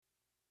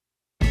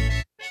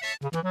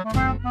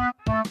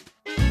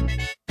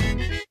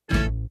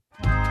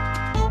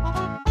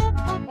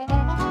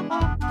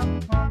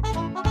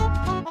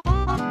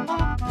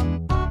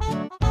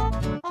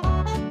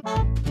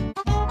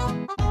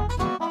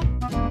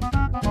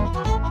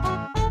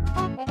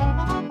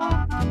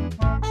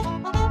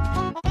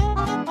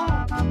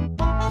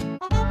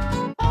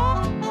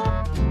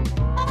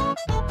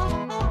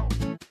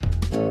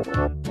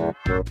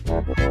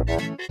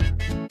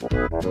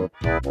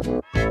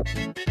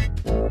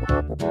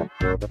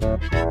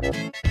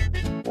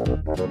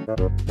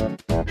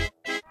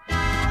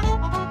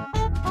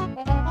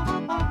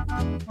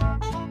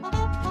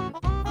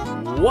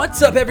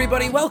What's up,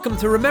 everybody? Welcome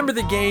to Remember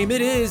the Game.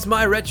 It is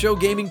my retro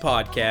gaming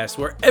podcast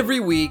where every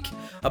week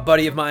a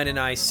buddy of mine and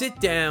I sit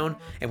down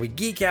and we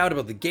geek out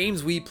about the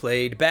games we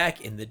played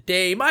back in the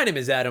day. My name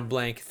is Adam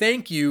Blank.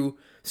 Thank you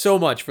so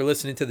much for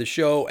listening to the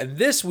show. And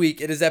this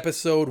week it is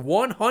episode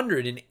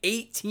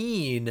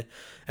 118,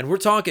 and we're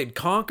talking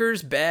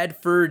Conker's Bad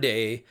Fur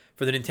Day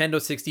for the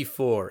Nintendo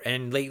 64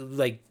 and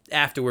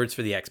afterwards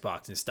for the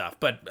Xbox and stuff,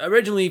 but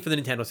originally for the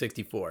Nintendo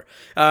 64.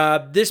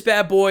 This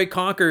bad boy,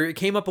 Conker,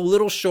 came up a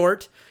little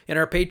short in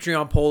our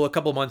Patreon poll a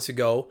couple months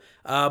ago,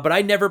 but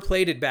I never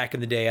played it back in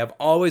the day. I've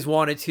always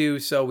wanted to,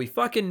 so we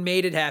fucking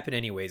made it happen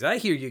anyways. I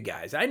hear you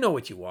guys. I know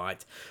what you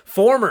want.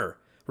 Former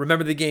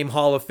Remember the Game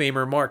Hall of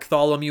Famer Mark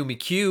Tholomew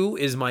McHugh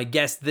is my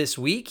guest this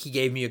week. He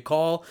gave me a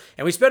call,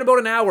 and we spent about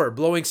an hour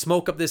blowing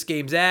smoke up this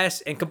game's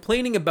ass and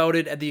complaining about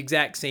it at the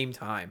exact same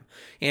time.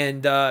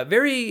 And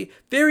very,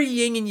 very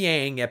yin and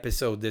yang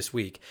episode this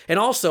week. And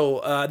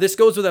also, this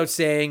goes without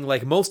saying,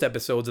 like most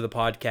episodes of the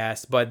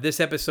podcast, but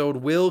this episode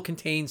will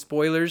contain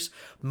spoilers,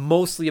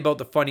 mostly about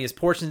the funniest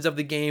portions of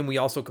the game. We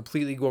also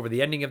completely go over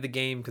the ending of the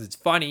game because it's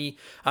funny,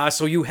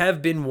 so you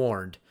have been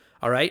warned.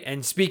 All right,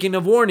 and speaking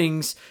of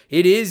warnings,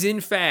 it is in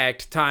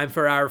fact time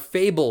for our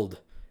fabled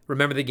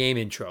Remember the Game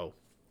intro.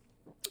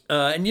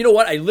 And you know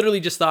what? I literally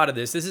just thought of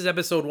this. This is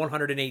episode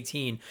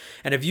 118,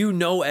 and if you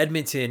know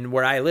Edmonton,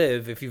 where I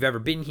live, if you've ever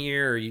been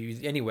here,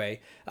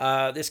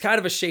 this kind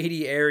of a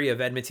shady area of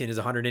Edmonton is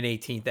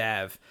 118th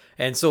Ave,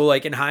 and so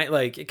it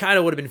kind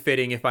of would have been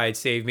fitting if I had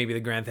saved maybe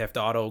the Grand Theft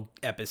Auto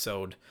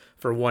episode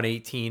for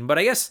 118, but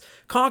I guess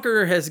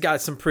Conker has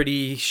got some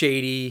pretty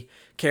shady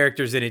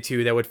characters in it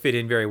too that would fit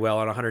in very well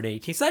on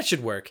 118, so that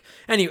should work.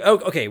 Anyway,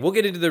 okay, we'll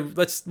get into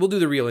we'll do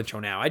the real intro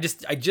now. I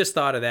just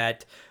thought of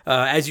that.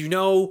 As you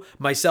know,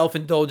 my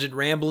self-indulgent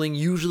rambling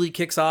usually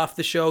kicks off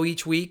the show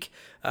each week,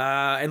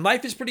 and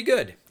life is pretty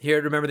good here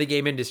at Remember the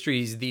Game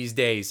Industries these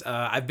days.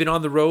 I've been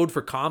on the road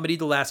for comedy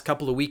the last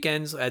couple of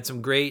weekends. I had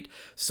some great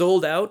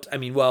sold out.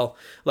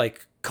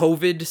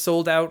 COVID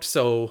sold out,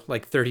 so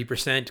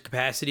 30%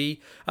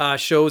 capacity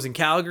shows in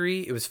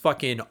Calgary. It was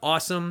fucking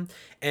awesome.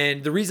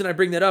 And the reason I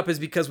bring that up is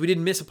because we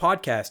didn't miss a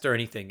podcast or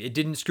anything. It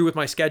didn't screw with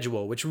my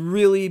schedule, which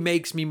really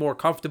makes me more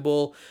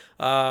comfortable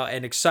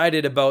and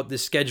excited about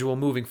this schedule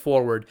moving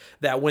forward,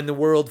 that when the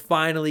world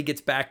finally gets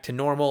back to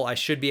normal, I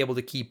should be able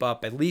to keep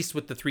up at least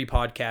with the 3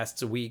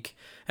 podcasts a week,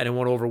 and it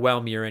won't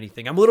overwhelm me or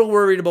anything. I'm a little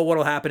worried about what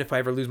will happen if I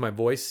ever lose my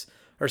voice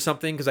or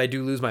something, because I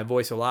do lose my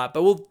voice a lot,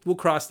 but we'll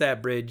cross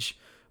that bridge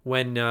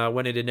when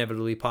it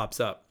inevitably pops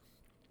up.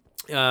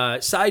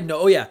 Side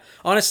note,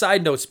 on a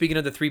side note, speaking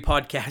of the 3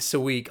 podcasts a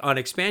week, on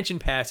Expansion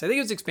Pass, I think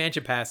it was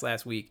Expansion Pass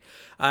last week,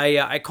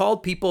 I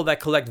called people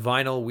that collect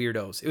vinyl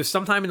weirdos. It was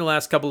sometime in the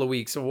last couple of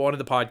weeks, or one of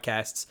the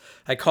podcasts,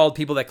 I called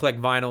people that collect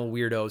vinyl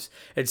weirdos.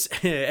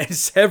 And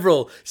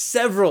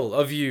several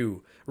of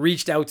you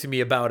reached out to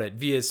me about it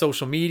via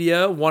social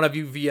media, one of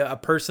you via a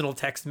personal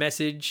text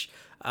message,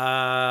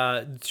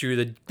 through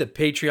the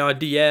Patreon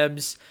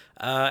DMs,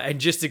 and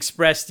just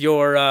expressed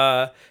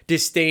your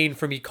disdain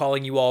for me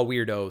calling you all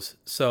weirdos.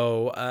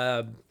 So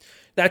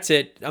that's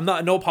it.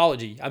 No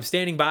apology. I'm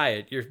standing by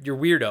it. You're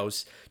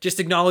weirdos. Just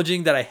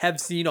acknowledging that I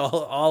have seen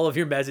all of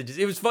your messages.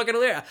 It was fucking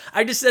hilarious.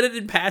 I just said it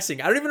in passing.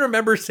 I don't even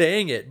remember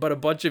saying it, but a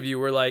bunch of you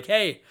were like,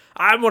 "Hey,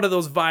 I'm one of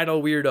those vinyl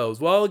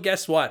weirdos." Well,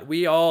 guess what?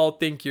 We all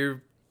think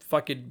you're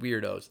fucking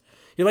weirdos.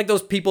 You're like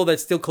those people that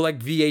still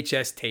collect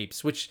VHS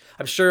tapes, which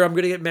I'm sure I'm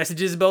going to get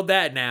messages about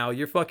that now.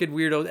 You're fucking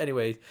weirdos.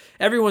 Anyway,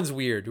 everyone's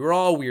weird. We're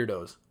all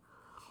weirdos.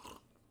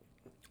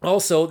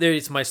 Also,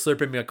 there's my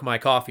slurping my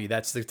coffee.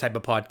 That's the type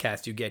of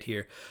podcast you get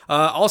here.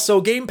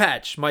 Also, Game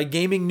Patch, my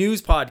gaming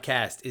news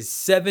podcast, is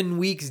 7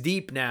 weeks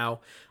deep now.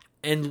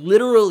 And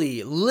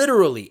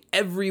literally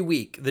every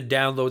week, the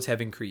downloads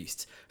have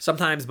increased.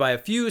 Sometimes by a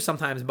few,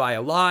 sometimes by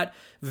a lot.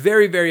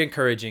 Very, very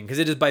encouraging, because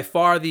it is by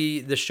far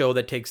the show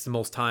that takes the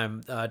most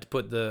time to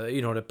put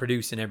to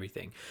produce and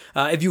everything.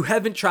 If you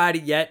haven't tried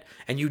it yet,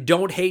 and you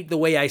don't hate the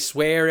way I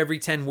swear every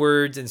 10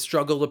 words and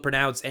struggle to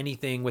pronounce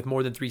anything with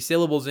more than 3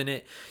 syllables in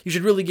it, you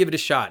should really give it a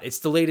shot. It's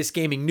the latest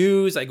gaming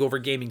news. I go over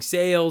gaming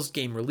sales,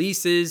 game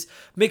releases,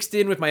 mixed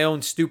in with my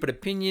own stupid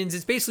opinions.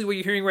 It's basically what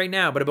you're hearing right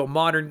now, but about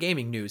modern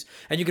gaming news.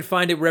 And you can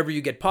find it wherever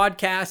you get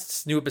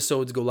podcasts. New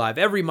episodes go live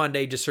every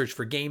Monday. Just search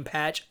for Game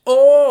Patch,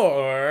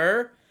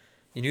 or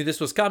you knew this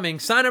was coming,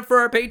 sign up for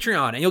our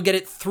Patreon and you'll get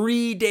it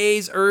 3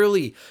 days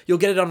early. You'll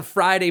get it on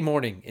Friday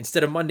morning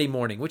instead of Monday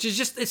morning, which is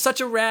just, it's such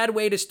a rad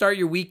way to start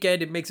your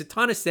weekend. It makes a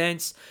ton of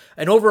sense.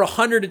 And over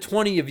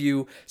 120 of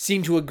you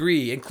seem to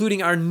agree,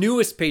 including our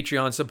newest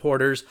Patreon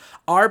supporters,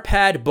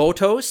 Arpad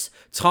Botos,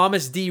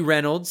 Thomas D.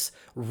 Reynolds,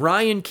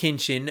 Ryan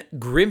Kinchin,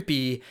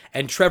 Grimpy,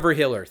 and Trevor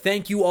Hiller.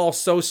 Thank you all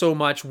so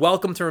much.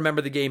 Welcome to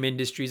Remember the Game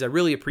Industries. I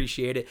really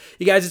appreciate it.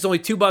 You guys, it's only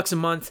 $2 a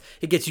month.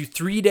 It gets you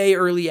 3-day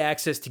early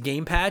access to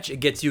Game Patch. It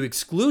gets you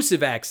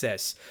exclusive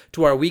access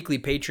to our weekly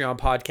Patreon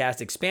podcast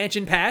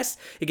Expansion Pass.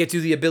 It gets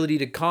you the ability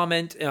to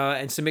comment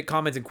and submit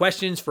comments and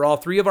questions for all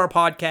 3 of our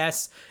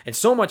podcasts and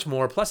so much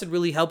more. Plus, it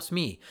really helps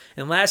me.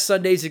 In last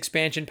Sunday's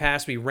Expansion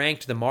Pass, we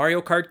ranked the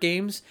Mario Kart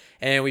games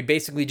and we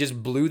basically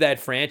just blew that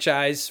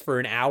franchise for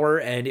an hour,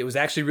 and it was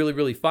actually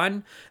really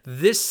fun.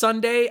 This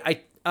Sunday,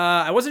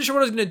 I wasn't sure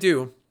what I was going to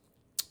do,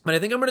 but I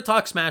think I'm going to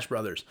talk Smash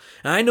Brothers.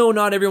 And I know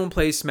not everyone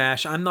plays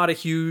Smash. I'm not a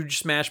huge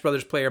Smash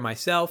Brothers player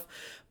myself,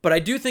 but I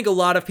do think a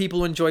lot of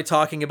people enjoy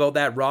talking about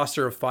that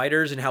roster of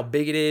fighters and how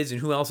big it is and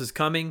who else is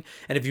coming.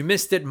 And if you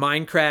missed it,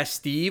 Minecraft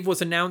Steve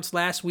was announced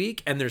last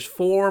week, and there's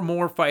 4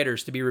 more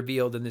fighters to be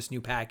revealed in this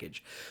new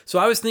package. So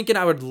I was thinking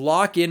I would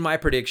lock in my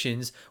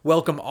predictions,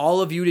 welcome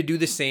all of you to do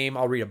the same.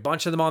 I'll read a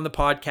bunch of them on the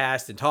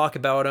podcast and talk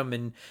about them.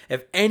 And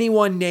if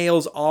anyone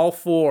nails all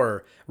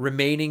 4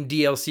 remaining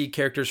DLC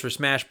characters for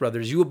Smash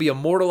Brothers, you will be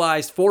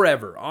immortalized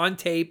forever on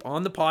tape,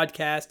 on the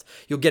podcast.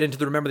 You'll get into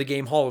the Remember the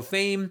Game Hall of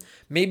Fame.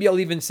 Maybe I'll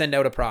even send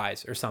out a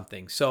prize or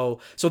something. So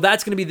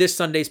that's going to be this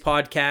Sunday's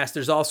podcast.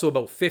 There's also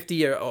about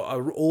 50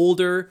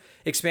 older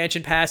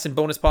expansion pass and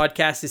bonus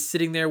podcast is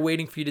sitting there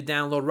waiting for you to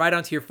download right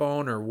onto your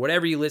phone or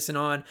whatever you listen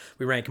on.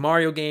 We rank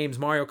Mario games,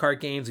 Mario Kart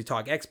games. We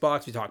talk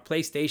Xbox, we talk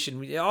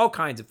PlayStation, all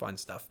kinds of fun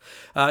stuff.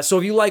 So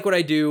if you like what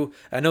I do,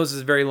 I know this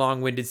is a very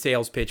long-winded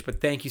sales pitch,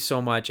 but thank you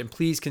so much. And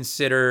please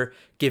consider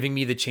giving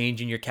me the change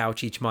in your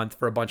couch each month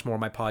for a bunch more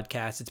of my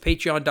podcasts. It's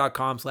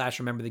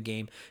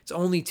patreon.com/rememberthegame. It's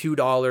only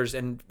 $2,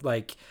 and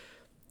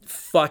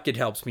fuck, it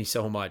helps me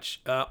so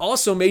much.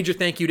 Also, major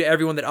thank you to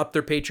everyone that upped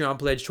their Patreon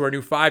pledge to our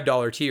new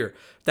 $5 tier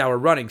that we're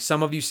running.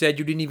 Some of you said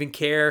you didn't even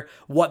care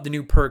what the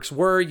new perks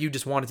were. You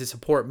just wanted to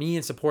support me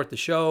and support the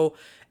show.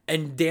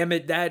 And damn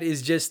it, that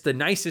is just the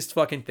nicest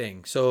fucking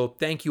thing. So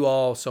thank you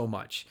all so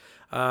much.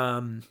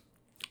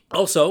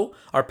 Also,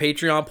 our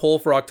Patreon poll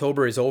for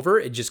October is over.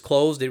 It just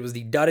closed. It was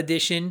the Dud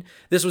edition.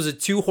 This was a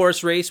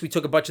 2-horse race. We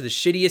took a bunch of the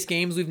shittiest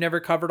games we've never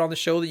covered on the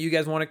show that you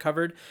guys wanted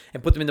covered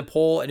and put them in the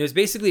poll. And it was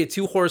basically a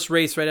 2-horse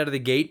race right out of the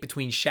gate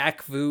between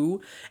Shaq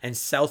Fu and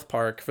South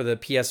Park for the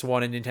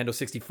PS1 and Nintendo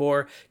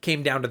 64.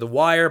 Came down to the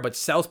wire, but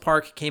South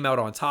Park came out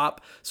on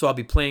top. So I'll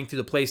be playing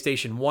through the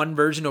PlayStation 1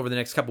 version over the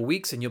next couple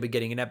weeks, and you'll be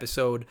getting an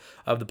episode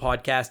of the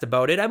podcast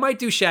about it. I might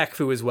do Shaq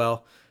Fu as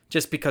well,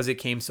 just because it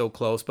came so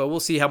close. But we'll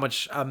see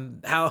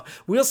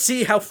we'll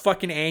see how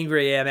fucking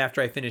angry I am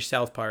after I finish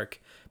South Park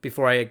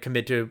before I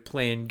commit to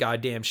playing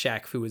goddamn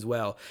Shaq Fu as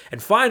well.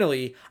 And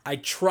finally, I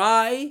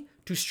try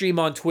to stream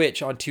on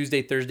Twitch on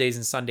Tuesday, Thursdays,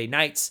 and Sunday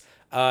nights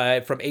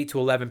from 8 to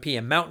 11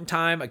 p.m. Mountain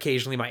Time.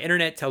 Occasionally my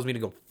internet tells me to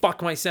go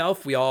fuck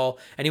myself.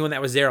 Anyone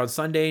that was there on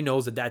Sunday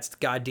knows that that's the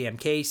goddamn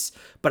case,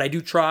 but I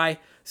do try.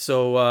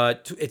 So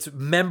it's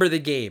Member the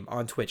Game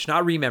on Twitch,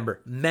 not Remember.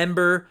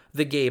 Member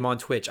the Game on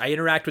Twitch. I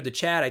interact with the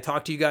chat. I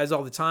talk to you guys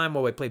all the time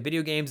while I play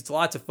video games. It's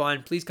lots of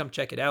fun. Please come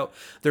check it out.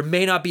 There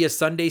may not be a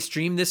Sunday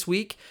stream this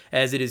week,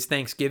 as it is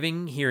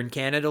Thanksgiving here in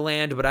Canada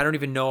land, but I don't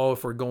even know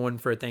if we're going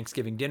for a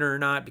Thanksgiving dinner or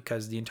not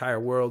because the entire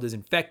world is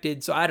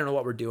infected. So I don't know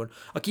what we're doing.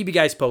 I'll keep you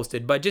guys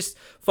posted, but just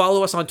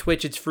follow us on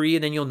Twitch. It's free,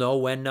 and then you'll know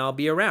when I'll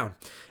be around.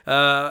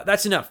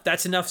 That's enough.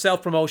 That's enough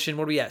self-promotion.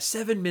 What are we at?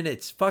 7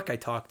 minutes. Fuck, I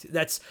talked.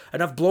 That's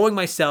enough blowing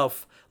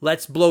myself.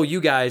 Let's blow you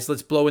guys.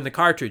 Let's blow in the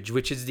cartridge,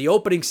 which is the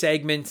opening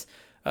segment,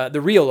 the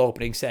real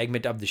opening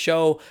segment of the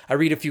show. I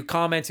read a few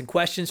comments and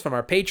questions from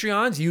our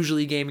Patreons,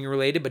 usually gaming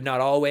related, but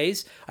not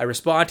always. I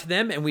respond to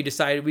them, and we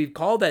decided we'd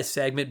call that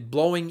segment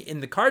Blowing in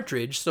the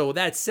Cartridge. So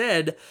that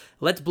said,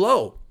 let's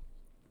blow.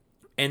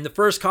 And the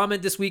first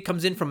comment this week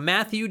comes in from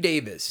Matthew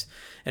Davis.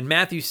 And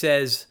Matthew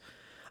says,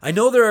 I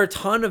know there are a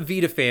ton of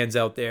Vita fans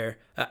out there.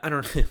 I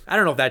don't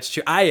know if that's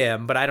true. I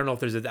am, but I don't know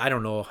if I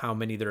don't know how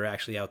many there are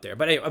actually out there.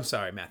 But anyway, I'm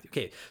sorry, Matthew.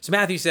 Okay, so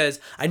Matthew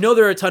says, I know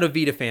there are a ton of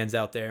Vita fans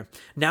out there.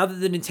 Now that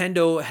the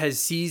Nintendo has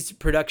seized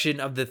production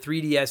of the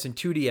 3DS and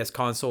 2DS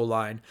console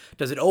line,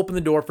 does it open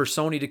the door for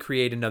Sony to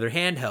create another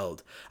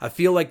handheld? I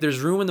feel like there's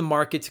room in the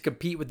market to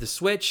compete with the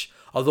Switch,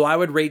 although I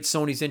would rate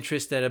Sony's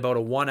interest at about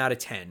a 1 out of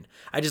 10.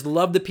 I just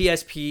love the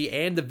PSP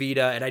and the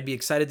Vita, and I'd be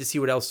excited to see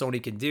what else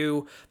Sony can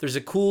do. There's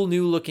a cool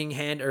looking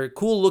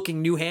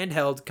new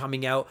handheld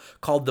coming out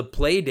called the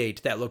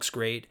Playdate that looks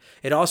great.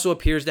 It also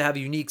appears to have a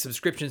unique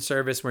subscription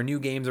service where new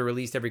games are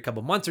released every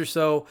couple months or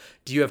so.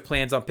 Do you have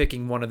plans on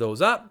picking one of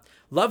those up?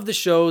 Love the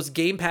shows.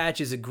 Game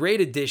Patch is a great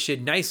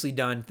addition. Nicely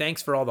done.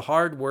 Thanks for all the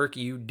hard work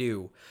you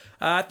do.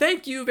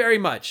 Thank you very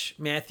much,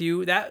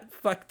 Matthew.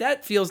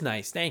 That feels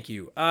nice. Thank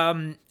you.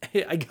 I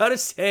gotta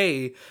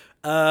say,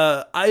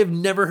 I have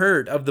never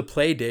heard of the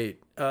Playdate.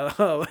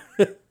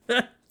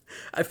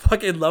 I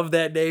fucking love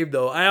that name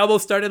though. I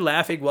almost started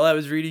laughing while I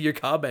was reading your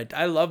comment.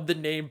 I love the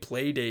name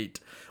Playdate.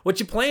 What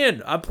you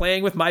playing? I'm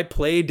playing with my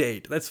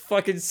Playdate. That's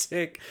fucking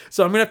sick.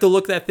 So I'm gonna have to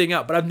look that thing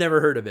up, but I've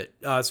never heard of it.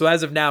 So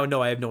as of now,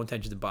 no, I have no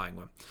intention of buying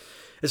one.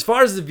 As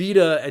far as the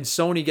Vita and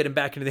Sony getting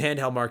back into the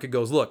handheld market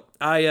goes, look,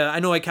 I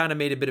know I kind of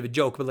made a bit of a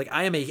joke, but like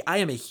I am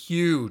a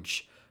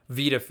huge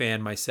Vita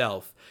fan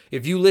myself.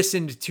 If you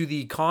listened to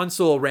the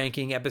console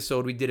ranking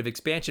episode we did of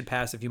Expansion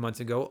Pass a few months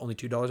ago, only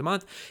 $2 a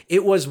month,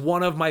 it was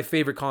one of my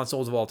favorite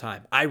consoles of all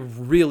time. I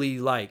really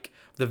like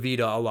the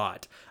Vita a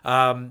lot.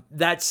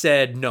 That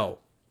said, no.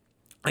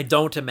 I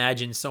don't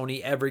imagine Sony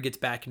ever gets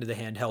back into the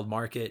handheld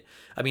market.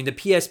 I mean, the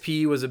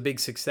PSP was a big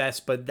success,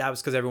 but that was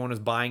because everyone was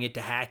buying it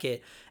to hack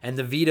it. And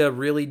the Vita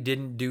really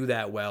didn't do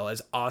that well,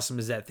 as awesome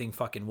as that thing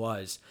fucking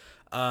was.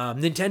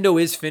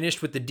 Nintendo is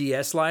finished with the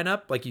DS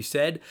lineup, like you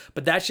said,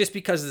 but that's just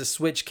because the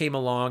Switch came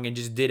along and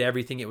just did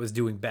everything it was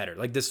doing better.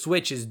 Like the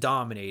Switch is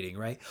dominating,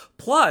 right?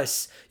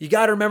 Plus, you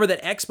got to remember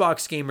that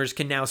Xbox gamers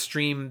can now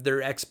stream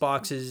their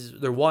Xboxes,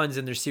 their Ones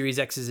and their Series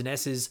X's and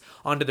S's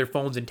onto their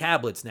phones and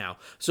tablets now.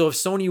 So if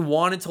Sony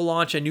wanted to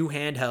launch a new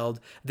handheld,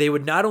 they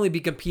would not only be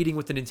competing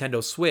with the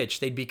Nintendo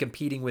Switch, they'd be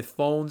competing with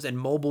phones and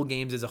mobile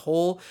games as a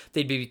whole.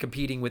 They'd be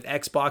competing with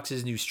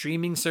Xbox's new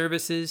streaming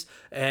services,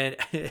 and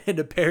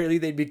apparently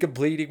they'd be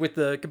competing with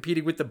the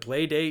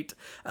Playdate.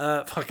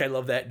 Fuck, I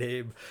love that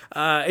name.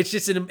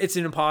 It's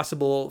an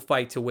impossible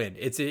fight to win.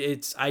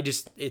 I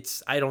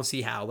don't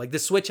see how. Like the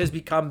Switch has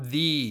become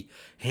the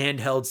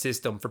handheld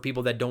system for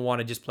people that don't want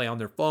to just play on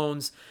their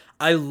phones.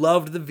 I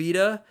loved the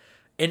Vita,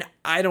 and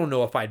I don't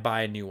know if I'd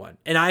buy a new one.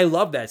 And I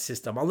love that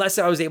system. Unless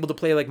I was able to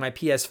play like my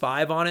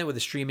PS5 on it with a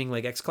streaming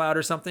like xCloud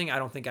or something, I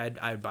don't think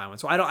I'd buy one.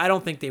 So I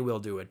don't think they will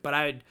do it. But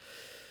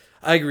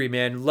I agree,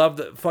 man. Love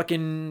the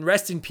fucking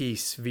rest in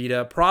peace,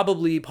 Vita.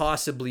 Probably,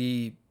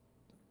 possibly.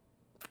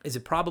 Is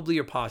it probably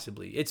or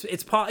possibly?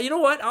 You know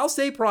what? I'll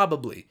say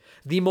probably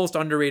the most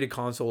underrated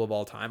console of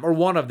all time, or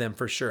one of them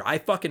for sure. I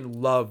fucking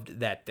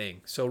loved that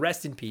thing. So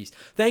rest in peace.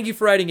 Thank you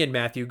for writing in,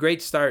 Matthew.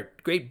 Great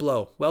start. Great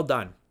blow. Well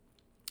done.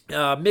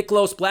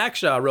 Miklos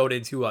Blackshaw wrote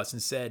into us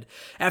and said,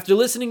 after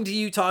listening to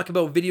you talk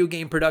about video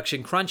game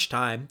production crunch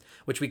time,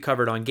 which we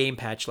covered on Game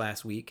Patch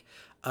last week,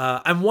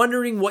 I'm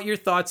wondering what your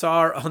thoughts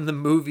are on the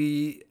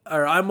movie,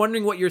 or I'm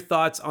wondering what your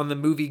thoughts on the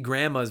movie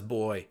Grandma's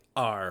Boy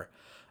are.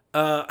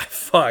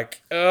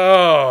 Fuck.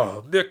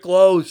 Oh,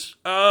 Miklos.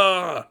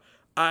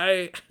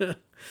 I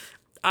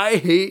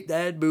hate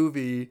that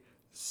movie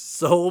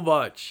so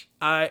much.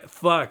 I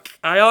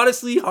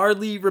honestly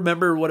hardly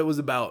remember what it was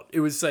about.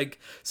 It was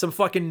like some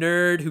fucking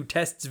nerd who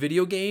tests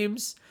video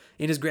games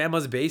in his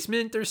grandma's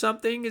basement or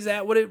something. Is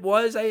that what it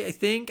was? I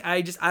think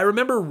I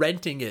remember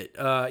renting it.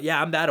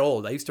 Yeah, I'm that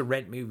old. I used to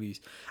rent movies.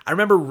 I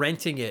remember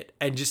renting it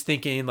and just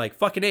thinking like,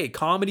 fucking A,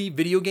 comedy,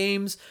 video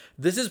games.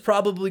 This is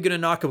probably going to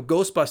knock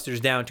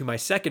Ghostbusters down to my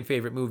second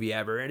favorite movie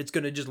ever. And it's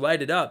going to just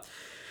light it up.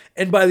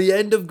 And by the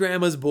end of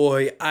Grandma's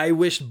Boy, I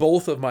wished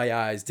both of my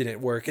eyes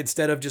didn't work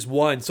instead of just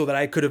one so that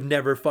I could have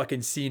never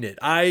fucking seen it.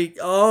 I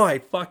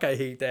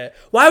hate that.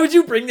 Why would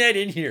you bring that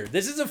in here?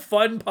 This is a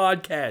fun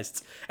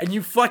podcast. And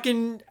you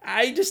fucking,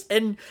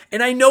 and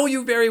I know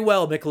you very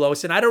well,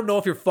 Miklos, and I don't know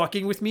if you're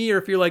fucking with me or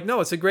if you're like,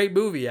 no, it's a great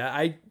movie.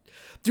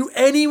 Do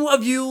any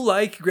of you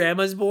like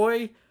Grandma's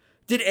Boy?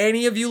 Did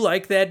any of you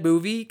like that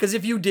movie? Because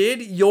if you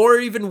did, you're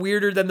even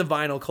weirder than the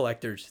vinyl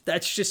collectors.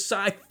 That's just,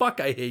 I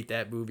hate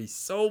that movie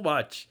so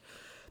much.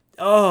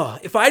 Oh,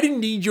 if I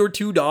didn't need your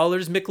 $2,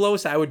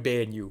 Miklos, I would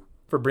ban you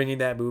for bringing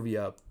that movie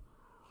up.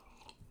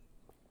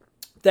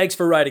 Thanks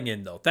for writing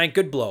in, though.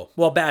 Good blow.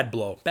 Well, bad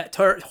blow.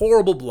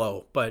 Horrible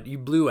blow, but you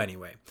blew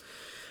anyway.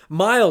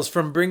 Miles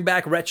from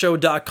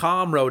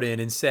BringBackRetro.com wrote in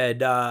and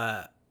said,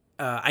 I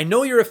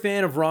know you're a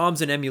fan of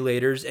ROMs and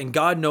emulators, and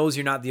God knows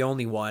you're not the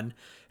only one.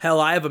 Hell,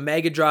 I have a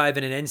Mega Drive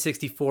and an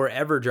N64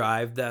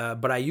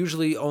 EverDrive, but I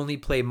usually only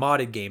play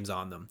modded games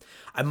on them.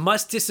 I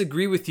must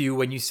disagree with you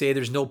when you say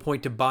there's no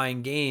point to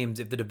buying games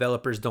if the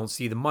developers don't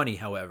see the money,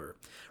 however.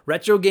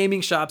 Retro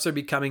gaming shops are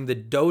becoming the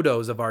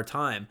dodos of our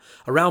time.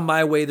 Around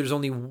my way, there's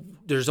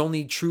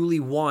only truly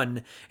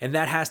one, and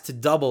that has to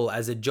double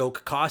as a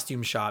joke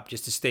costume shop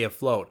just to stay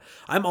afloat.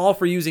 I'm all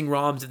for using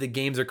ROMs if the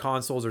games or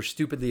consoles are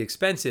stupidly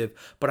expensive,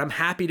 but I'm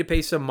happy to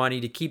pay some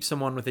money to keep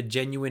someone with a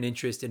genuine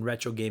interest in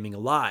retro gaming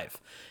alive.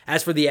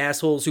 As for the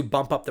assholes who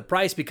bump up the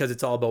price because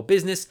it's all about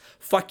business,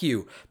 fuck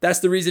you. That's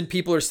the reason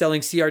people are selling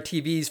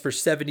CRTVs for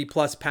 70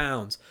 plus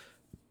pounds.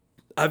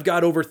 I've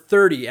got over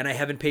 30 and I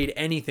haven't paid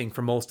anything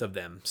for most of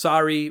them.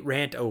 Sorry,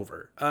 rant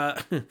over.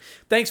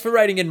 Thanks for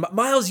writing in.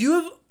 Miles,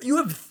 you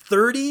have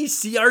 30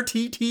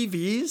 CRT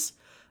TVs?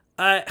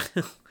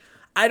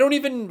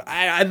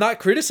 I'm not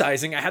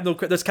criticizing. I have no,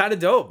 that's kind of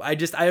dope. I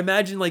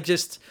imagine like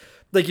just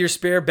like your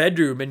spare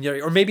bedroom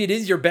or maybe it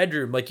is your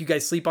bedroom. Like you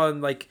guys sleep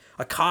on like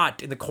a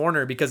cot in the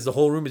corner because the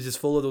whole room is just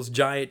full of those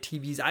giant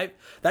TVs.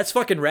 That's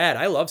fucking rad.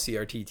 I love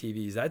CRT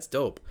TVs. That's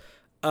dope.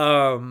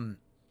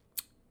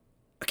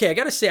 Okay, I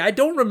gotta say, I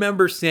don't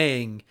remember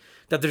saying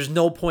that there's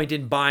no point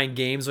in buying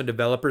games when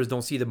developers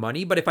don't see the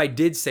money, but if I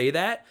did say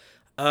that,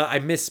 I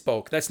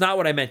misspoke. That's not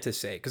what I meant to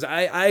say. Because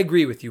I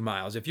agree with you,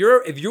 Miles. If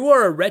you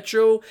are a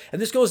retro,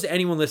 and this goes to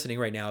anyone listening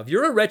right now, if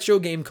you're a retro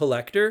game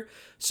collector,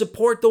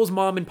 support those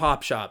mom and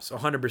pop shops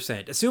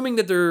 100%. Assuming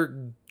that they're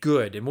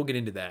good, and we'll get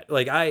into that.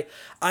 Like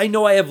I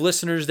know I have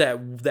listeners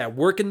that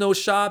work in those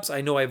shops.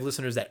 I know I have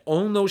listeners that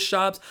own those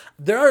shops.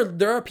 There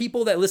are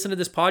people that listen to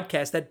this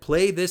podcast that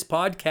play this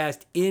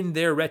podcast in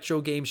their retro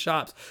game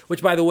shops.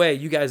 Which, by the way,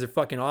 you guys are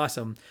fucking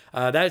awesome.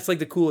 That's like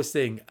the coolest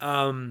thing.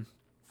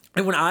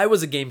 And when I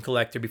was a game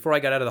collector, before I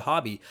got out of the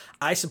hobby,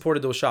 I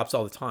supported those shops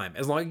all the time.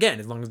 As long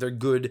as they're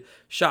good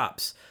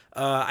shops.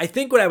 I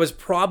think what I was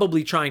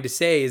probably trying to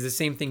say is the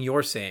same thing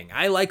you're saying.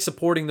 I like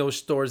supporting those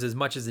stores as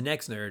much as the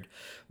next nerd,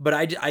 but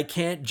I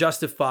can't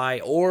justify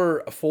or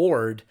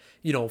afford,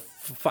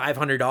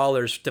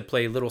 $500 to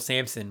play Little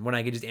Samson when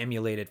I could just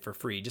emulate it for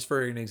free, just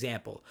for an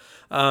example.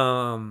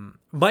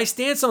 My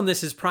stance on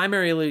this has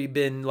primarily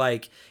been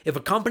like, if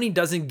a company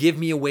doesn't give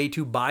me a way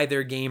to buy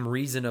their game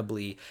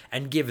reasonably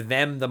and give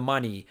them the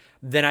money,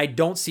 then I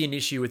don't see an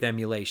issue with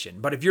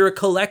emulation. But if you're a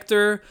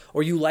collector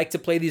or you like to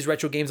play these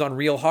retro games on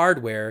real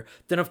hardware,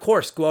 then of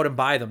course go out and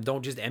buy them.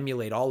 Don't just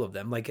emulate all of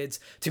them. Like, it's,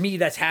 to me,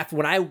 that's half.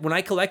 When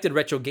I collected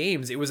retro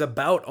games, it was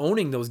about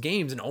owning those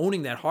games and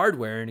owning that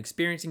hardware and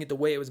experiencing it the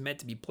way it was meant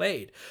to be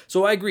played.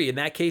 So I agree. In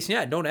that case,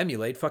 yeah, don't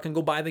emulate. Fucking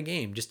go buy the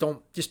game. Just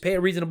pay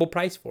a reasonable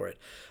price for it.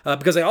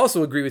 Because I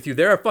also agree with you.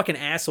 There are fucking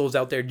assholes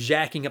out there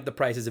jacking up the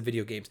prices of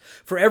video games.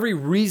 For every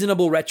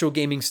reasonable retro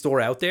gaming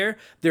store out there,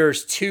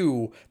 there's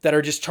two that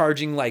are just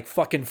charging like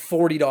fucking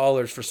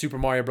 $40 for Super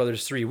Mario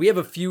Brothers 3. We have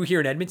a few here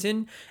in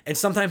Edmonton, and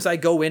sometimes I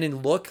go in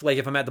and look, like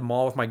if I'm at the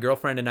mall with my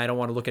girlfriend and I don't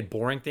want to look at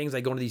boring things,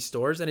 I go into these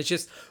stores and it's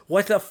just,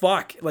 what the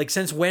fuck? Like,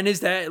 since when is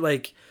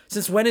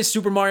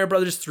Super Mario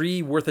Brothers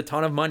 3 worth a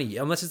ton of money?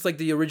 Unless it's like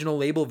the original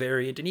label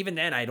variant, and even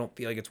then I don't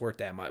feel like it's worth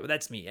that much. But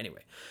that's me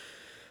anyway.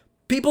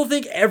 People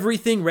think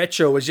everything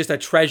retro is just a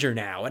treasure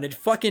now, and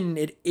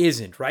it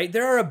isn't, right?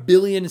 There are a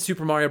billion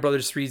Super Mario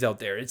Brothers 3s out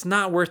there. It's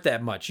not worth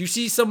that much. You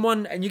see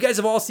someone, and you guys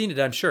have all seen it,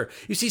 I'm sure.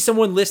 You see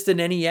someone list an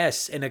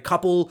NES and a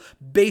couple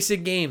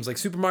basic games like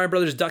Super Mario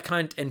Brothers Duck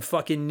Hunt and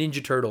fucking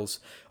Ninja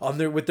Turtles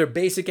with their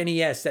basic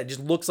NES that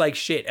just looks like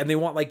shit, and they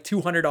want like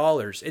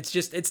 $200.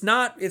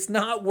 It's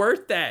not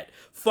worth that.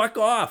 Fuck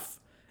off.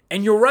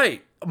 And you're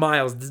right,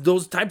 Miles.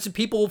 Those types of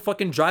people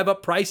fucking drive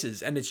up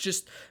prices, and it's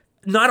just,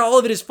 not all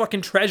of it is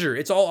fucking treasure.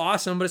 It's all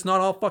awesome, but it's not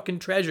all fucking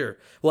treasure.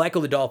 Well, Echo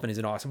the Dolphin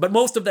isn't awesome, but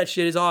most of that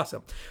shit is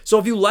awesome. So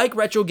if you like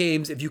retro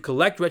games, if you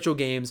collect retro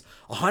games,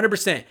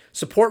 100%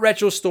 support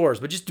retro stores,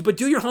 but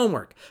do your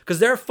homework, because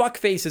there are fuck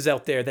faces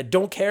out there that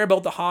don't care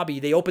about the hobby.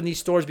 They open these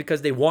stores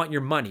because they want your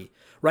money,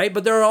 right?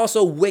 But there are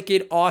also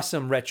wicked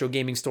awesome retro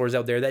gaming stores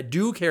out there that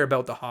do care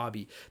about the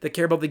hobby, that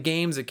care about the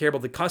games, that care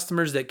about the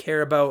customers, that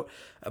care about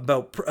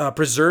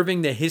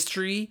preserving the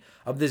history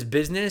of this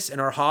business and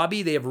our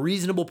hobby. They have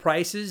reasonable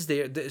prices.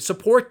 They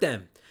support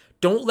them.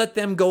 Don't let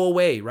them go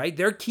away, right?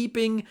 They're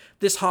keeping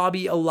this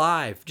hobby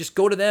alive. Just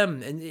go to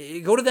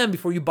them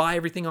before you buy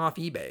everything off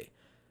eBay,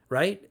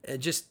 right?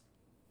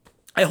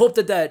 I hope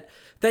that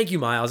thank you,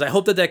 Miles. I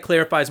hope that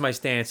clarifies my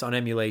stance on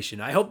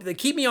emulation. I hope that,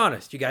 keep me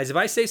honest, you guys. If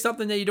I say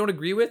something that you don't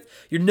agree with,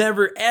 you're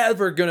never,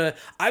 ever gonna,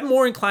 I'm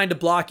more inclined to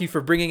block you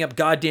for bringing up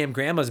goddamn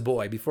Grandma's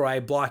Boy before I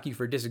block you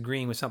for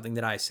disagreeing with something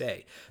that I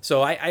say.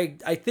 So I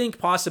think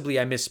possibly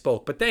I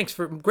misspoke, but thanks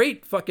for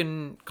great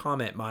fucking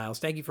comment, Miles.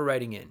 Thank you for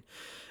writing in.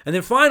 And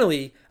then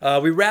finally,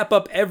 we wrap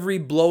up every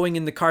blowing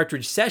in the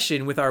cartridge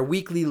session with our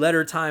weekly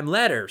letter time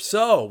letter.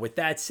 So with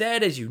that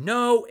said, as you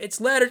know,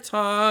 it's letter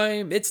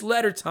time. It's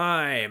letter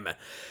time.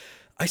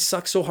 I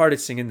suck so hard at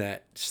singing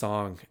that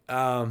song.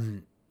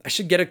 I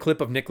should get a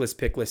clip of Nicholas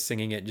Pickles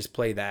singing it and just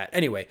play that.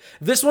 Anyway,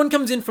 this one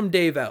comes in from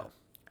Dave L.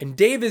 And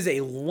Dave is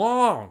a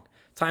long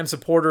time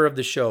supporter of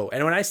the show.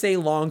 And when I say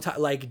long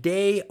time, like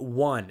day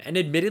one. And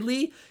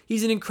admittedly,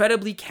 he's an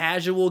incredibly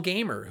casual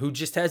gamer who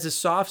just has a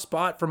soft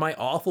spot for my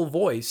awful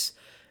voice.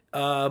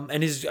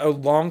 And is a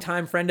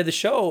longtime friend of the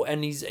show,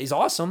 and he's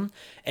awesome.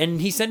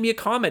 And he sent me a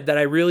comment that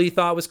I really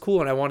thought was cool,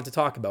 and I wanted to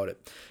talk about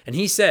it. And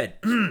he said,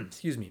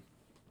 excuse me.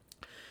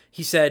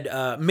 He said,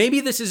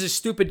 maybe this is a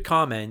stupid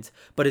comment,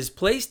 but is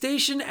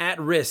PlayStation at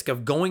risk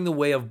of going the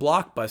way of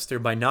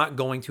Blockbuster by not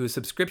going to a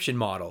subscription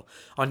model?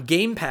 On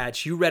Game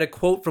Patch, you read a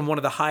quote from one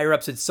of the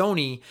higher-ups at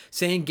Sony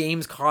saying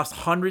games cost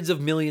hundreds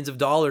of millions of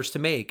dollars to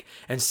make,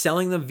 and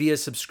selling them via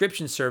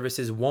subscription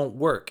services won't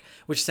work,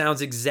 which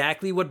sounds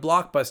exactly what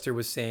Blockbuster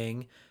was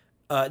saying.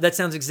 That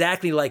sounds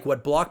exactly like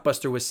what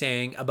Blockbuster was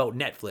saying about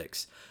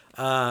Netflix.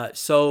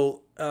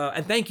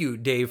 And thank you,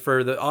 Dave,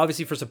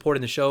 obviously for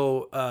supporting the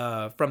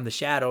show from the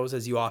shadows,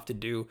 as you often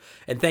do.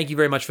 And thank you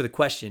very much for the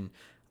question.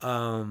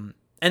 And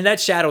that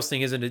shadows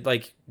thing isn't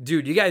like,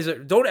 dude, you guys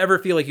don't ever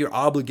feel like you're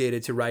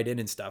obligated to write in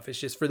and stuff. It's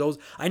just for those.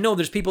 I know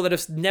there's people that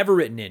have never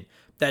written in,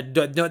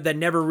 that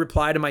never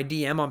reply to my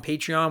DM on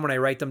Patreon when I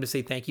write them to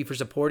say thank you for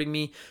supporting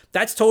me.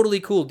 That's totally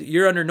cool.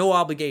 You're under no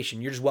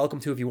obligation. You're just welcome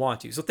to if you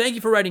want to. So thank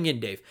you for writing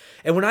in, Dave.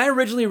 And when I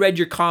originally read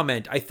your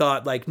comment, I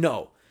thought like,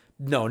 no,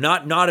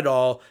 not at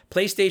all.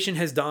 PlayStation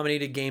has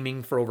dominated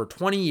gaming for over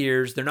 20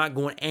 years. They're not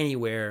going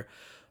anywhere.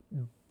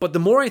 But the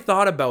more I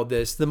thought about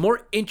this, the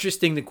more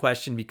interesting the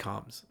question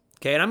becomes.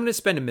 Okay, and I'm going to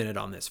spend a minute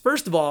on this.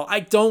 First of all, I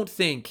don't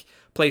think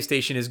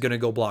PlayStation is going to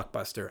go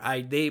blockbuster.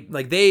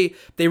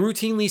 They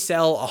routinely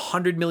sell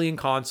 100 million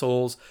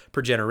consoles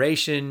per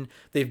generation.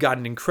 They've got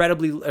an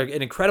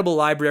incredible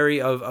library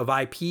of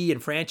IP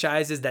and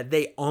franchises that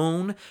they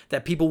own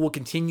that people will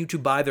continue to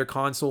buy their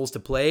consoles to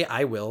play.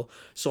 I will.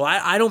 So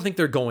I don't think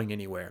they're going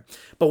anywhere.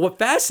 But what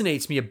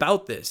fascinates me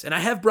about this, and I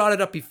have brought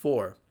it up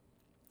before,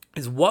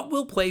 is what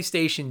will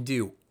PlayStation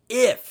do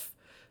if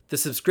the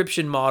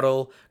subscription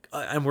model,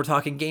 and we're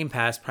talking Game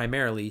Pass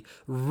primarily,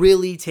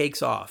 really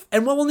takes off?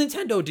 And what will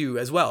Nintendo do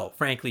as well,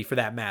 frankly, for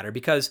that matter?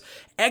 Because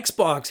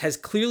Xbox has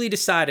clearly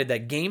decided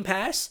that Game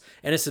Pass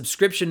and a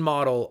subscription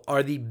model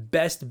are the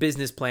best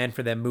business plan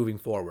for them moving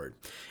forward.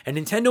 And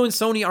Nintendo and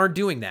Sony aren't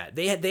doing that.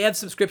 They have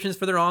subscriptions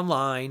for their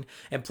online,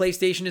 and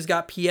PlayStation has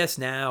got PS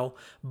Now,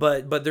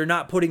 but they're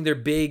not putting their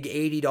big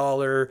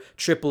 $80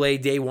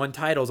 AAA day one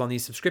titles on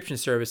these subscription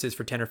services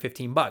for 10 or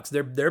 15 bucks.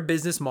 Their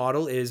business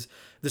model is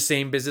the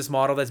same business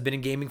model that's been in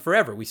gaming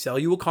forever. We sell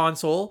you a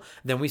console,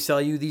 then we sell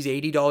you these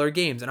 $80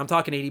 games. And I'm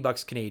talking 80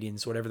 bucks Canadian,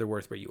 so whatever they're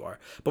worth where you are.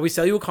 But we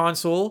sell you a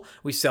console,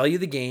 we sell you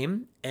the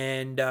game,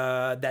 and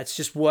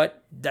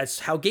that's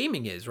how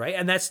gaming is, right?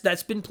 And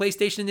that's been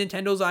PlayStation and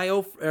Nintendo's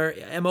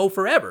MO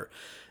forever.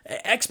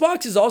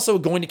 Xbox is also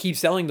going to keep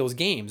selling those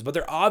games, but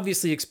they're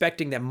obviously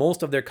expecting that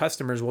most of their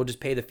customers will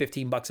just pay the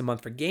 15 bucks a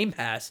month for Game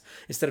Pass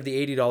instead of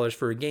the $80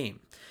 for a game.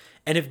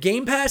 And if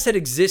Game Pass had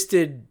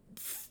existed,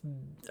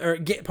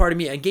 and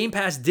Game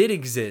Pass did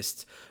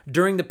exist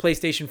during the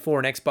PlayStation 4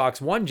 and Xbox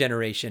One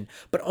generation,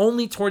 but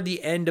only toward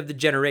the end of the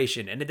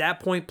generation. And at that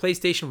point,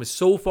 PlayStation was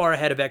so far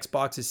ahead of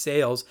Xbox's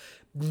sales,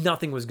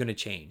 nothing was going to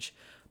change.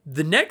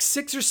 The next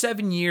 6 or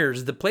 7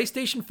 years, the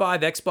PlayStation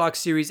 5, Xbox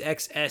Series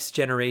XS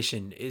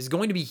generation is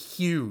going to be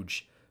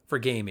huge for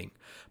gaming,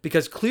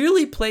 because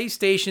clearly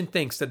PlayStation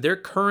thinks that their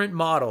current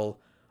model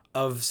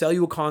of sell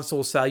you a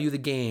console, sell you the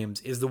games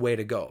is the way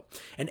to go.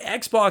 And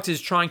Xbox is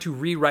trying to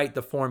rewrite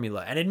the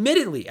formula. And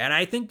admittedly, and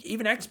I think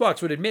even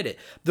Xbox would admit it,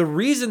 the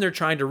reason they're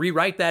trying to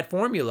rewrite that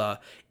formula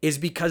is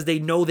because they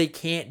know they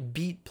can't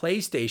beat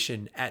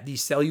PlayStation at the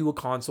sell you a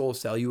console,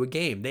 sell you a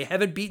game. They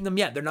haven't beaten them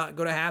yet. They're not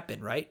going to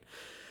happen, right?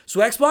 So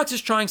Xbox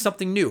is trying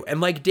something new. And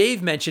like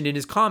Dave mentioned in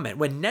his comment,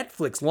 when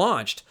Netflix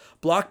launched,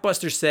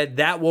 Blockbuster said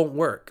that won't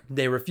work.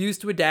 They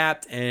refused to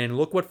adapt, and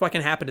look what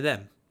fucking happened to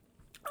them.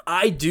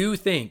 I do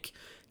think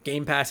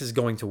Game Pass is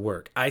going to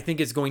work. I think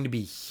it's going to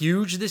be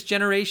huge this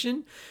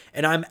generation,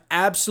 and I'm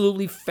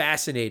absolutely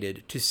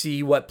fascinated to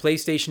see what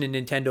PlayStation and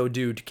Nintendo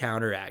do to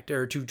counteract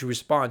or to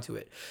respond to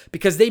it,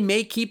 because they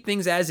may keep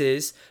things as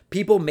is,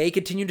 people may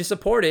continue to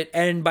support it,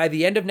 and by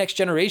the end of next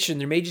generation,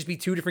 there may just be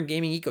two different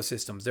gaming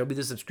ecosystems. There'll be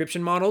the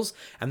subscription models,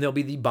 and there'll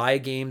be the buy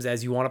games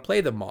as you want to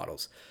play them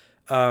models.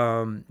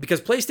 Because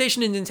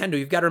PlayStation and Nintendo,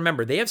 you've got to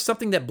remember, they have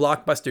something that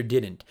Blockbuster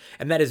didn't,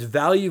 and that is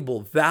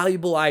valuable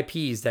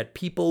IPs that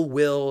people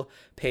will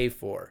pay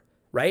for,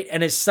 right?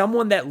 And as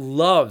someone that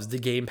loves the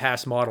Game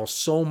Pass model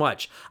so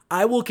much,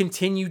 I will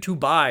continue to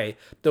buy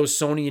those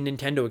Sony and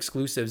Nintendo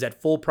exclusives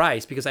at full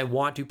price because I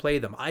want to play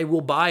them. I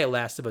will buy a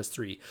Last of Us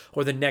 3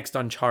 or the next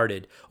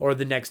Uncharted or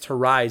the next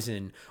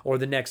Horizon or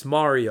the next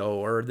Mario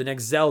or the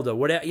next Zelda,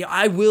 whatever.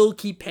 I will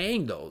keep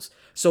paying those.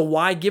 So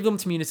why give them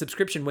to me in a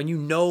subscription when you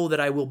know that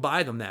I will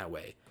buy them that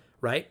way,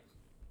 right?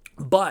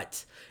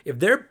 But if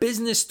their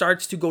business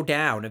starts to go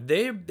down,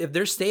 if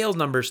their sales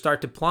numbers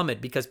start to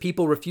plummet because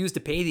people refuse to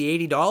pay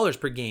the $80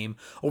 per game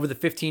over the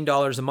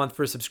 $15 a month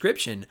for a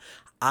subscription,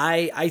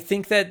 I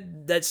think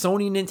that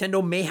Sony and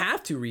Nintendo may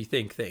have to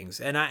rethink things.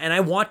 And I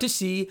want to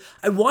see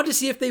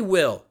if they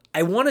will.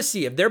 I want to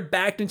see if they're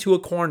backed into a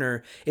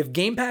corner. If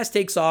Game Pass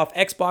takes off,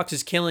 Xbox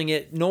is killing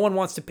it, no one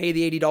wants to pay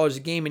the $80 a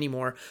game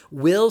anymore.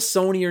 Will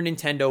Sony or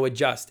Nintendo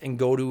adjust and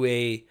go to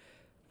a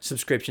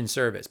subscription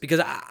service?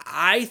 Because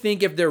I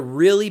think if they're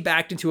really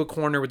backed into a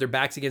corner with their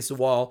backs against the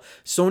wall,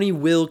 Sony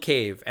will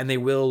cave and they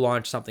will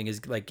launch something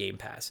as like Game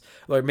Pass.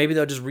 Or maybe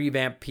they'll just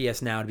revamp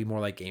PS Now to be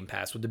more like Game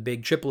Pass with the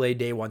big AAA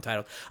day one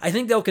title. I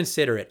think they'll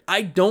consider it.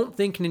 I don't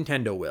think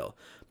Nintendo will.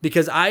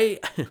 Because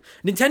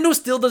Nintendo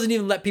still doesn't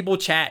even let people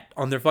chat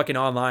on their fucking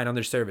online on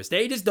their service.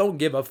 They just don't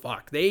give a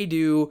fuck. They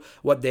do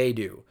what they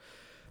do.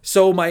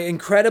 So my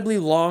incredibly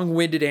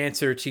long-winded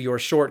answer to your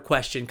short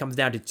question comes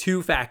down to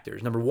two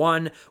factors. Number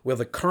one, will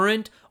the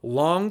current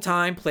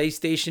long-time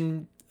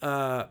PlayStation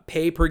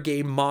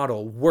pay-per-game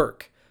model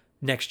work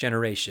next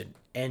generation?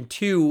 And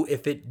two,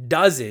 if it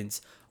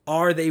doesn't,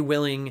 are they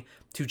willing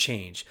to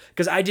change?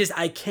 Because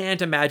I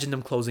can't imagine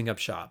them closing up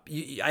shop.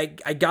 I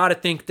gotta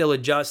think they'll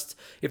adjust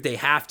if they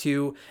have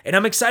to, and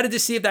I'm excited to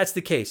see if that's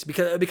the case,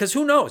 because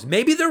who knows?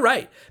 Maybe they're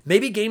right.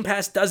 Maybe Game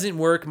Pass doesn't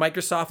work.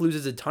 Microsoft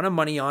loses a ton of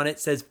money on it,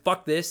 says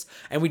fuck this,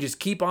 and we just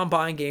keep on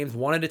buying games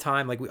one at a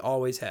time like we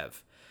always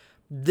have.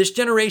 This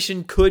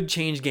generation could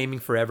change gaming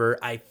forever.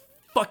 I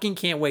fucking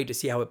can't wait to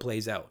see how it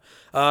plays out.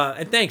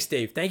 And thanks,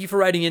 Dave. Thank you for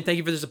writing in. Thank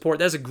you for the support.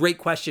 That's a great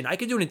question. I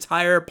could do an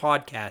entire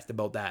podcast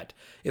about that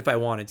if I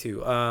wanted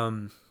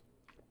to.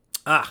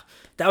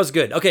 That was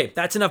good. Okay,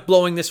 that's enough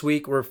blowing this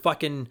week.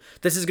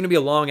 This is going to be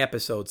a long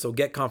episode, so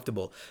get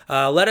comfortable.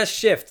 Let's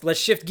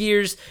shift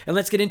gears, and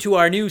let's get into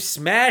our new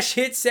smash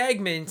hit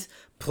segment,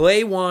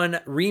 Play One,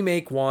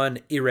 Remake One,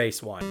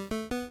 Erase One.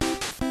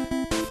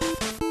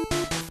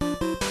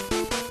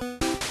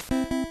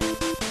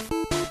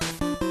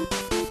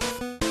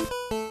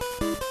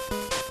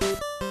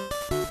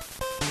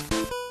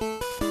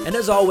 And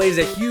as always,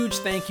 a huge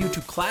thank you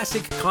to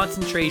Classic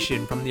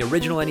Concentration from the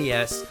original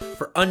NES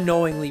for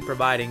unknowingly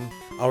providing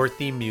our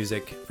theme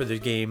music for the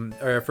game,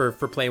 or for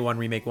Play One,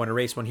 Remake One,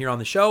 Erase One here on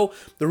the show.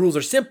 The rules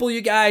are simple,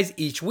 you guys.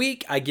 Each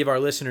week, I give our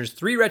listeners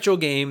 3 retro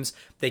games.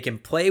 They can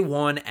play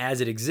one as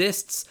it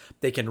exists.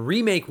 They can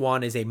remake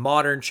one as a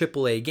modern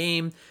AAA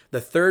game. The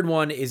third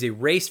one is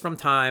erased from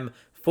time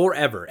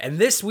forever. And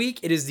this week,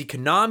 it is the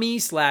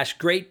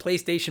Konami/Great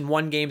PlayStation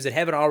 1 games that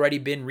haven't already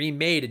been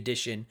remade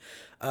edition.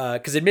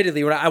 Because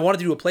admittedly, when I wanted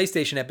to do a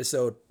PlayStation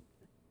episode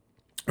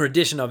or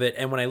edition of it,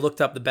 and when I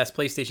looked up the best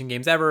PlayStation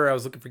games ever, I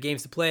was looking for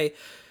games to play,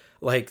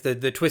 like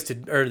the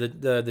Twisted, or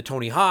the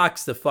Tony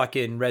Hawks, the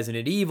fucking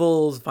Resident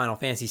Evils, Final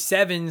Fantasy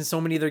VII, so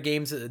many of their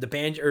games, the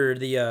Banjo, or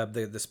the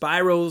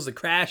Spyros, the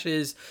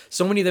Crashes,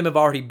 so many of them have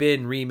already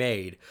been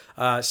remade.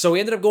 So we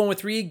ended up going with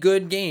 3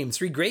 good games,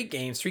 3 great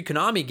games, 3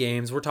 Konami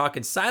games. We're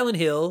talking Silent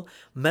Hill,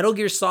 Metal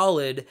Gear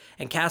Solid,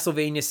 and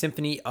Castlevania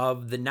Symphony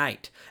of the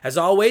Night. As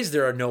always,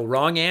 there are no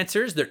wrong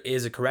answers. There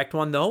is a correct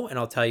one, though, and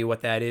I'll tell you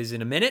what that is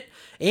in a minute.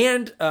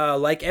 And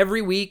like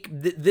every week,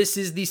 this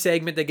is the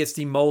segment that gets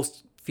the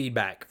most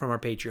feedback from our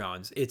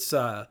Patreons. It's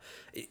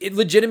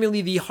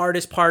legitimately the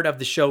hardest part of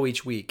the show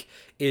each week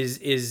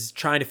is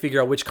trying to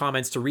figure out which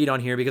comments to read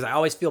on here, because I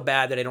always feel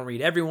bad that I don't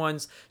read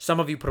everyone's. Some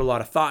of you put a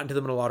lot of thought into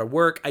them and a lot of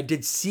work. I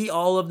did see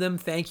all of them.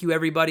 Thank you,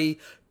 everybody.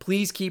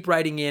 Please keep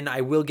writing in.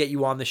 I will get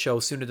you on the show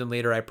sooner than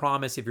later, I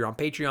promise. If you're on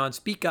Patreon,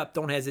 speak up.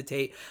 Don't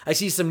hesitate. I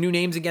see some new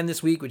names again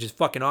this week, which is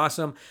fucking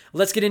awesome.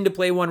 Let's get into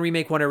Play One,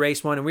 Remake One,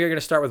 Erase One, and we are going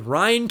to start with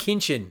Ryan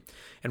Kinchin.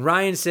 And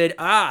Ryan said,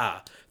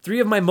 3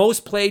 of my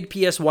most played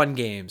PS1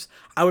 games.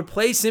 I would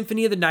play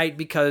Symphony of the Night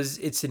because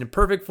it's in a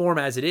perfect form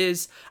as it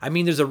is. I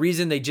mean, there's a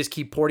reason they just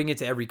keep porting it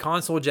to every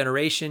console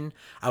generation.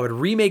 I would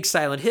remake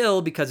Silent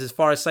Hill because as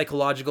far as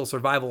psychological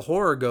survival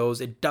horror goes,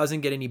 it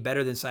doesn't get any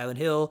better than Silent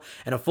Hill,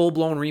 and a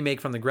full-blown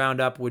remake from the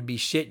ground up would be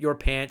shit your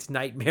pants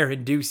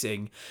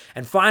nightmare-inducing.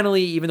 And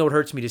finally, even though it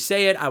hurts me to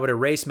say it, I would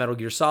erase Metal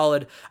Gear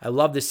Solid. I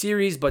love the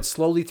series, but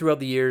slowly throughout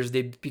the years,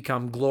 they've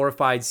become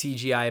glorified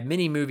CGI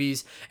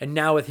mini-movies, and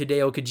now with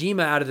Hideo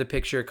Kojima out of the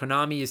picture,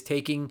 Konami is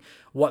taking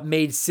what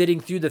made sitting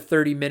through the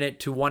 30-minute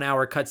to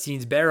 1-hour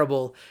cutscenes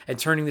bearable and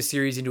turning the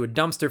series into a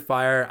dumpster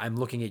fire. I'm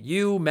looking at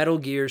you, Metal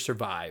Gear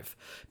Survive.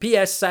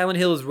 P.S. Silent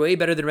Hill is way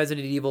better than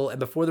Resident Evil, and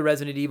before the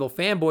Resident Evil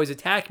fanboys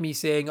attack me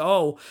saying,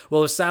 oh,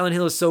 well, if Silent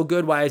Hill is so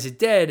good, why is it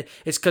dead?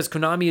 It's because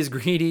Konami is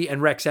greedy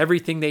and wrecks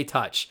everything they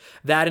touch.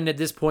 That, and at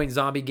this point,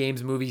 zombie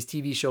games, movies,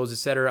 TV shows,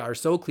 etc. are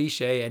so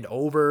cliche and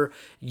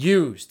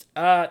overused.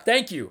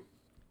 Thank you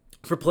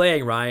for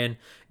playing, Ryan.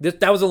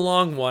 That was a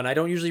long one. I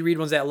don't usually read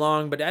ones that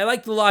long, but I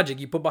like the logic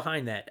you put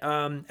behind that.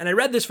 And I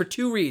read this for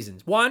 2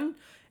 reasons. One,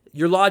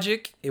 your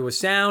logic, it was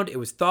sound, it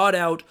was thought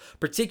out,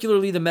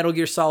 particularly the Metal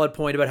Gear Solid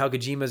point about how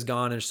Kojima's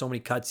gone and there's so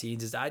many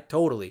cutscenes.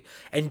 Totally.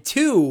 And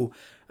 2,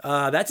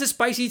 that's a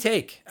spicy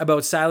take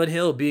about Silent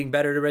Hill being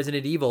better to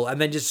Resident Evil,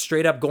 and then just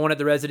straight up going at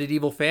the Resident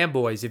Evil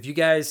fanboys. If you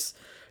guys...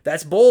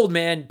 That's bold,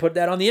 man. Put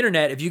that on the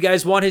internet. If you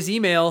guys want his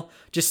email,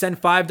 just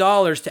send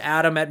 $5 to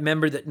Adam at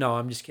member that. No,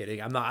 I'm just kidding.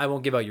 I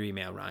won't give out your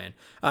email, Ryan.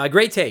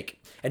 Great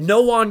take. And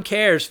No One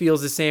Cares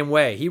feels the same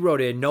way. He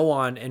wrote in No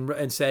One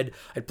and said,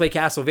 I'd play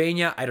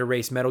Castlevania, I'd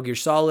erase Metal Gear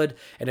Solid,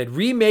 and I'd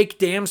remake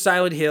damn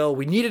Silent Hill.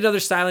 We need another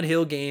Silent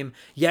Hill game.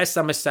 Yes,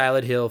 I'm a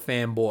Silent Hill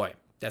fanboy.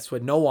 That's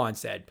what No One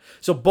said.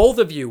 So both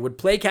of you would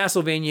play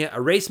Castlevania,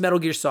 erase Metal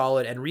Gear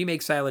Solid, and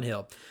remake Silent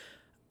Hill.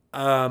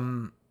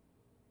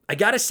 I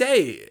gotta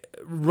say,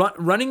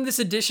 running this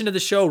edition of the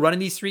show, running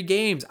these 3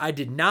 games, I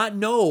did not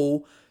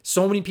know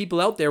so many people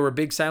out there were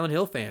big Silent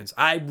Hill fans.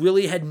 I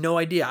really had no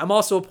idea. I'm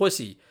also a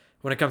pussy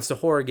when it comes to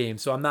horror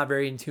games, so I'm not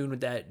very in tune with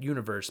that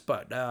universe.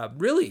 But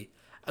really,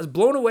 I was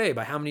blown away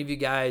by how many of you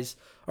guys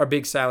are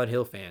big Silent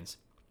Hill fans.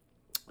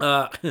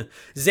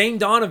 Zane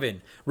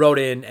Donovan wrote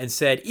in and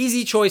said,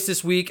 easy choice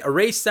this week,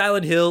 erase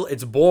Silent Hill,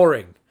 it's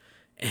boring.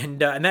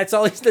 And that's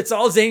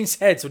all Zane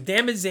said. So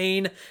damn it,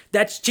 Zane,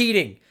 that's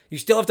cheating. You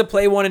still have to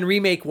play one and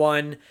remake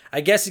one. I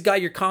guess it got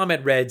your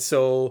comment read,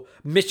 so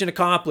mission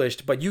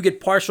accomplished. But you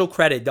get partial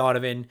credit,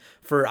 Donovan,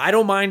 for I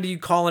don't mind you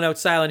calling out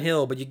Silent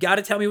Hill, but you got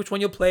to tell me which one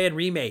you'll play and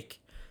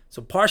remake.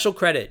 So partial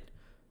credit,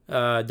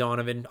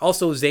 Donovan.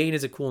 Also, Zane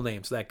is a cool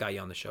name, so that got you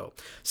on the show.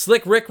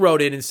 Slick Rick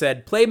wrote in and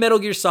said, play Metal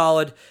Gear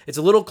Solid. It's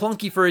a little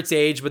clunky for its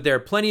age, but there are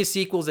plenty of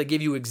sequels that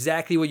give you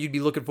exactly what you'd be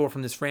looking for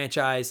from this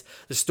franchise.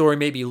 The story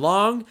may be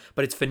long,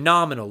 but it's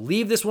phenomenal.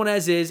 Leave this one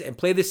as is and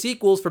play the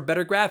sequels for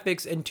better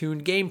graphics and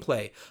tuned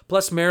gameplay.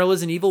 Plus, Meryl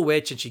is an evil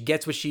witch and she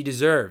gets what she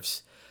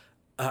deserves.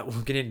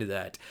 We'll get into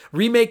that.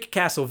 Remake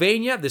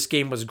Castlevania. This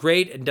game was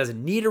great and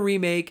doesn't need a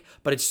remake,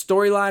 but its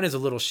storyline is a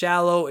little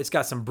shallow. It's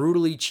got some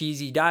brutally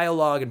cheesy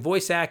dialogue and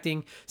voice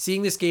acting.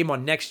 Seeing this game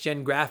on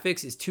next-gen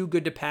graphics is too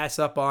good to pass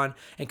up on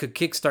and could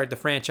kickstart the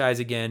franchise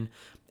again.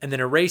 And then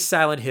Erase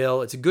Silent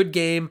Hill. It's a good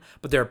game,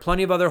 but there are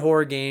plenty of other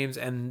horror games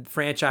and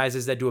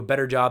franchises that do a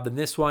better job than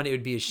this one. It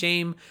would be a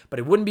shame, but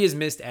it wouldn't be as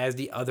missed as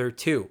the other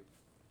two.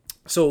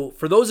 So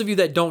for those of you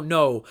that don't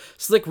know,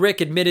 Slick Rick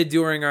admitted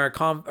during our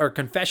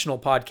confessional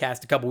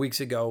podcast a couple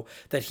weeks ago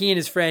that he and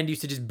his friend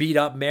used to just beat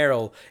up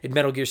Meryl in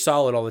Metal Gear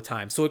Solid all the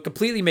time. So it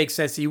completely makes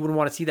sense that you wouldn't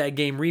want to see that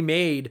game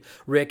remade,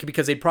 Rick,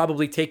 because they'd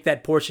probably take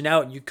that portion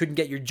out and you couldn't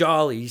get your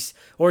jollies,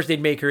 or they'd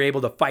make her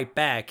able to fight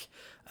back.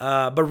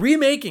 But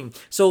remaking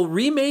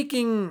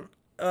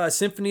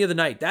Symphony of the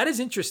Night, that is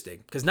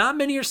interesting because not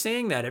many are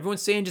saying that.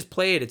 Everyone's saying just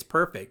play it, it's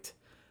perfect.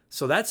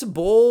 So that's a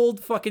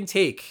bold fucking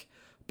take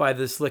by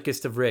the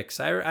slickest of Ricks.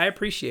 I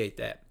appreciate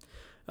that.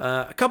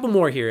 A couple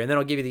more here, and then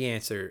I'll give you the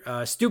answer.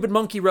 Stupid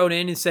Monkey wrote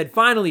in and said,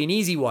 finally, an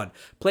easy one.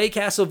 Play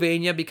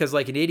Castlevania because,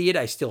 like an idiot,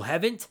 I still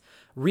haven't.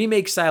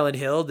 Remake Silent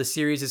Hill. The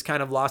series has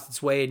kind of lost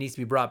its way and needs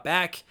to be brought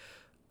back.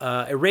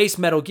 Erase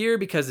Metal Gear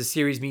because the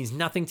series means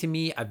nothing to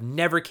me. I've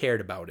never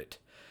cared about it.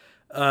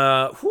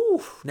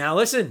 Now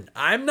listen,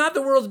 I'm not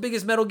the world's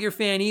biggest Metal Gear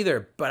fan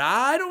either, but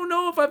I don't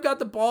know if I've got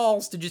the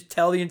balls to just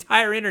tell the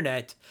entire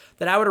internet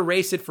that I would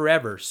erase it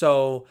forever.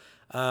 So,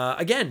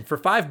 again, for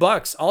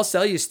 $5, I'll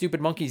sell you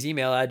Stupid Monkey's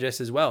email address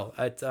as well.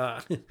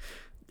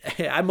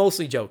 I'm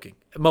mostly joking.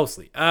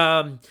 Mostly.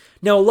 Now,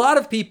 a lot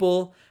of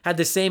people had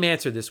the same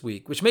answer this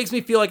week, which makes me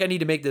feel like I need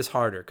to make this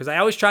harder because I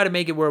always try to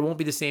make it where it won't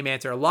be the same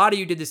answer. A lot of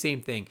you did the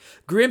same thing.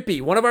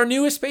 Grimpy, one of our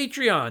newest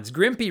Patreons,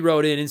 Grimpy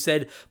wrote in and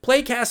said,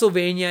 play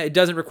Castlevania. It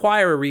doesn't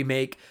require a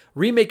remake.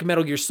 Remake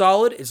Metal Gear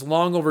Solid. It's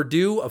long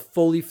overdue. A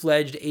fully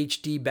fledged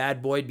HD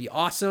bad boy would be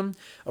awesome.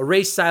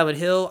 Erase Silent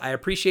Hill. I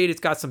appreciate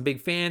it's got some big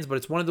fans, but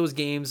it's one of those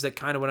games that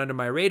kind of went under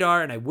my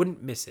radar and I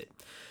wouldn't miss it.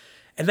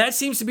 And that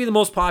seems to be the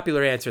most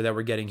popular answer that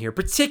we're getting here,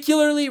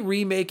 particularly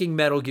remaking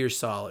Metal Gear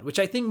Solid, which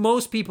I think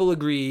most people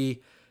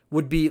agree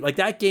would be, like,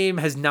 that game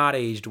has not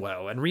aged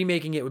well, and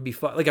remaking it would be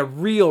fun. Like, a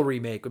real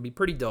remake would be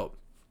pretty dope.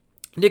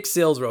 Nick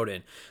Sills wrote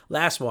in,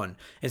 last one,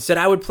 and said,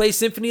 I would play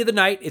Symphony of the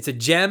Night. It's a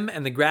gem,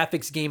 and the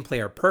graphics gameplay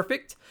are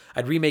perfect.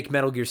 I'd remake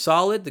Metal Gear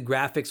Solid. The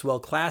graphics, well,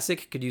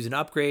 classic, could use an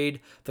upgrade.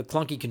 The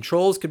clunky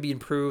controls could be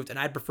improved, and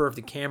I'd prefer if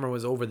the camera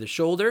was over the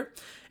shoulder.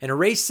 And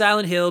erase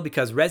Silent Hill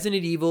because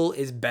Resident Evil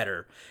is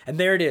better. And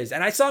there it is.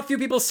 And I saw a few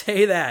people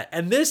say that.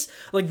 And this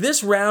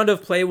round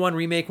of Play One,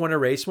 Remake One,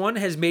 Erase One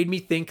has made me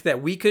think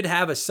that we could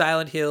have a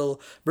Silent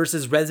Hill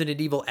versus Resident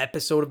Evil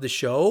episode of the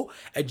show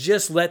and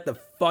just let the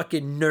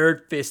fucking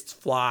nerd fists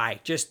fly.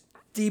 Just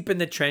deep in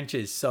the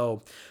trenches.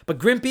 So, but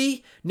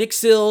Grimpy, Nick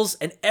Sills,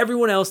 and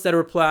everyone else that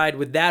replied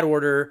with that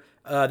order,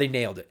 they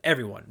nailed it.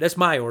 Everyone. That's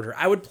my order.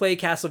 I would play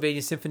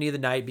Castlevania Symphony of the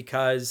Night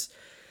because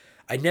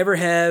I never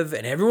have,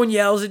 and everyone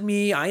yells at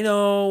me. I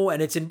know,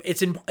 and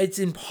it's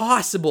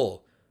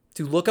impossible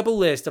to look up a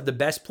list of the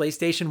best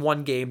PlayStation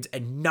 1 games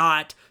and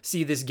not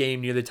see this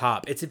game near the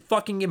top. It's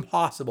fucking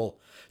impossible.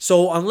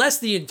 So unless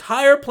the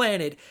entire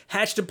planet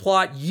hatched a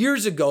plot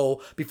years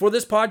ago, before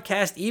this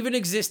podcast even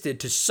existed,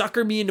 to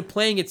sucker me into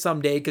playing it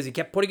someday, because he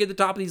kept putting it at the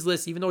top of these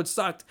lists, even though it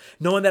sucked,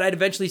 knowing that I'd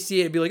eventually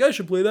see it and be like, I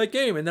should play that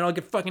game, and then I'll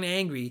get fucking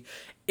angry.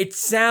 It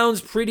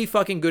sounds pretty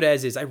fucking good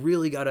as is. I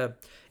really gotta...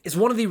 It's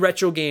one of the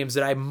retro games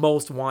that I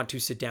most want to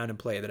sit down and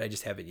play that I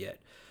just haven't yet.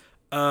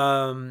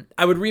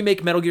 I would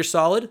remake Metal Gear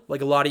Solid,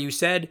 like a lot of you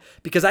said,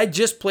 because I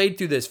just played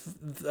through this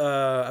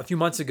a few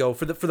months ago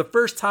for the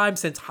first time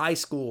since high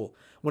school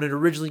when it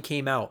originally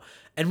came out.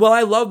 And while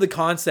I love the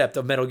concept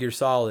of Metal Gear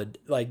Solid,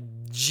 like,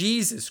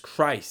 Jesus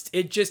Christ,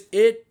 it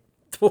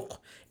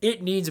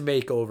needs a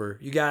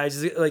makeover. You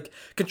guys, like,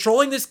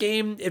 controlling this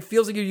game, it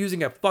feels like you're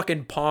using a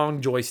fucking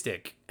Pong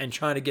joystick and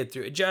trying to get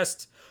through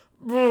it.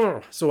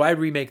 So I'd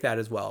remake that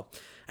as well.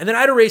 And then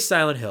I'd erase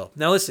Silent Hill.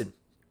 Now listen,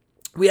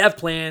 we have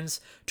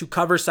plans to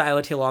cover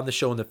Silent Hill on the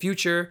show in the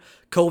future.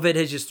 COVID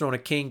has just thrown a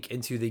kink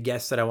into the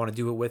guests that I want to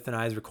do it with and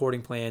I's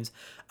recording plans.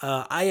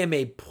 I am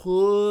a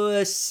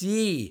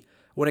pussy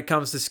when it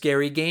comes to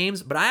scary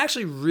games, but I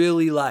actually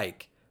really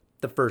like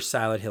the first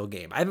Silent Hill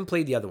game. I haven't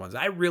played the other ones.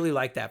 I really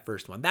like that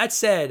first one. That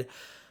said,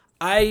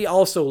 I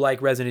also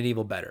like Resident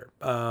Evil better.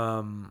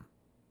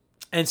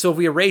 And so if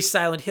we erase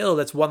Silent Hill,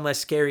 that's one less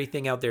scary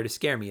thing out there to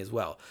scare me as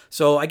well.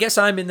 So I guess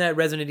I'm in that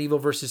Resident Evil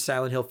versus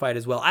Silent Hill fight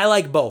as well. I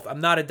like both. I'm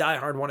not a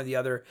diehard one or the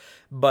other,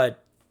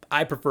 but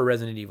I prefer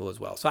Resident Evil as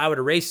well. So I would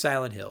erase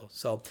Silent Hill.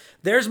 So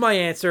there's my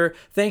answer.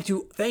 Thank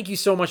you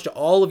so much to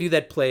all of you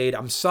that played.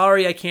 I'm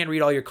sorry I can't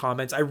read all your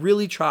comments. I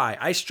really try.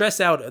 I stress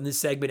out on this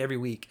segment every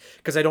week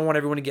because I don't want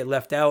everyone to get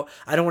left out.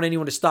 I don't want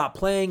anyone to stop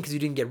playing because you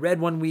didn't get read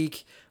one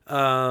week.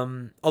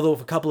 Although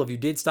if a couple of you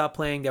did stop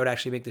playing, that would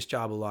actually make this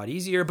job a lot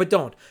easier, but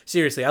don't.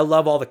 Seriously, I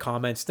love all the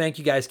comments. Thank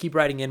you guys. Keep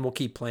writing in. We'll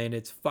keep playing.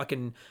 It's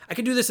fucking, I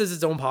could do this as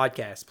its own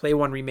podcast. Play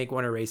one, remake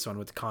one, erase one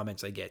with the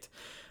comments I get.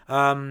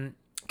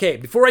 Okay,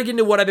 before I get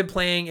into what I've been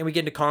playing and we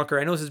get into Conquer,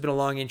 I know this has been a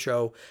long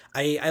intro.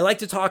 I like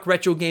to talk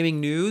retro gaming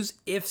news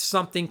if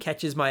something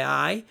catches my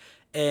eye.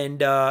 And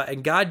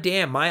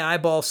goddamn, my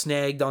eyeball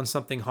snagged on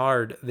something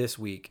hard this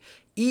week.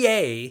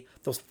 EA,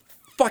 those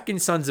fucking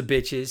sons of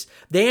bitches,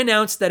 they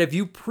announced that if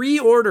you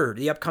pre-order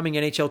the upcoming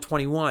NHL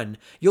 21,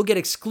 you'll get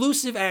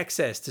exclusive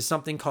access to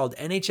something called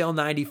NHL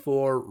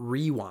 94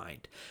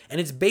 Rewind. And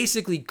it's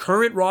basically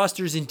current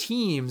rosters and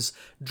teams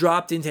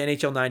dropped into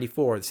NHL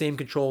 94. The same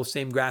controls,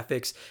 same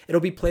graphics.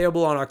 It'll be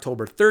playable on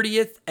October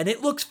 30th, and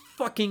it looks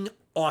fucking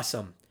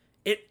awesome.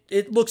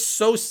 It looks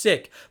so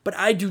sick, but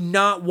I do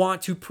not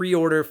want to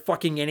pre-order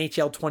fucking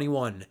NHL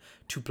 21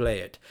 to play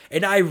it.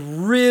 And I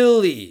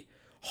really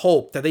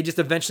hope that they just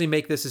eventually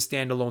make this a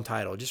standalone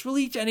title. Just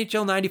release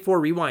NHL 94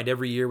 Rewind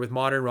every year with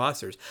modern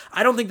rosters.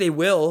 I don't think they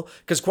will,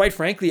 because quite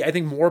frankly, I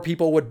think more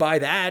people would buy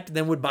that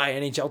than would buy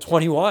NHL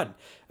 21.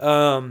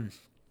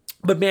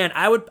 But man,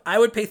 I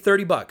would pay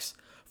 $30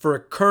 for a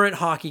current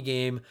hockey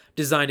game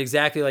designed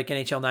exactly like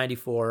NHL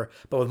 94,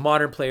 but with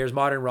modern players,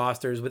 modern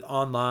rosters, with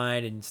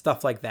online and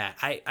stuff like that.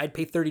 I'd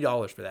pay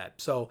 $30 for that.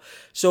 So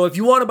if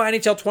you want to buy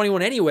NHL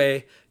 21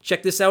 anyway,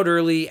 check this out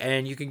early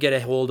and you can get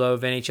a hold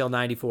of NHL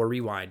 94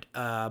 Rewind.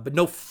 But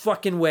no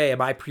fucking way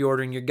am I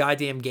pre-ordering your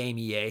goddamn game,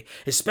 EA.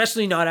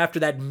 Especially not after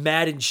that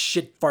Madden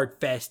shit fart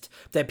fest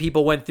that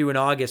people went through in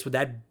August with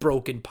that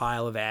broken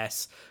pile of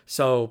ass.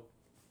 So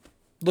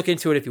look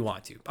into it if you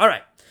want to. All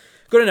right,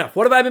 good enough.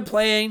 What have I been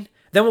playing?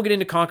 Then we'll get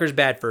into Conker's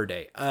Bad Fur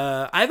Day.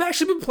 I've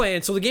actually been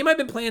playing, so the game I've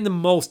been playing the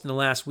most in the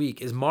last week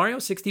is Mario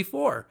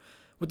 64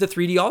 with the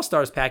 3D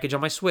All-Stars package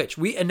on my Switch.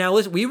 Now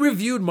listen, we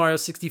reviewed Mario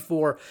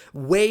 64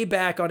 way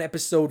back on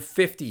episode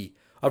 50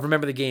 of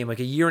Remember the Game,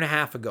 like a year and a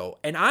half ago.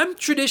 And I'm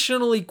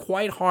traditionally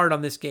quite hard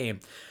on this game.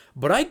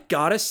 But I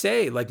gotta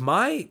say, like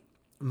my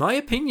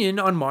opinion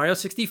on Mario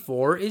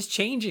 64 is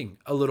changing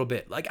a little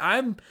bit. Like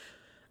I'm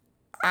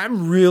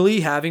really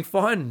having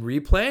fun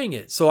replaying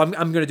it. So I'm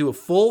going to do a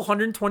full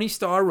 120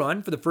 star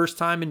run for the first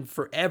time in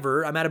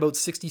forever. I'm at about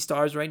 60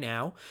 stars right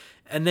now.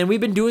 And then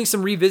we've been doing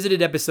some revisited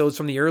episodes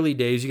from the early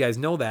days. You guys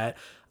know that.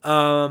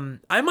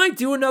 I might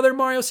do another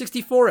Mario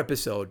 64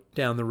 episode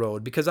down the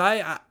road because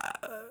I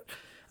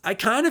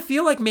kind of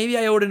feel like maybe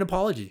I owed an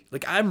apology.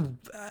 Like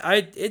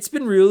it's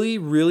been really,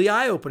 really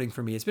eye-opening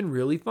for me. It's been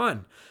really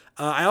fun.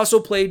 I also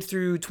played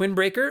through Twin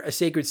Breaker, A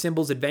Sacred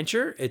Symbols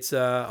Adventure. It's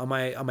on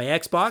my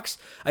Xbox.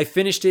 I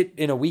finished it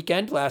in a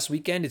weekend, last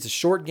weekend. It's a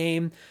short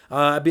game.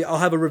 I'll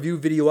have a review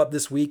video up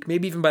this week.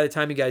 Maybe even by the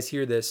time you guys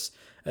hear this,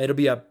 it'll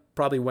be up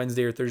probably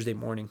Wednesday or Thursday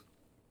morning.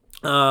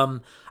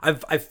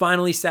 I've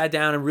finally sat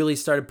down and really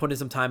started putting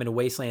some time into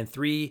Wasteland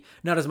 3.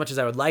 Not as much as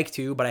I would like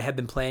to, but I have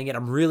been playing it.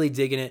 I'm really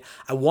digging it.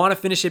 I want to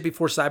finish it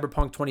before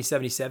Cyberpunk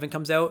 2077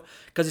 comes out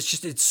because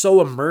it's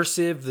so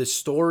immersive, the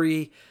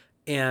story.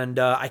 And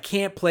I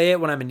can't play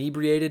it when I'm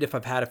inebriated if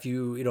I've had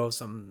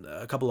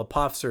a couple of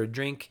puffs or a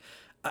drink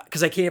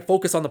because I can't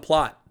focus on the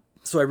plot.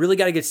 So I really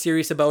got to get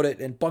serious about it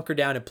and bunker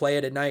down and play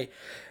it at night.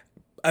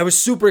 I was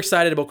super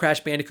excited about Crash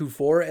Bandicoot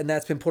 4, and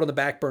that's been put on the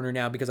back burner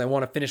now because I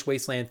want to finish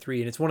Wasteland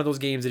 3. And it's one of those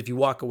games that if you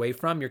walk away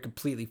from, you're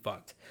completely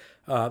fucked.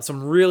 So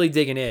I'm really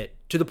digging it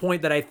to the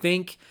point that I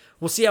think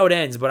we'll see how it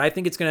ends, but I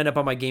think it's going to end up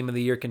on my Game of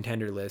the Year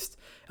contender list.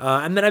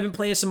 And then I've been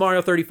playing some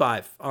Mario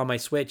 35 on my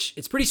Switch.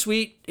 It's pretty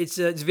sweet. It's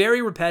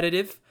very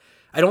repetitive.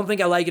 I don't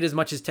think I like it as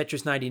much as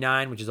Tetris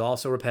 99, which is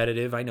also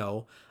repetitive, I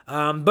know.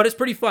 But it's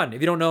pretty fun.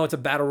 If you don't know, it's a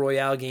battle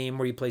royale game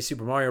where you play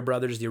Super Mario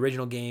Brothers, the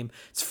original game.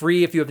 It's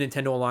free if you have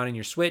Nintendo Online on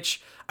your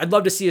Switch. I'd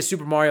love to see a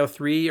Super Mario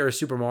 3 or a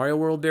Super Mario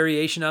World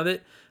variation of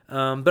it.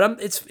 But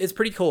it's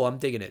pretty cool. I'm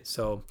digging it.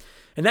 So,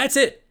 and that's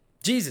it.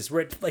 Jesus, we're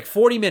at like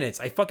 40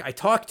 minutes. I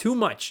talk too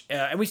much.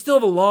 And we still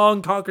have a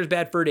long Conker's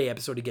Bad Fur Day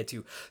episode to get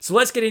to. So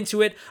let's get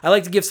into it. I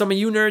like to give some of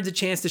you nerds a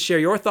chance to share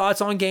your thoughts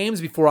on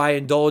games before I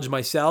indulge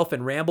myself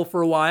and ramble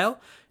for a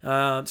while.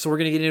 So we're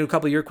going to get into a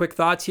couple of your quick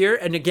thoughts here.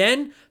 And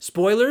again,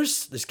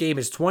 spoilers. This game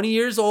is 20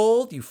 years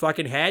old. You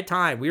fucking had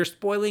time. We are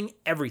spoiling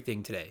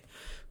everything today.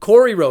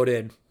 Corey wrote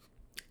in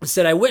and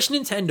said, I wish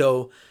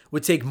Nintendo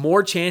would take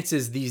more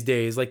chances these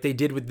days like they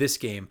did with this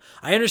game.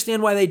 I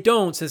understand why they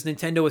don't, since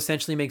Nintendo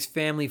essentially makes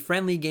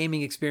family-friendly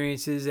gaming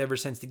experiences ever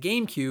since the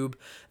GameCube.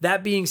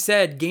 That being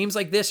said, games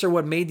like this are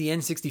what made the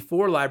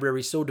N64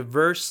 library so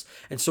diverse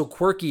and so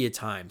quirky at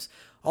times.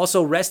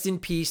 Also, rest in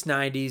peace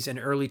 90s and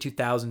early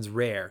 2000s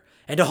Rare.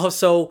 And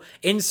also,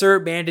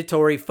 insert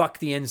mandatory fuck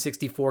the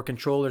N64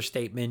 controller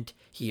statement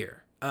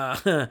here.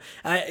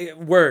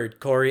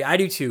 Word, Corey. I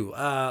do too.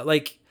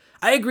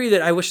 I agree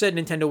that I wish that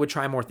Nintendo would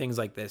try more things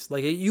like this.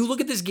 Like, you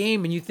look at this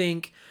game and you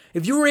think,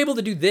 if you were able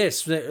to do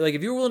this, like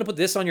if you were willing to put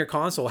this on your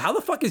console, how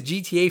the fuck is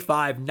GTA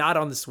 5 not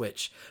on the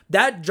Switch?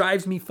 That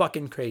drives me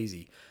fucking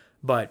crazy.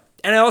 But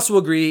And I also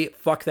agree,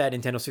 fuck that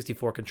Nintendo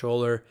 64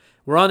 controller.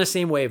 We're on the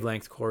same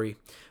wavelength, Corey.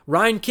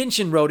 Ryan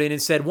Kinchin wrote in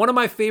and said, one of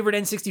my favorite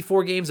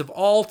N64 games of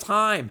all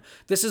time.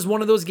 This is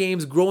one of those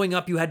games growing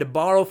up you had to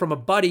borrow from a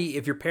buddy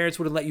if your parents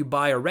wouldn't let you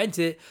buy or rent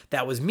it.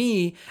 That was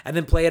me. And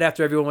then play it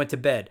after everyone went to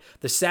bed.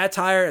 The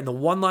satire and the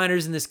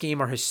one-liners in this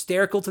game are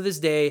hysterical to this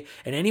day,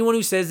 and anyone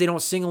who says they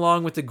don't sing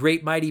along with the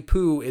Great Mighty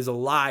Pooh is a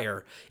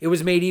liar. It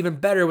was made even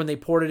better when they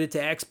ported it to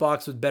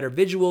Xbox with better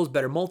visuals,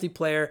 better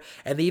multiplayer,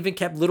 and they even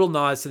kept little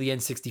nods to the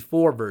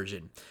N64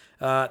 version.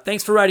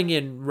 Thanks for writing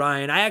in,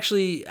 Ryan. I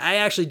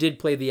actually did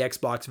play the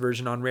Xbox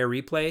version on Rare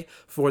Replay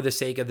for the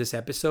sake of this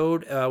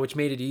episode, which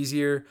made it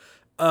easier.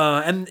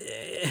 And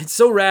it's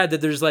so rad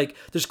that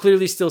there's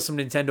clearly still some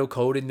Nintendo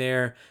code in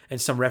there and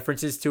some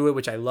references to it,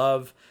 which I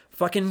love.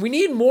 Fucking, we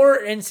need more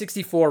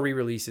N64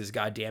 re-releases,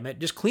 goddammit.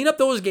 Just clean up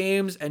those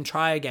games and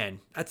try again.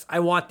 I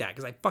want that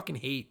because I fucking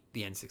hate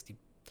the N64.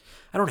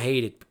 I don't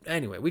hate it.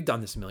 Anyway, we've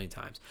done this a million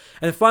times.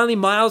 And then finally,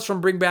 Miles from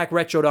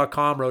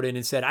BringBackRetro.com wrote in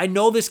and said, I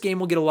know this game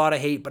will get a lot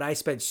of hate, but I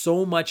spent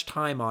so much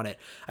time on it.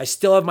 I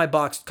still have my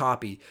boxed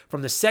copy.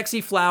 From the sexy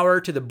flower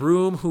to the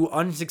broom who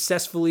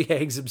unsuccessfully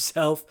hangs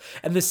himself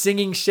and the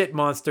singing shit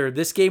monster,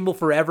 this game will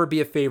forever be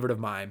a favorite of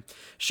mine.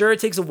 Sure, it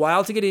takes a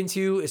while to get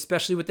into,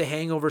 especially with the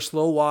hangover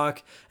slow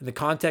walk and the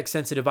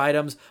context-sensitive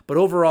items, but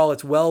overall,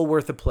 it's well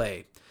worth a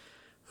play.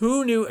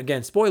 Who knew,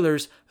 again,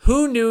 spoilers,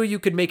 who knew you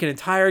could make an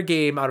entire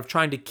game out of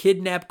trying to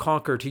kidnap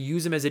Conker to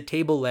use him as a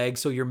table leg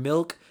so your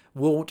milk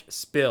won't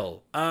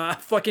spill? I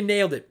fucking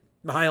nailed it,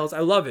 Miles.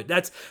 I love it.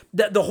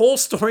 The whole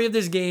story of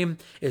this game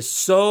is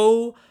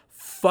so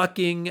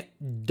fucking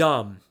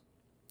dumb.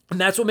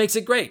 And that's what makes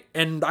it great.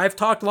 And I've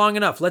talked long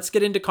enough. Let's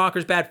get into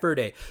Conker's Bad Fur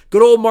Day.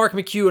 Good old Mark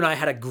McHugh and I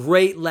had a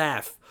great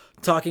laugh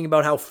talking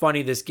about how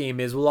funny this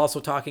game is. We'll also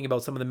talking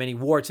about some of the many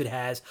warts it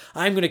has.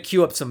 I'm going to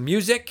cue up some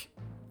music.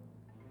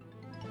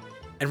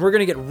 And we're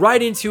going to get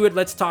right into it.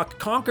 Let's talk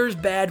Conker's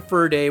Bad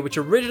Fur Day, which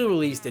originally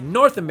released in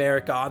North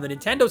America on the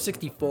Nintendo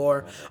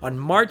 64 on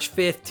March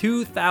 5th,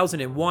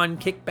 2001.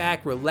 Kick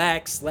back,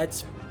 relax,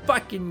 let's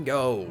fucking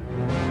go.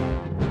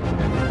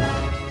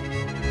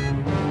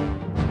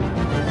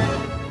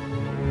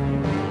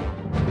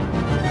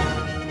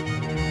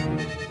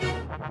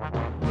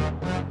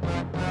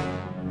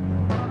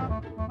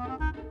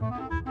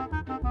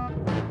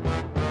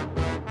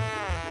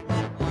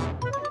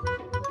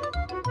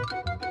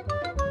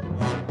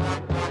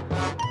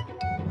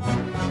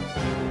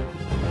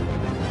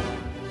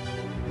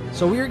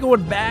 So we are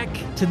going back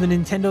to the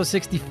Nintendo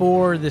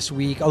 64 this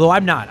week, although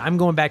I'm not. I'm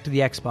going back to the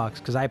Xbox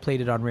because I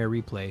played it on Rare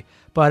Replay.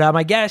 But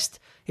my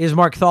guest is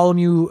Mark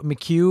Tholomew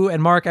McHugh.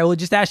 And Mark, I will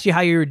just ask you how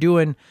you were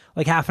doing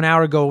like half an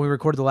hour ago when we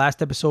recorded the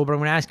last episode, but I'm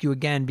going to ask you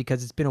again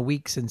because it's been a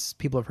week since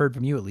people have heard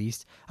from you at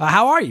least.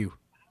 How are you?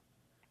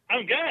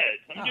 I'm good.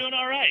 I'm doing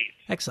all right.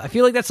 Excellent. I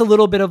feel like that's a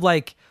little bit of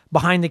like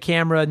behind the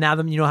camera. Now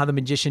that you know how the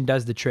magician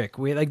does the trick.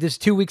 There's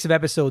 2 weeks of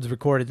episodes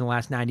recorded in the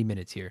last 90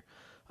 minutes here.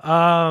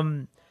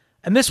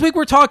 And this week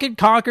we're talking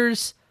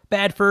Conker's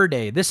Bad Fur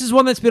Day. This is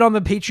one that's been on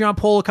the Patreon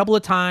poll a couple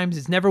of times.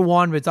 It's never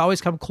won, but it's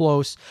always come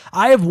close.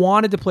 I have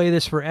wanted to play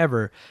this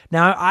forever.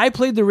 Now, I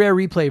played the Rare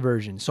Replay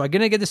version, so I'm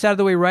going to get this out of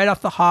the way right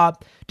off the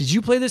hop. Did you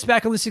play this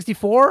back on the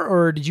 64,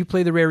 or did you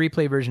play the Rare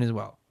Replay version as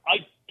well? I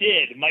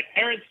did. My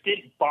parents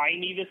didn't buy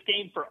me this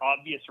game for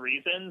obvious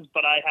reasons,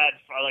 but I had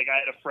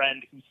a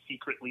friend who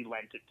secretly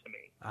lent it to me.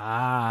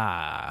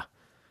 Ah,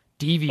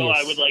 devious. So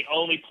I would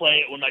only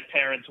play it when my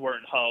parents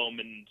weren't home,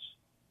 and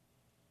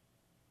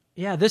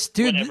yeah, this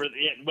dude.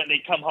 When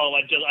they come home,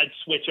 I'd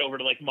switch over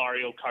to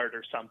Mario Kart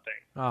or something.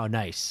 Oh,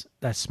 nice.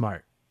 That's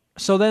smart.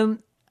 So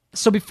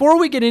before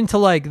we get into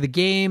the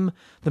game,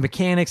 the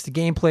mechanics, the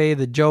gameplay,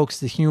 the jokes,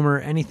 the humor,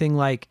 anything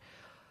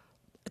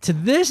to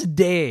this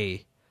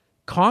day,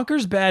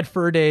 Conker's Bad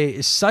Fur Day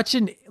is such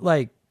an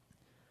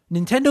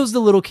Nintendo's the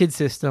little kid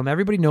system.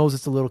 Everybody knows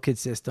it's a little kid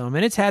system,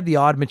 and it's had the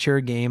odd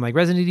mature game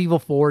Resident Evil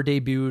 4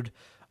 debuted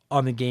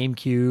on the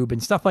GameCube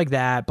and stuff like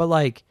that.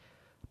 But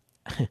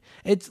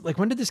it's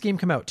when did this game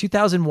come out?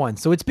 2001.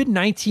 So it's been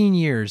 19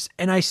 years,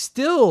 and I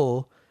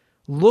still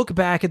look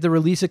back at the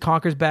release of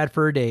Conker's Bad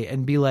Fur Day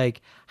and be like,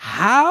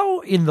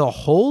 how in the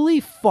holy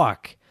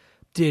fuck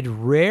did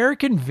Rare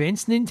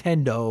convince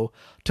Nintendo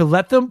to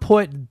let them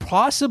put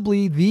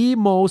possibly the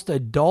most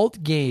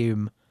adult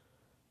game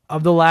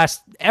of the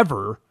last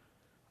ever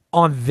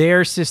on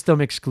their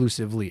system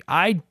exclusively?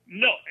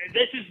 No,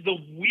 this is the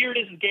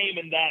weirdest game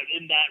in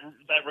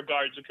that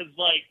regards, because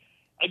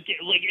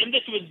and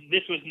this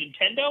was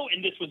Nintendo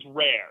and this was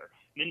Rare.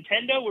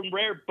 Nintendo and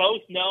Rare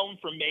both known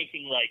for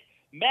making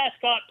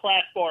mascot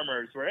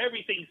platformers where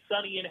everything's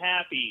sunny and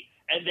happy,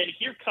 and then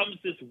here comes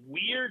this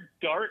weird,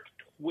 dark,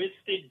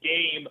 twisted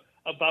game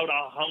about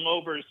a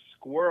hungover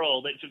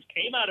squirrel that just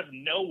came out of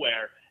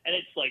nowhere, and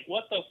it's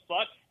what the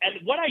fuck?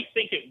 And what I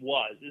think it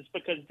was is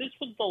because this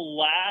was the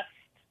last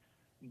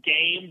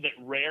game that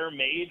Rare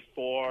made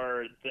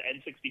for the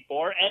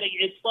N64, and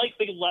it's like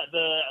the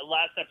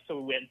last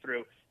episode we went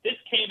through. This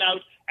came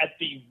out at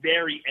the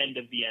very end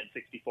of the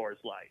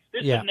N64's life.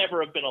 This would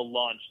never have been a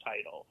launch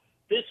title.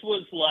 This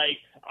was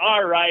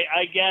all right,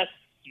 I guess,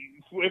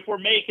 if we're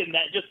making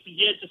that, just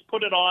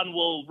put it on.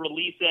 We'll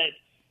release it.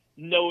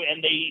 No,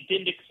 and they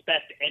didn't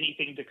expect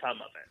anything to come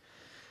of it.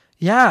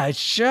 Yeah,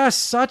 it's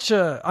just such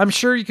a... I'm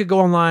sure you could go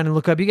online and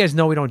look up. You guys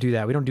know we don't do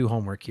that. We don't do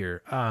homework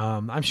here.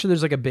 I'm sure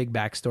there's like a big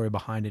backstory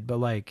behind it, but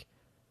like,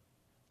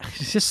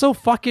 it's just so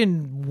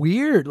fucking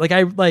weird. Like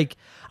I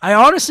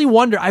honestly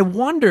wonder. I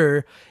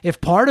wonder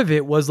if part of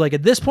it was like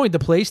at this point the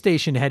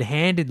PlayStation had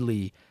handed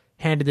the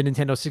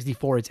Nintendo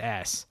 64 its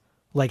ass.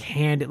 Like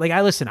I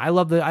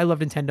love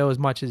Nintendo as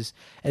much as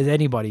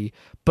anybody,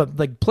 but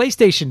like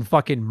PlayStation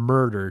fucking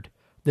murdered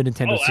the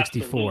Nintendo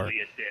 64.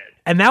 Absolutely it did.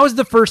 And that was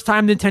the first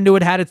time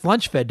Nintendo had its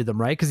lunch fed to them,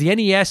 right? Because the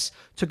NES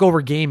took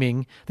over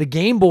gaming. The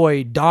Game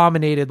Boy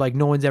dominated like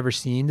no one's ever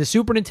seen. The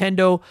Super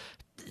Nintendo,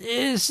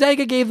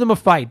 Sega gave them a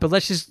fight, but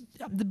let's just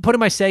put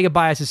my Sega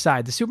bias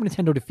aside. The Super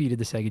Nintendo defeated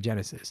the Sega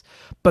Genesis.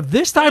 But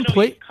this time, I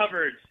know you've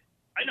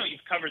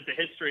covered the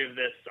history of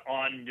this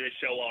on this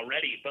show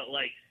already, but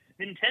like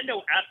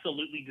Nintendo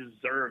absolutely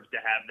deserved to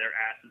have their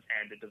asses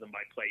handed to them by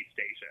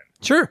PlayStation.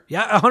 Sure.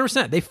 Yeah,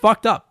 100%. They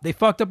fucked up. They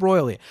fucked up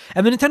royally.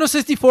 And the Nintendo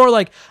 64,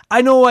 like,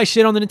 I know I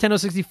shit on the Nintendo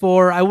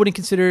 64. I wouldn't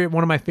consider it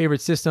one of my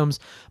favorite systems,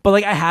 but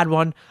like I had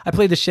one. I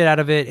played the shit out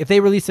of it. If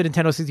they released a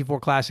Nintendo 64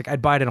 Classic,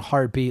 I'd buy it in a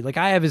heartbeat. Like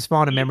I have as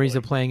fond of memories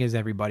of playing as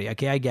everybody.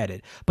 Okay, I get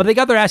it. But they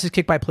got their asses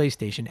kicked by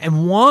PlayStation.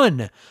 And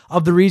one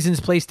of the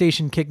reasons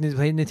PlayStation kicked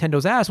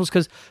Nintendo's ass was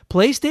because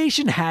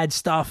PlayStation had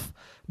stuff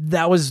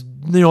that was,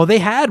 they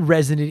had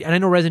Resident, and I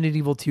know Resident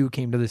Evil 2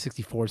 came to the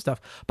 64 stuff,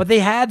 but they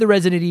had the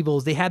Resident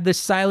Evils, they had the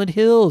Silent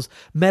Hills,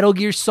 Metal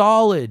Gear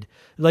Solid,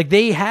 like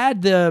they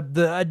had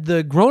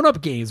the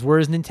grown-up games,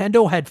 whereas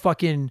Nintendo had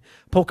fucking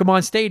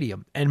Pokemon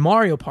Stadium and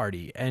Mario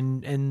Party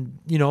and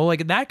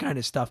like that kind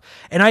of stuff.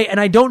 And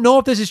I don't know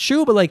if this is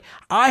true, but like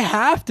I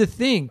have to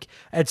think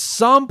at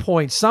some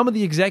point some of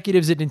the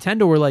executives at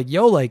Nintendo were like,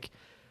 yo, like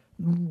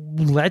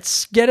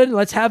let's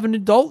have an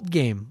adult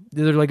game.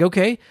 They're like,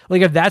 okay,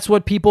 like if that's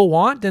what people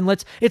want, then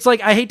it's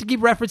like, I hate to keep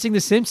referencing The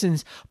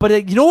Simpsons,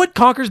 but you know what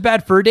Conker's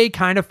Bad Fur Day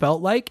kind of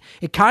felt like?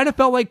 It kind of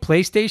felt like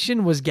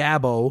PlayStation was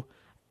Gabbo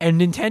and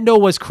Nintendo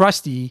was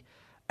Krusty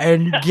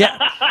and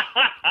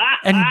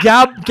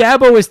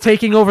Gabbo was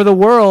taking over the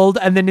world,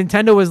 and then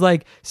Nintendo was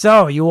like,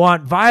 so you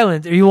want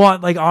violence or you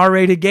want like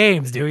R-rated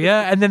games, do you?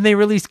 And then they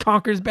released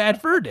Conker's Bad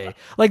Fur Day.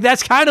 Like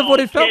that's kind of what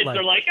it felt like.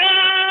 They're like,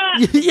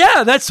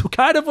 yeah, that's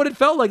kind of what it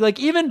felt like. Like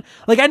even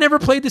like I never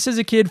played this as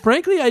a kid.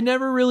 Frankly, I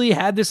never really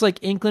had this like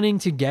inkling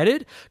to get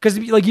it because,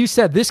 like you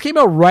said, this came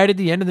out right at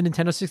the end of the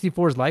Nintendo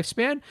 64's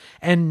lifespan,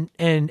 and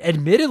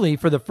admittedly,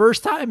 for the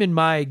first time in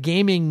my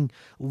gaming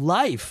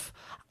life,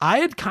 I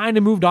had kind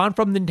of moved on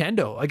from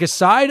Nintendo. Like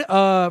aside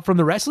from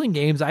the wrestling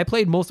games, I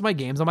played most of my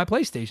games on my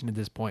PlayStation at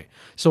this point.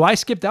 So I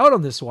skipped out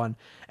on this one.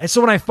 And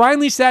so when I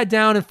finally sat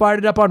down and fired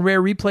it up on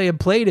Rare Replay and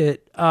played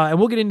it, and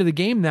we'll get into the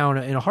game now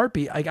in a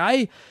heartbeat,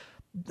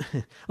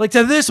 like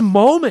to this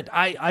moment,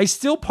 I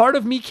still, part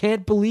of me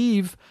can't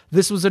believe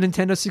this was a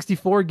Nintendo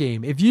 64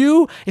 game.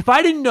 If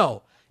I didn't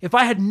know, if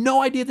I had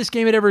no idea this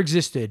game had ever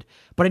existed,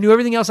 but I knew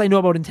everything else I know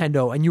about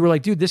Nintendo, and you were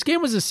like, dude, this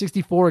game was a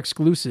 64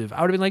 exclusive,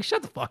 I would have been like,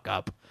 shut the fuck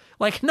up.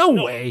 Like, no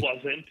way. It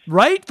wasn't.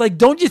 Right? Like,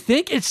 don't you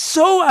think? It's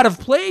so out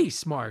of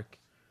place, Mark.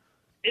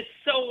 It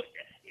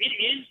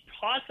is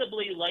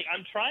possibly, like,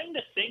 I'm trying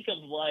to think of,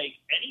 like,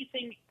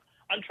 anything,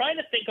 I'm trying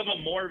to think of a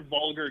more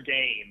vulgar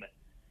game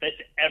that's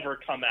ever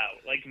come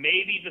out. Like,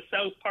 maybe the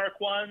South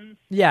Park ones.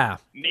 Yeah.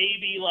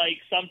 Maybe, like,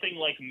 something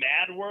like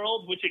Mad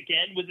World, which,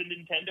 again, was a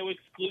Nintendo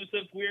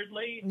exclusive,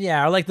 weirdly.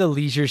 Yeah, or like the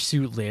Leisure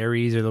Suit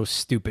Larrys or those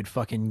stupid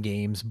fucking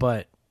games,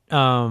 but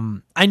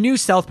I knew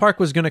South Park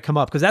was going to come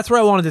up because that's where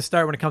I wanted to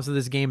start when it comes to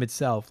this game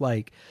itself.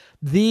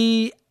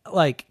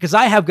 Because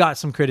I have got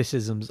some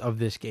criticisms of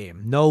this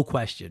game, no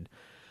question.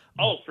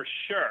 Oh, for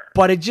sure.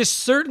 But it just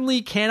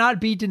certainly cannot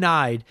be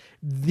denied.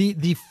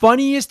 The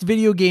funniest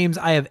video games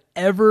I have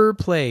ever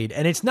played,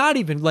 and it's not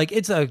even like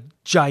it's a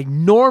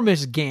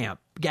ginormous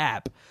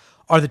gap,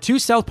 are the two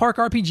South Park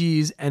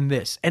RPGs and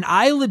this. And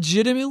I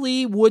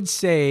legitimately would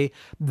say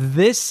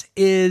this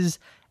is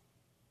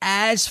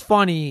as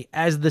funny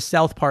as the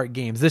South Park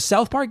games. The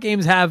South Park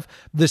games have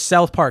the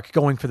South Park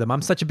going for them.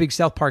 I'm such a big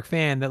South Park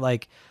fan that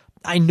like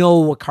I know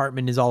what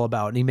Cartman is all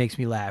about, and he makes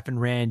me laugh, and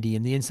Randy,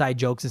 and the inside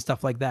jokes and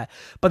stuff like that.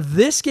 But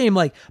this game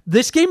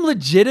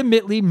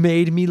legitimately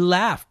made me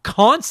laugh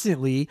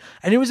constantly,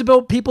 and it was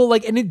about people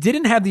and it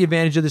didn't have the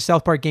advantage of the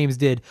South Park games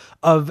did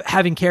of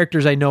having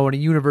characters I know and a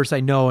universe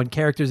I know and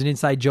characters and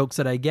inside jokes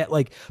that I get.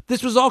 Like,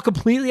 this was all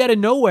completely out of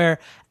nowhere,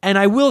 and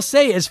I will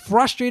say, as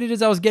frustrated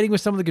as I was getting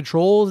with some of the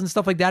controls and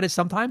stuff like that at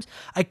sometimes,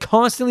 I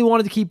constantly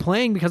wanted to keep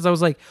playing because I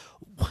was like,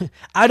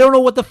 I don't know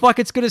what the fuck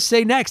it's going to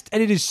say next.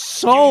 And it is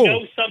so... You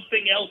know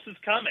something else is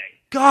coming.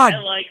 God.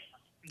 And,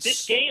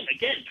 this game,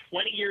 again,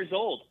 20 years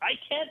old, I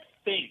can't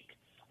think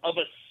of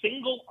a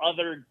single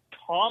other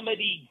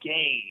comedy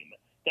game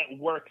that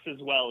works as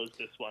well as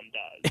this one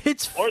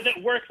does. Or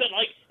that works at,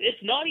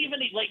 it's not even,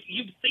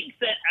 you'd think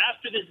that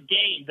after this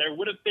game, there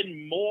would have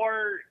been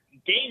more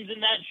games in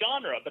that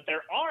genre, but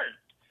there aren't.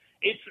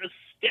 It's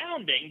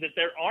astounding that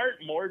there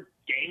aren't more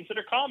games that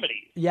are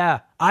comedies. Yeah,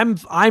 I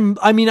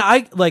mean,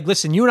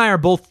 listen, you and I are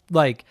both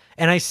like,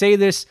 and I say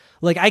this,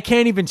 like, I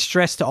can't even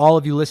stress to all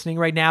of you listening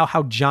right now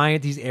how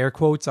giant these air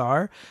quotes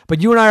are,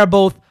 but you and I are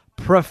both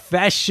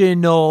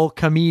professional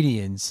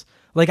comedians.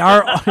 Like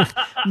our,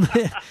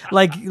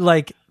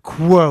 like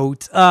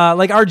quote,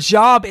 like our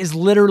job is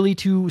literally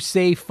to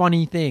say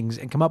funny things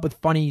and come up with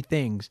funny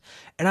things.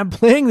 And I'm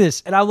playing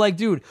this and I'm like,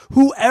 dude,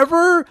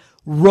 whoever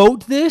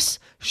wrote this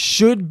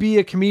should be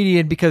a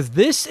comedian because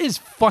this is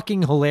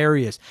fucking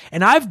hilarious.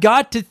 And I've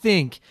got to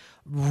think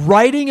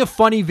writing a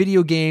funny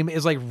video game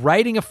is like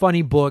writing a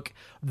funny book.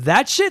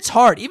 That shit's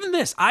hard. Even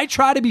this, I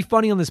try to be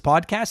funny on this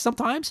podcast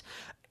sometimes.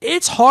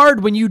 It's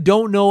hard when you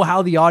don't know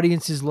how the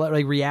audience is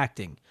like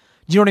reacting.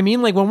 Do you know what I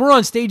mean? Like when we're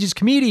on stage as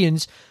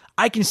comedians,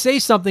 I can say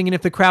something and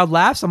if the crowd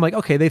laughs, I'm like,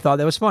 okay, they thought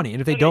that was funny.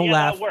 And if they don't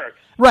laugh, that works.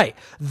 Right.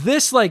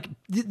 This, like,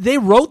 they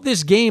wrote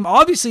this game.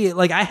 Obviously,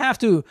 like, I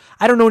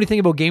don't know anything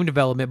about game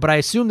development, but I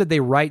assume that they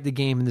write the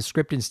game and the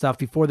script and stuff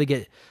before they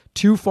get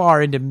too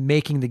far into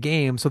making the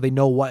game so they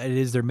know what it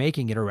is they're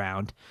making it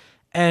around.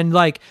 And,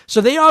 like, so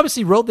they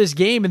obviously wrote this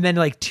game and then,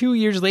 like, 2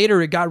 years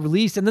later it got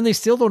released and then they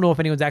still don't know if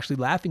anyone's actually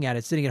laughing at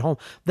it sitting at home.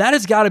 That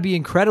has got to be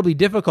incredibly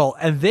difficult.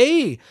 And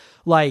they,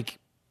 like,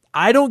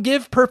 I don't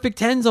give perfect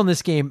 10s on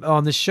this game,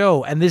 on this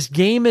show, and this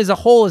game as a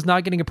whole is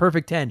not getting a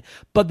perfect 10.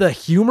 But the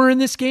humor in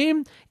this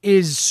game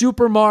is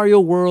Super Mario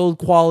World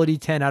quality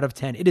 10 out of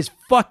 10. It is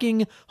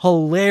fucking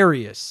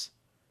hilarious.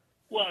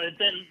 Well,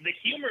 then the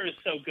humor is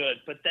so good,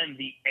 but then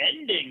the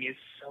ending is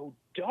so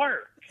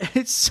dark.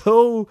 It's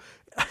so...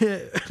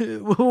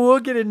 we'll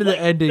get into the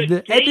ending.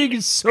 The ending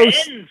is so... Like,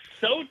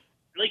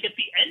 at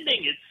the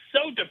ending, it's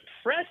so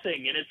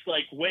depressing, and it's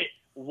like, wait...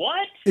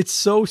 What? It's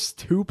so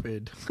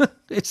stupid.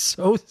 It's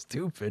so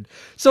stupid.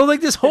 So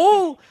like this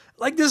whole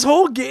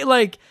game,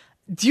 like,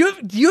 do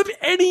you have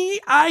any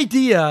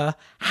idea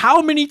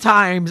how many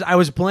times I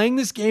was playing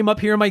this game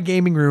up here in my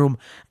gaming room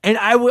and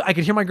I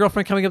could hear my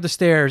girlfriend coming up the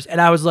stairs and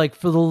I was like,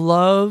 for the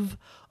love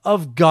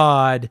of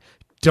God,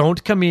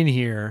 don't come in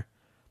here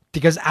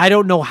because I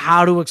don't know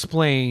how to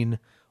explain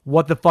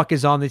what the fuck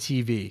is on the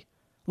TV.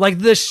 Like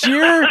the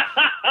sheer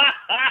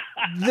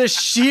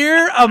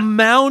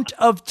amount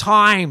of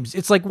times.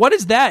 It's like, what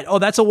is that? Oh,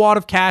 that's a wad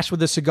of cash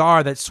with a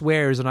cigar that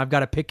swears and I've got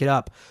to pick it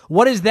up.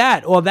 What is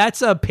that? Oh,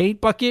 that's a paint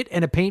bucket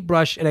and a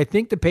paintbrush. And I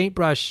think the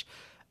paintbrush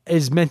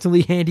is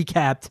mentally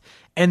handicapped.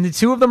 And the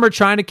two of them are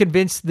trying to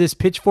convince this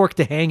pitchfork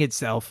to hang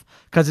itself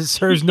because it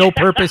serves no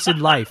purpose in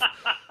life.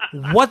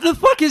 What the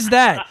fuck is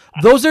that?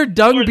 Those are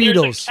dung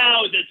beetles. There's a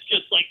cow that's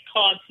just like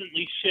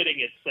constantly shitting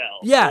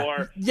itself. Yeah.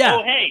 Or, yeah.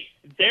 oh, hey,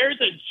 there's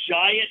a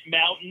giant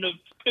mountain of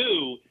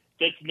poo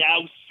that's now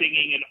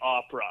singing an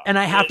opera. And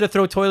I have to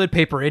throw toilet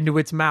paper into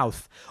its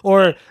mouth.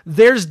 Or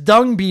there's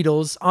dung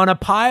beetles on a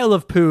pile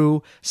of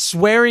poo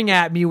swearing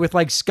at me with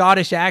like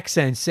Scottish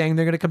accents saying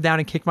they're going to come down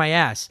and kick my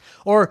ass.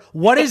 Or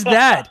what is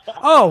that?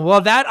 Oh,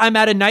 well, that I'm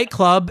at a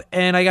nightclub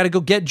and I got to go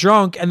get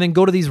drunk and then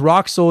go to these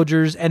rock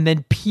soldiers and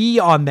then pee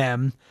on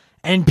them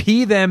and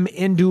pee them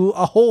into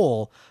a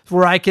hole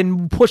where I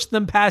can push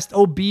them past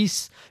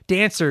obese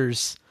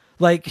dancers.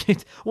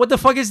 Like, what the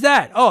fuck is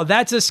that? Oh,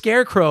 that's a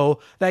scarecrow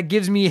that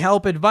gives me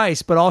help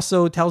advice, but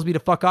also tells me to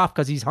fuck off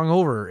because he's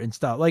hungover and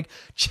stuff. Like,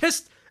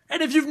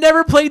 and if you've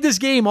never played this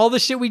game, all the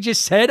shit we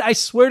just said, I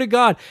swear to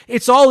God,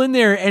 it's all in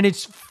there and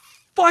it's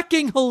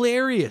fucking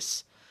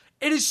hilarious.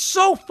 It is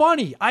so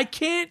funny. I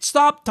can't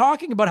stop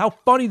talking about how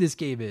funny this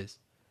game is.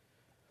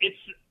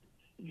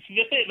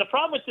 The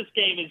problem with this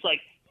game is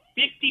like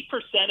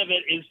 50% of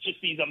it is just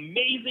these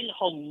amazing,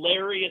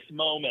 hilarious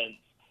moments.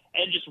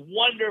 And just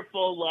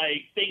wonderful,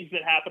 like, things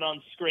that happen on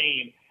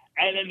screen.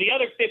 And then the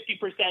other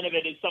 50% of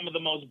it is some of the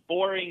most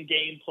boring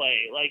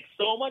gameplay. Like,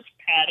 so much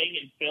padding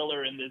and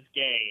filler in this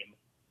game.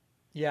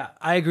 Yeah,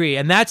 I agree.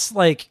 And that's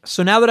like,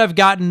 so now that I've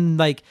gotten,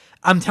 like,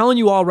 I'm telling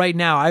you all right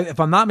now, if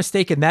I'm not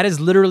mistaken, that is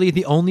literally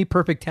the only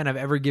perfect 10 I've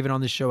ever given on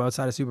this show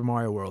outside of Super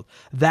Mario World.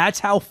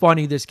 That's how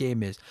funny this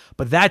game is.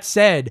 But that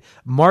said,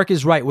 Mark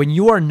is right. When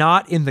you are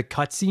not in the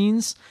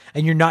cutscenes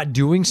and you're not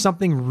doing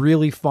something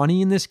really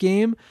funny in this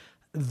game,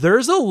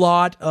 there's a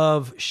lot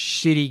of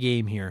shitty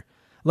game here.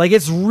 Like,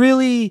 it's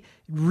really,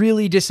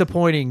 really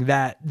disappointing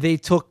that they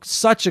took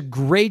such a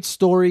great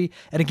story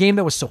and a game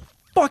that was so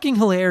fucking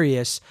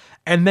hilarious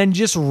and then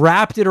just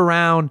wrapped it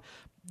around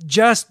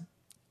just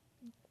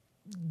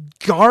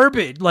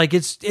garbage. Like,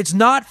 it's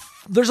not,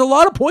 there's a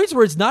lot of points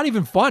where it's not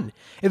even fun.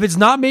 If it's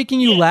not making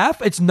you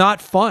laugh, it's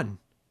not fun.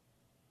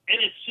 And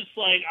it's just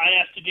like, I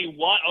have to do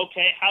what?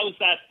 Okay, how's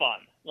that fun?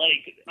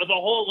 Like the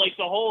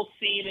whole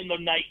scene in the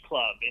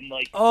nightclub, in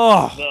like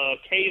the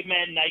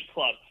caveman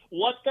nightclub.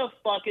 What the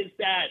fuck is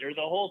that? Or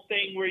the whole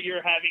thing where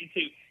you're having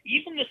to,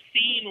 even the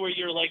scene where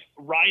you're like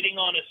riding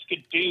on a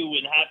skidoo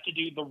and have to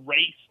do the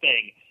race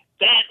thing.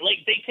 That, like,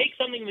 they take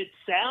something that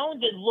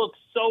sounds and looks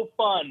so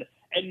fun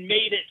and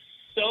made it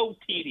so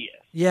tedious.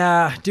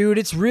 Yeah, dude,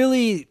 it's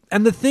really,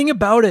 and the thing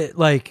about it,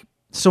 like,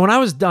 so when I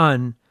was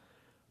done,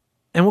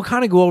 and we'll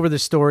kind of go over the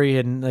story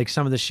and like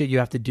some of the shit you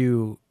have to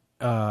do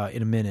in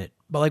a minute.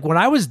 But like when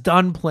I was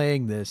done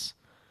playing this,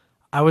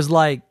 I was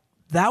like,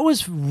 that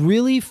was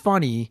really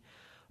funny,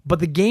 but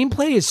the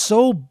gameplay is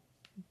so,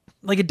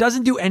 like, it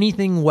doesn't do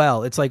anything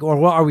well. It's like, or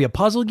well, are we a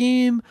puzzle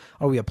game?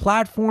 Are we a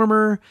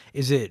platformer?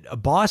 Is it a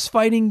boss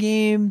fighting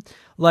game?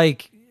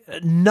 Like,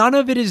 none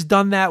of it is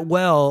done that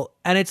well.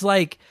 And it's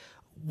like,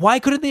 why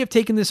couldn't they have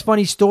taken this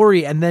funny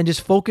story and then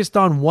just focused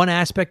on one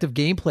aspect of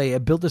gameplay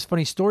and built this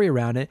funny story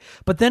around it?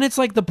 But then it's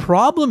like, the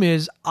problem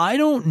is, I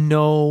don't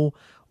know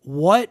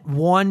what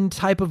one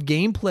type of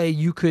gameplay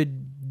you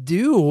could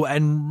do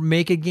and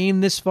make a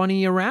game this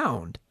funny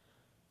around.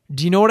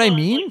 Do you know what I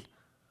mean?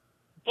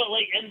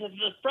 And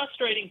the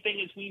frustrating thing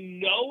is, we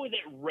know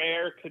that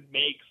Rare could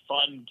make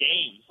fun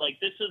games. Like,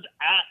 this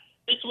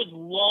was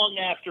long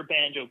after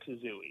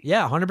Banjo-Kazooie.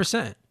 Yeah,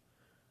 100%.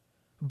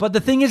 But the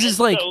thing is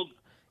like,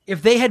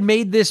 if they had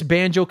made this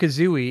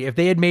Banjo-Kazooie, if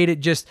they had made it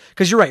just,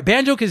 because you're right,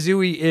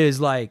 Banjo-Kazooie is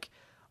like,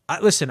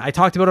 listen, I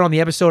talked about it on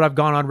the episode, I've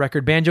gone on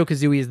record,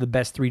 Banjo-Kazooie is the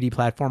best 3D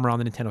platformer on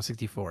the Nintendo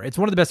 64. It's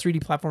one of the best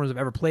 3D platformers I've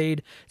ever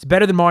played. It's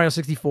better than Mario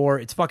 64.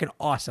 It's fucking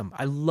awesome.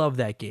 I love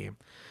that game.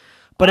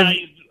 But I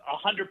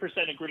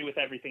 100% agree with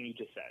everything you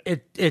just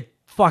said. It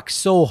fucks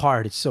so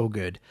hard. It's so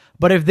good.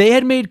 But if they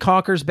had made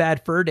Conker's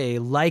Bad Fur Day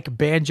like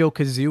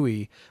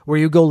Banjo-Kazooie, where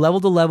you go level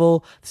to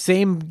level,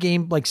 same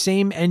game, like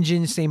same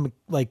engine, same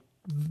like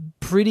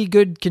pretty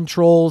good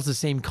controls, the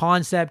same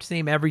concept,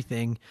 same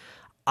everything,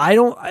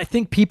 I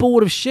think people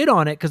would have shit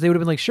on it because they would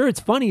have been like, sure, it's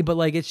funny, but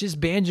like, it's just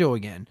Banjo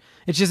again.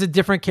 It's just a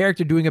different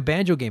character doing a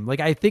Banjo game.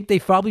 Like, I think they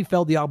probably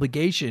felt the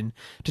obligation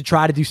to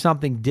try to do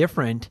something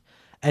different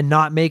and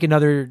not make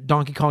another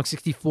Donkey Kong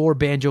 64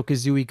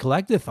 Banjo-Kazooie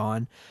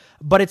Collectathon.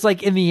 But it's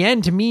like, in the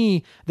end, to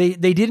me, they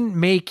didn't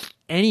make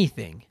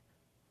anything.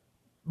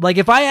 Like,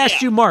 if I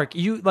asked you, Mark,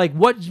 you like,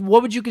 what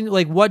would you,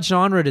 like, what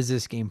genre does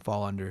this game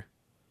fall under?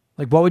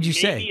 Like, what would you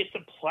say? Maybe it's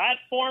a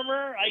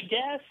platformer, I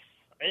guess.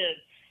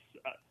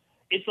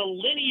 It's a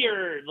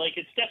linear, like,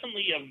 it's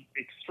definitely an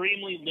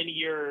extremely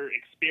linear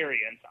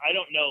experience. I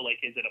don't know, like,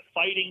 is it a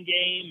fighting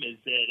game? Is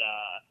it,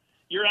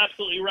 you're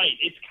absolutely right.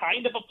 It's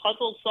kind of a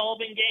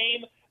puzzle-solving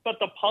game, but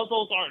the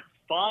puzzles aren't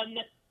fun.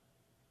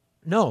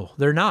 No,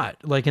 they're not.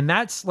 And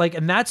that's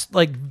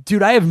like,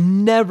 dude, I have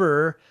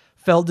never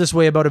felt this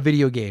way about a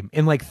video game.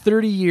 In like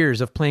 30 years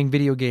of playing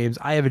video games,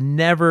 I have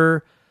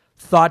never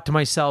thought to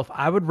myself,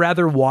 I would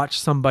rather watch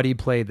somebody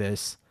play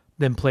this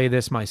than play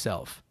this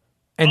myself.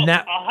 And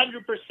that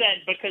 100%,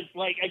 because,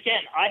 like,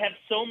 again, I have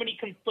so many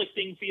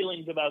conflicting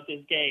feelings about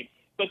this game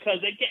because,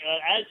 again,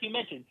 as you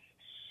mentioned,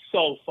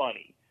 so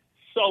funny,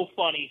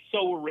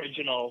 so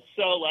original,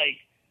 so, like,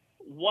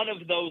 one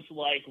of those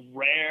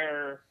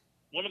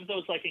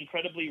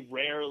incredibly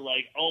rare,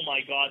 like, oh my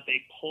god,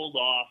 they pulled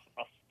off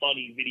a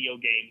funny video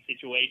game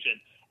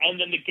situation. And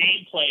then the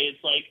gameplay is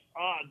like,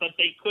 but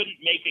they couldn't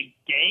make a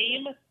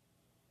game?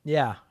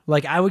 Yeah,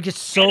 like, I would get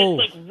so...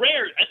 And it's, like,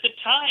 Rare, at the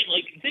time,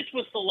 like, this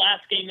was the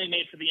last game they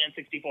made for the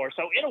N64.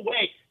 So, in a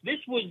way, this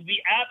was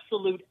the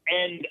absolute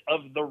end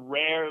of the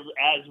Rare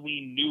as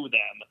we knew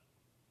them.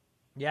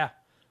 Yeah,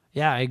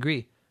 I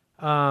agree.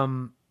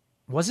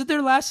 Was it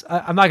their last?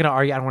 I'm not gonna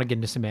argue. I don't want to get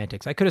into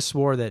semantics. I could have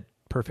swore that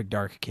Perfect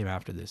Dark came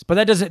after this, but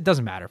that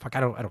doesn't matter. Fuck,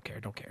 I don't care.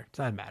 It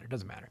doesn't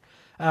matter.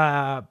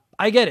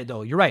 I get it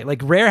though. You're right.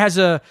 Like, Rare has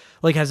a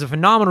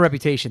phenomenal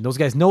reputation. Those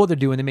guys know what they're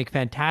doing. They make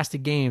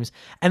fantastic games,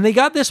 and they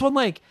got this one.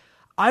 Like,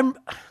 you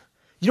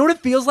know what it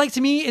feels like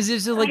to me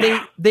is like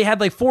they had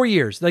like 4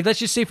 years. Like, let's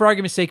just say for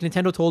argument's sake,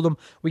 Nintendo told them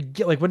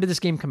when did this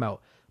game come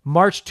out?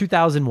 March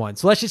 2001.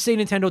 So let's just say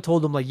Nintendo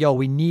told them, like, yo,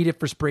 we need it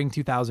for spring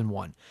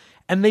 2001.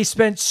 And they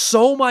spent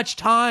so much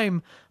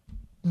time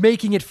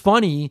making it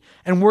funny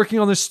and working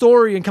on the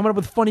story and coming up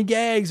with funny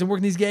gags and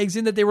working these gags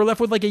in that they were left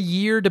with like a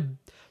year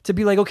to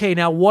be like, okay,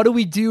 now what do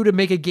we do to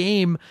make a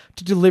game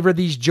to deliver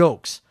these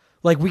jokes?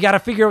 Like, we got to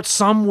figure out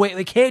some way.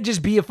 It can't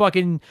just be a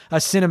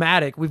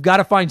cinematic. We've got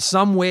to find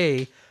some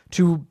way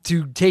to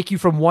take you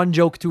from one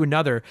joke to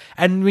another.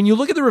 And when you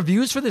look at the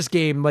reviews for this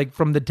game, like,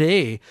 from the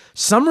day,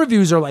 some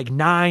reviews are like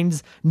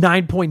 9s,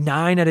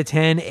 9.9 out of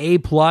 10, A+,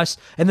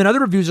 and then other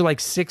reviews are like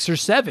 6 or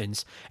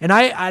 7s. And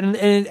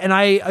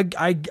I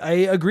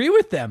agree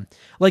with them.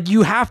 Like,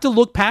 you have to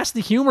look past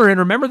the humor and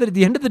remember that at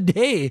the end of the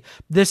day,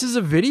 this is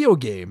a video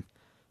game.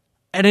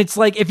 And it's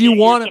like, if you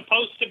want to... You're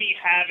supposed to be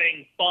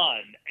having fun,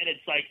 and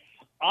it's like,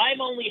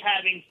 I'm only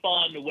having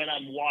fun when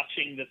I'm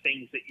watching the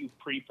things that you've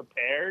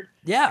pre-prepared.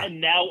 Yeah.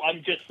 And now I'm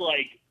just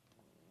like,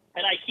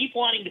 and I keep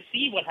wanting to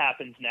see what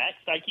happens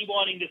next. I keep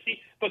wanting to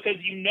see, because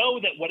you know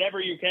that whatever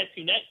you get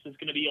to next is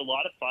going to be a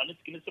lot of fun. It's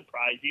going to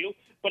surprise you,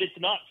 but it's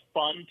not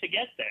fun to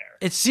get there.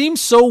 It seems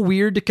so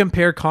weird to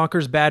compare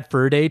Conker's Bad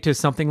Fur Day to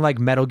something like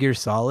Metal Gear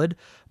Solid,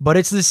 but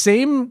it's the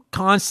same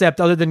concept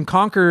other than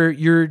Conker.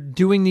 You're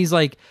doing these,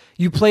 like,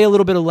 you play a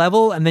little bit of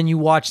level and then you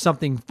watch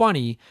something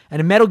funny. And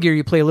in Metal Gear,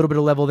 you play a little bit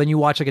of level, then you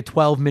watch like a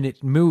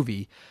 12-minute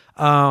movie.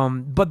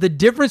 But the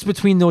difference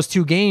between those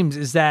two games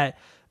is that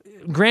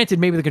granted,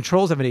 maybe the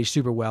controls haven't aged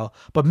super well,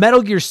 but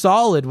Metal Gear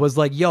Solid was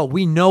like, yo,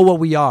 we know what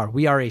we are.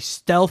 We are a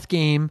stealth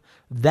game.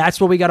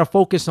 That's what we got to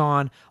focus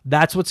on.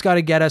 That's what's got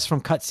to get us from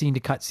cutscene to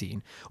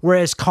cutscene.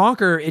 Whereas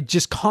Conquer, it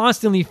just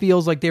constantly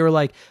feels like they were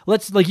like,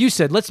 like you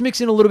said, let's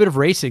mix in a little bit of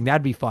racing.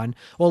 That'd be fun.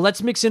 Well,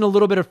 let's mix in a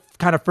little bit of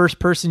kind of first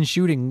person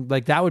shooting.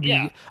 Like that would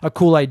be a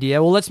cool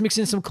idea. Well, let's mix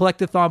in some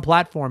collectathon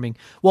platforming.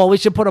 Well, we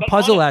should put a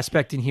puzzle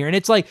aspect in here. And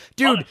it's like,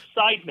 dude. On a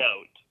side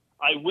note,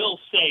 I will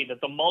say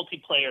that the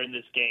multiplayer in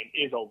this game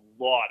is a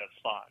lot of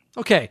fun.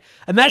 Okay.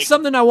 And that's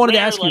something I wanted to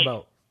ask you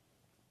about.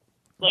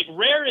 Like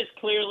Rare is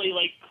clearly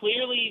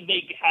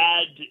they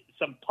had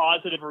some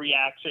positive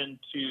reaction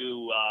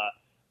to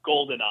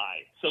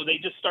GoldenEye, so they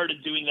just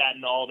started doing that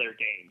in all their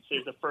games.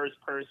 There's a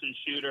first-person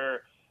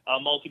shooter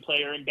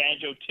multiplayer in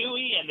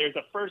Banjo-Tooie, and there's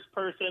a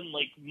first-person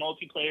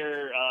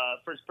multiplayer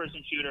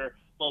first-person shooter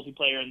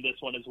multiplayer in this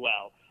one as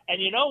well.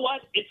 And you know what?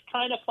 It's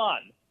kind of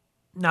fun.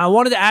 Now, I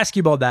wanted to ask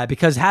you about that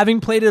because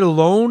having played it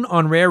alone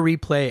on Rare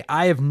Replay,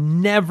 I have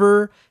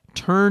never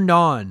turned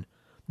on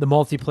the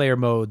multiplayer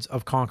modes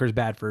of Conker's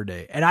Bad Fur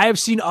Day. And I have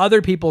seen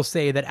other people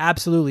say that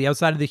absolutely,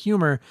 outside of the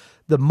humor,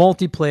 the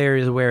multiplayer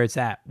is where it's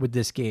at with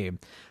this game.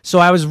 So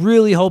I was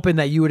really hoping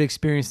that you would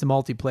experience the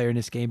multiplayer in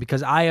this game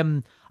because I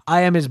am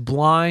as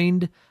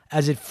blind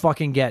as it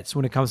fucking gets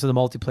when it comes to the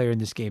multiplayer in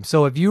this game.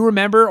 So if you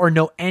remember or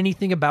know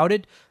anything about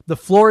it, the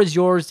floor is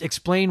yours.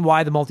 Explain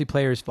why the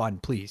multiplayer is fun,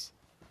 please.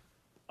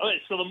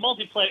 Okay, so the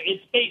multiplayer,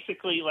 it's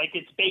basically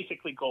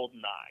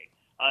GoldenEye.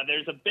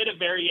 There's a bit of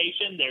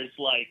variation. There's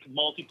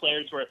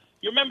multiplayers where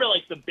you remember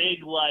the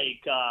big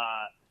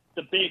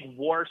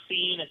war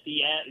scene at the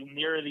end,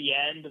 near the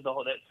end,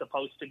 that's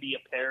supposed to be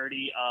a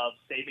parody of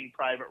Saving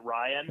Private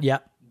Ryan. Yeah.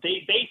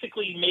 They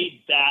basically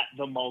made that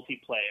the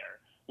multiplayer,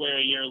 where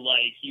you're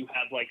you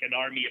have an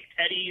army of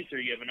teddies or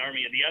you have an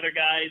army of the other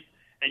guys,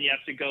 and you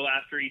have to go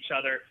after each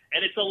other.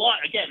 And it's a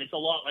lot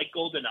like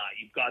GoldenEye.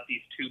 You've got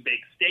these two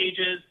big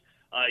stages.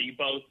 You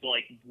both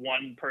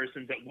one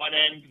person's at one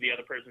end, the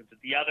other person's at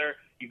the other.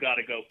 You got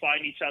to go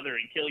find each other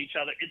and kill each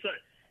other.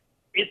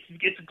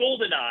 It's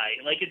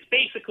GoldenEye. It's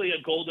basically a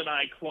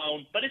GoldenEye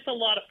clone, but it's a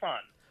lot of fun.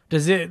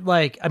 Does it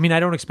I mean, I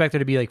don't expect there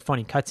to be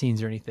funny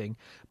cutscenes or anything,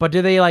 but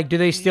do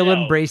they still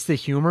embrace the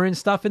humor and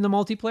stuff in the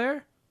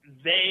multiplayer?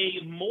 They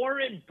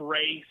more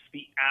embrace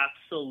the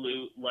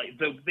absolute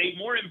they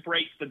more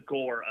embrace the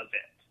gore of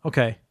it.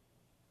 Okay.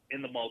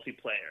 In the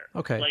multiplayer.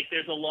 Okay.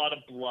 There's a lot of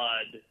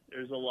blood.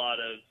 There's a lot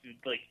of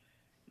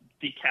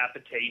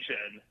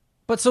decapitation.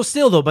 But so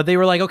still though, but they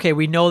were okay,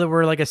 we know that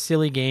we're a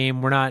silly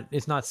game.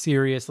 It's not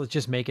serious. Let's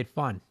just make it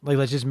fun.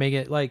 Let's just make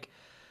it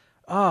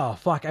oh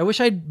fuck. I wish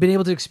I'd been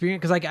able to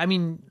experience, because I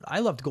mean,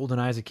 I loved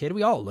GoldenEye as a kid.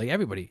 We all,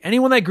 everybody.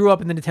 Anyone that grew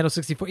up in the Nintendo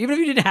 64, even if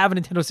you didn't have a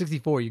Nintendo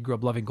 64, you grew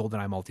up loving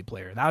GoldenEye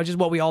multiplayer. That was just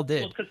what we all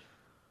did. Well,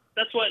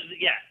 that's what,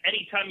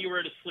 anytime you were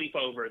at a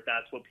sleepover,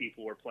 that's what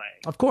people were playing.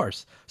 Of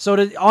course. So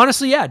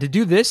to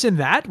do this and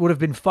that would have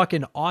been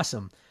fucking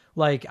awesome.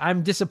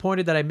 I'm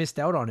disappointed that I missed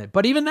out on it.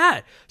 But even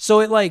that,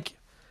 so it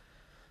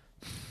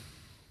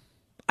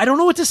I don't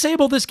know what to say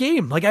about this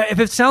game. If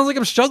it sounds like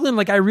I'm struggling,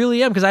 I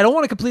really am, because I don't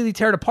want to completely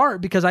tear it apart,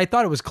 because I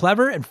thought it was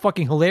clever and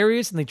fucking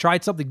hilarious and they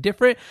tried something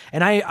different.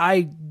 And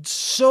I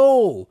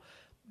so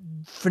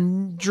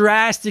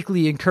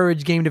drastically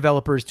encourage game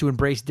developers to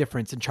embrace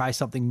difference and try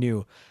something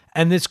new.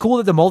 And it's cool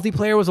that the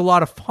multiplayer was a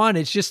lot of fun.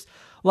 It's just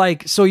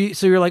so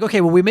you're okay,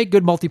 well, we make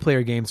good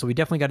multiplayer games, so we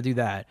definitely got to do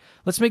that.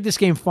 Let's make this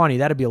game funny.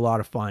 That'd be a lot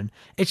of fun.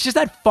 It's just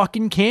that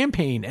fucking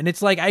campaign. And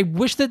it's I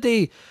wish that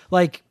they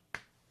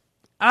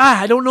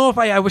I don't know if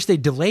I wish they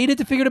delayed it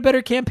to figure out a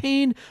better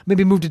campaign.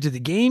 Maybe moved it to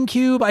the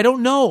GameCube. I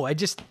don't know.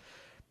 This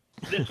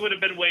would have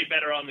been way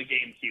better on the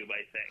GameCube,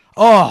 I think.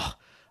 Oh,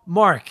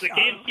 Mark. The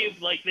GameCube,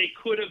 they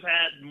could have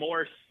had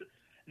more.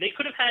 They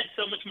could have had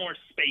so much more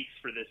space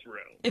for this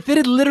room. If it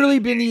had literally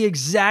been the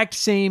exact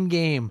same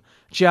game,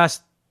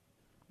 just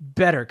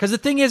better. Because the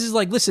thing is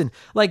listen,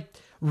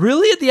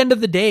 really at the end of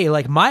the day,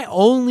 my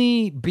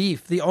only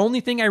beef, the only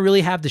thing I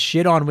really have to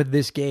shit on with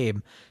this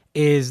game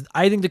is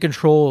I think the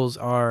controls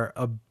are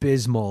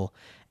abysmal.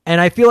 And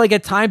I feel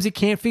at times it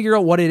can't figure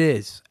out what it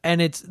is.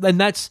 And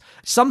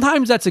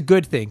sometimes that's a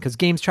good thing, because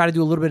games try to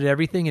do a little bit of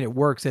everything and it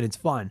works and it's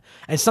fun.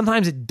 And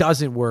sometimes it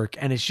doesn't work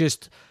and it's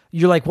just,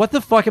 you're what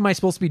the fuck am I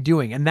supposed to be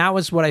doing? And that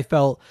was what I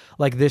felt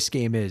this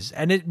game is.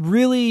 And it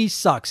really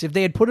sucks. If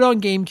they had put it on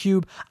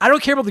GameCube, I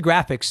don't care about the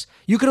graphics.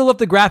 You could have left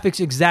the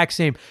graphics exact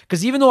same.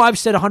 Because even though I've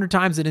said 100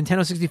 times that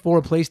Nintendo 64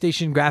 and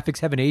PlayStation graphics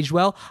haven't aged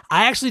well,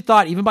 I actually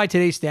thought, even by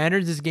today's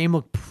standards, this game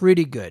looked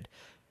pretty good.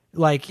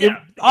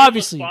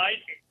 Obviously.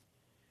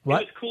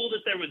 What? It was cool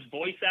that there was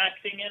voice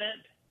acting in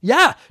it.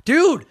 Yeah,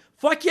 dude.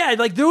 Fuck yeah.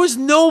 There was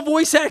no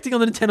voice acting on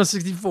the Nintendo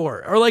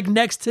 64. Or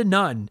next to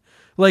none.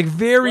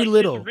 Very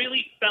little. It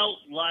really felt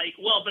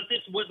but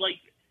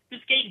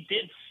this game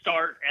did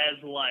start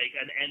as an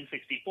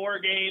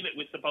N64 game. It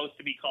was supposed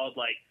to be called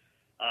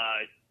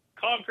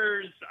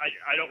Conkers.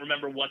 I don't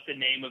remember what the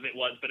name of it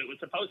was, but it was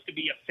supposed to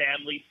be a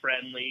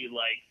family-friendly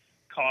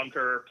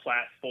Conker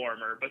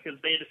platformer, because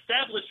they had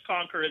established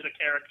Conker as a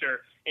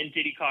character in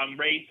Diddy Kong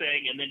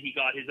Racing, and then he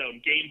got his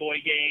own Game Boy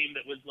game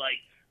that was like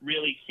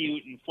really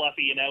cute and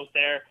fluffy and out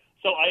there.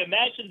 So I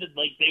imagined that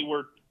like they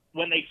were,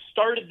 when they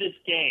started this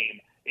game,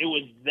 it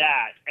was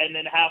that, and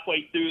then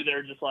halfway through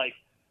they're just like,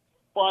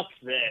 fuck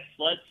this,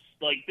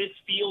 this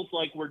feels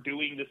like we're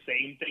doing the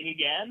same thing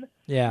again.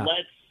 Yeah.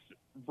 Let's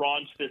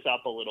raunch this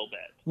up a little bit.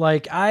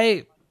 Like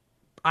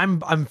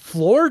I'm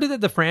floored that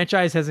the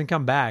franchise hasn't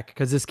come back,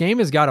 because this game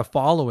has got a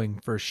following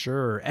for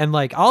sure. And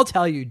like, I'll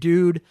tell you,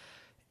 dude,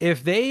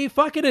 if they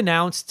fucking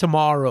announce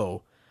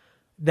tomorrow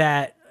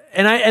that,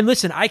 and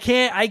listen,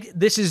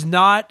 this is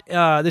not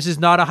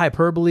a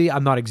hyperbole.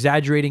 I'm not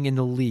exaggerating in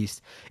the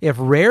least. If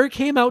Rare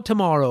came out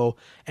tomorrow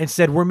and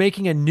said, we're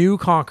making a new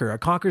Conker, a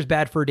Conker's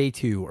Bad Fur Day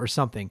 2 or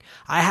something,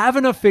 I have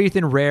enough faith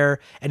in Rare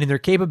and in their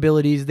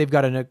capabilities. They've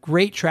got a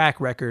great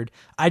track record.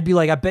 I'd be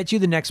like, I bet you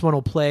the next one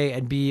will play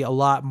and be a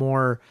lot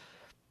more,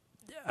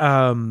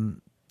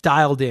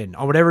 dialed in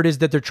on whatever it is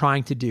that they're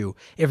trying to do.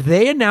 If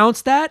they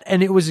announced that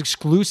and it was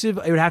exclusive,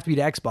 it would have to be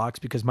to Xbox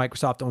because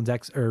Microsoft owns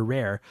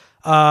Rare.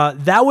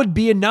 That would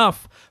be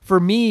enough for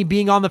me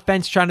being on the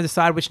fence trying to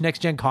decide which next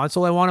gen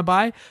console I want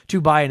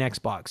to buy an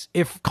Xbox.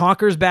 If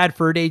Conker's Bad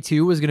Fur Day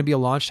 2 was going to be a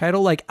launch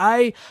title, like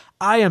I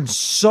am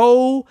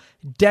so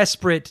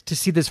desperate to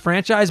see this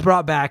franchise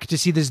brought back, to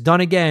see this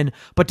done again,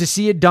 but to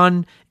see it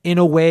done in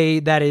a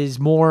way that is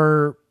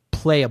more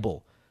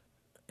playable.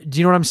 Do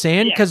you know what I'm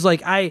saying? Because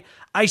like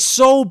I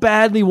so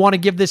badly want to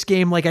give this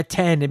game like a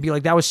 10 and be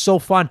like, that was so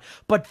fun.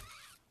 But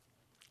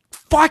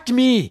fuck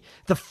me.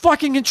 The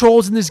fucking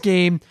controls in this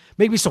game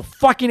make me so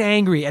fucking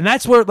angry. And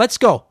that's where, let's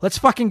go.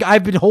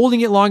 I've been holding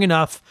it long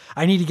enough.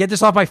 I need to get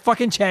this off my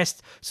fucking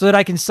chest so that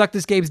I can suck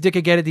this game's dick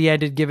again at the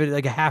end and give it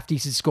like a half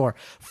decent score.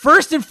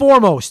 First and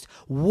foremost,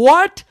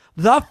 what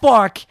the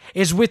fuck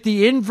is with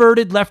the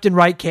inverted left and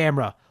right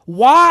camera?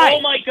 Why?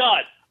 Oh my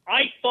God.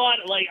 I thought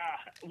like,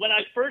 when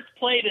I first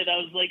played it, I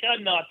was like,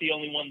 I'm not the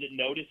only one that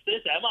noticed this,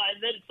 am I?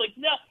 And then it's like,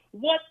 no,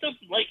 what the,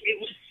 like, it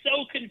was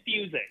so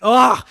confusing.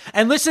 Ugh.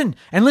 And listen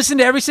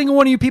to every single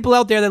one of you people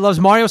out there that loves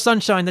Mario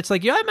Sunshine. That's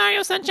like, yeah,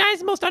 Mario Sunshine is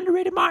the most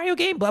underrated Mario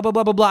game, blah, blah,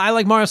 blah, blah, blah. I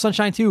like Mario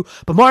Sunshine too.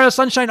 But Mario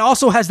Sunshine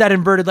also has that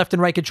inverted left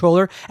and right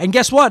controller. And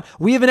guess what?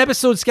 We have an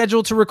episode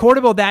scheduled to record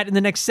about that in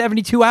the next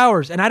 72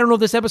 hours. And I don't know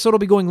if this episode will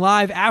be going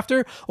live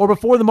after or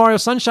before the Mario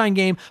Sunshine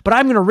game, but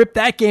I'm going to rip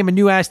that game a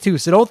new ass too.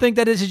 So don't think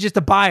that this is just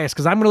a bias,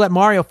 because I'm going to let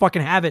Mario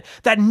fucking have it.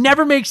 That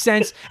never makes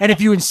sense. And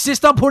if you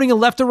insist on putting a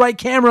left or right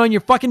camera on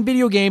your fucking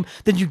video game,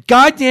 then you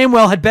goddamn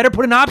well had better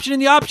put an option in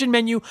the option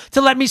menu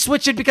to let me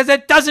switch it, because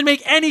that doesn't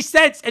make any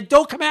sense. And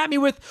don't come at me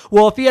with,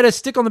 well, if he had a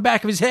stick on the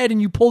back of his head and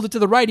you pulled it to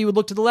the right, he would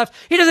look to the left.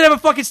 He doesn't have a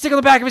fucking stick on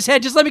the back of his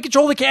head. Just let me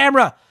control the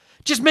camera.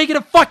 Just make it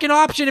a fucking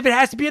option if it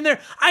has to be in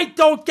there. I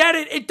don't get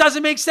it. It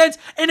doesn't make sense.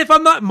 And if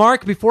I'm not,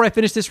 Mark, before I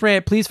finish this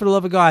rant, please, for the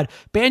love of God,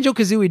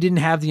 Banjo-Kazooie didn't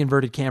have the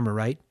inverted camera,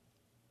 right?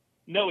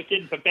 No, it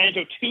didn't, but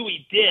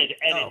Banjo-Tooie did,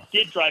 and it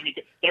did drive me.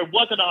 There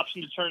was an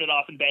option to turn it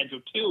off in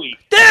Banjo-Tooie.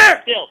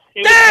 It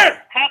was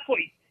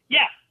halfway.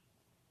 Yeah.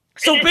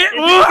 So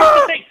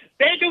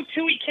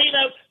Banjo-Tooie came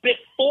out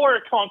before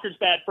Conker's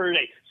Bad Fur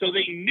Day, so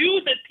they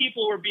knew that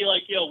people would be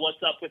like, yo,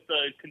 what's up with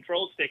the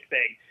control stick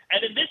thing?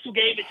 And in this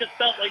game, it just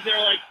felt like they were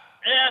like,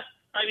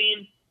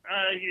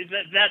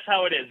 that's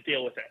how it is.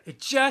 Deal with it. It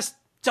just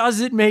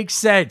doesn't make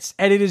sense.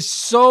 And it is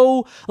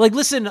so, like,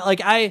 listen,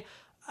 like,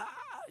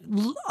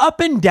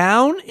 up and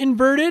down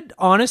inverted,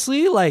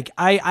 honestly, like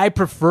I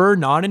prefer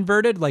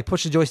non-inverted, like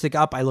push the joystick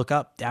up, I look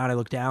up, down, I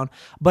look down.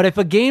 But if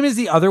a game is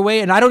the other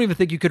way, and I don't even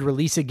think you could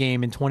release a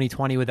game in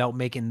 2020 without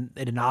making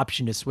it an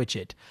option to switch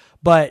it.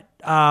 But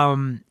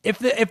if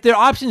the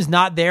option's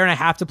not there and I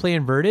have to play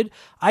inverted,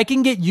 I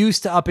can get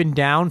used to up and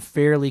down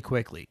fairly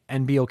quickly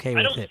and be okay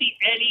with it. I don't see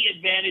any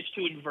advantage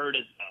to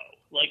inverted though.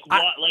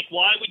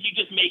 Why would you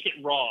just make it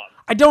wrong?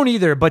 I don't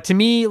either, but to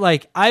me,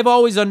 like I've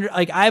always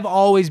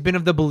been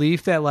of the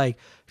belief that like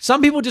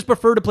some people just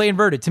prefer to play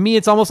inverted. To me,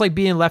 it's almost like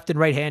being left and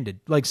right-handed.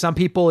 Like some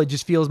people, it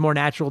just feels more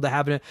natural to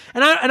have it.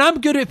 And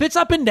I'm good if it's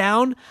up and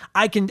down.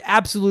 I can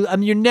absolutely. I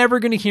mean, you're never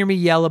going to hear me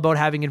yell about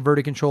having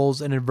inverted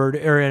controls and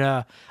inverted or in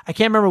a. I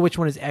can't remember which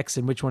one is X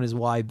and which one is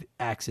Y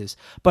axis.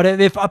 But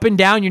if up and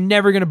down, you're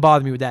never going to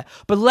bother me with that.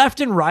 But left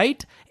and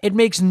right, it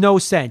makes no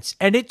sense.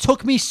 And it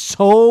took me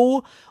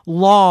so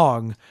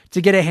long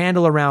to get a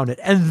handle around it.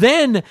 And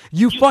then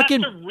you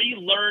fucking have to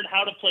relearn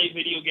how to play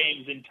video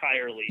games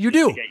entirely. You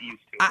do. To get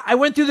used to it. I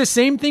went through the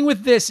same thing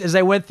with this as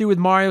I went through with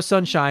Mario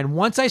Sunshine.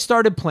 Once I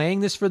started playing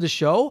this for the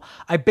show,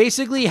 I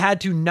basically had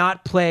to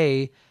not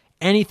play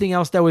anything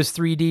else that was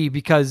 3D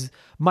because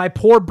my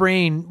poor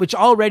brain, which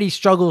already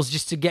struggles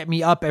just to get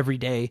me up every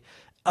day,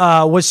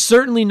 was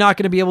certainly not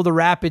going to be able to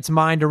wrap its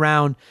mind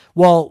around,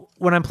 well,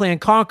 when I'm playing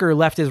Conker,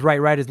 left is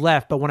right, right is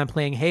left, but when I'm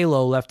playing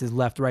Halo, left is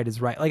left, right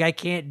is right. Like, I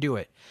can't do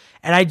it.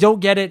 And I don't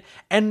get it.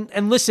 And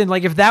listen,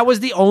 like, if that was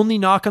the only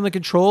knock on the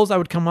controls, I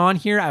would come on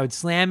here, I would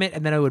slam it,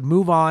 and then I would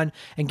move on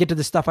and get to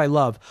the stuff I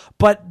love.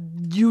 But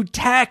you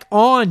tack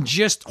on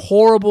just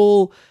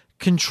horrible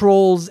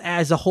controls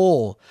as a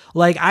whole.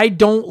 Like, I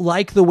don't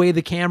like the way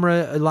the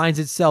camera aligns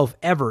itself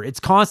ever. It's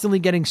constantly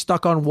getting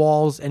stuck on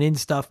walls and in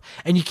stuff.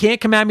 And you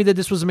can't come at me that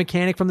this was a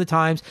mechanic from the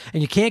times,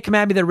 and you can't come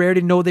at me that Rare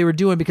didn't know what they were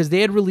doing, because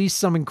they had released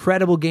some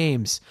incredible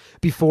games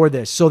before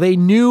this. So they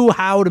knew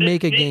how to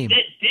make a game.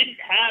 That didn't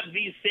have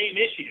these same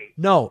issues.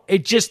 No,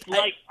 it just...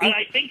 Like,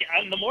 I think,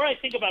 and the more I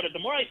think about it, the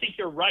more I think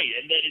you're right.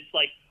 And that it's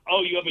like,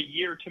 oh, you have a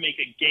year to make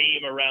a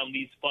game around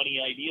these funny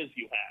ideas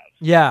you have.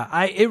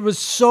 Yeah, it was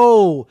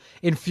so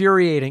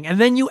infuriating. And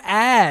then you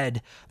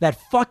add that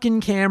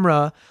fucking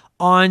camera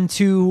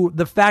onto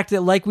the fact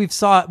that, like we've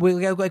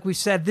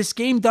said, this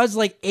game does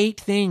like 8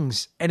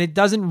 things, and it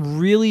doesn't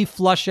really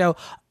flush out.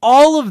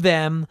 All of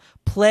them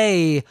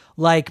play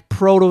like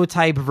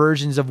prototype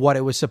versions of what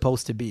it was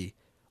supposed to be.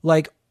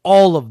 Like,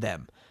 all of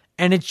them.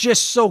 And it's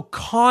just so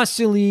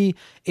constantly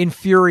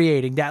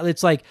infuriating that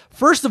it's like,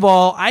 first of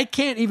all, I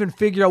can't even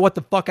figure out what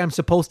the fuck I'm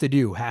supposed to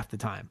do half the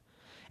time.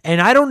 And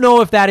I don't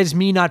know if that is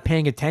me not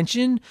paying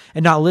attention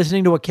and not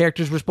listening to what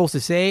characters were supposed to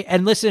say.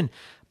 And listen,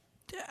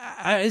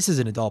 this is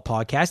an adult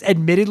podcast.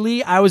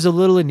 Admittedly, I was a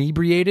little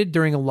inebriated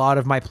during a lot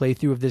of my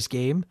playthrough of this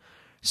game.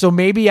 So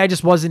maybe I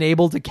just wasn't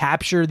able to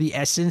capture the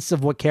essence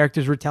of what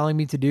characters were telling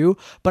me to do.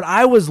 But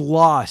I was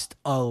lost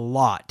a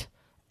lot.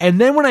 And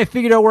then when I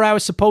figured out where I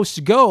was supposed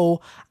to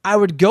go, I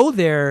would go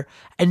there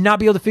and not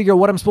be able to figure out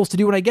what I'm supposed to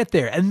do when I get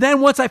there. And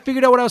then once I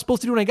figured out what I was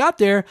supposed to do when I got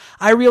there,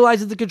 I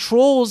realized that the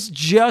controls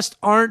just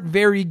aren't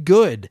very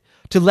good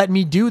to let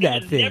me do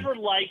that thing. Never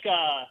like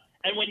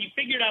and when you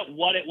figured out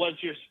what it was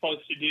you're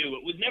supposed to do,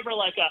 it was never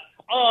like a,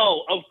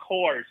 oh, of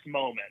course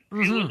moment.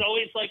 Mm-hmm. It was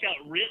always like a,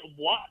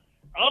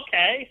 what?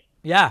 Okay.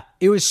 Yeah,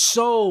 it was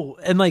so,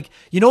 and like,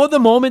 you know what the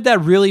moment that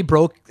really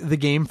broke the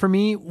game for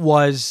me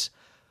was...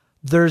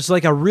 There's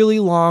like a really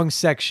long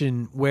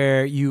section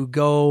where you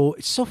go,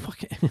 it's so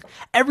fucking,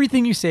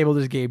 everything you say about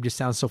this game just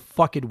sounds so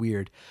fucking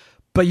weird.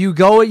 But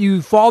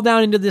you fall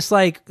down into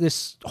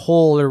this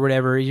hole or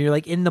whatever. You're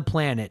like in the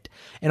planet.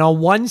 And on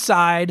one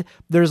side,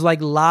 there's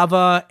like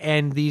lava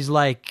and these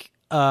like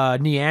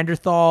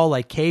Neanderthal,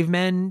 like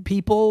cavemen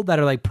people that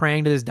are like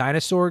praying to this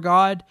dinosaur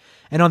god.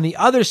 And on the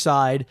other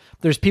side,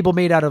 there's people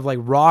made out of like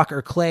rock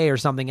or clay or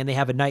something, and they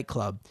have a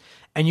nightclub.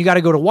 And you got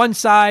to go to one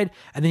side,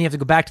 and then you have to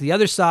go back to the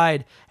other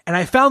side. And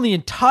I found the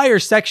entire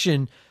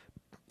section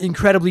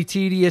incredibly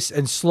tedious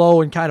and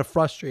slow and kind of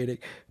frustrating.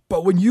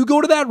 But when you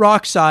go to that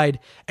rock side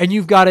and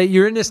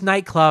you're in this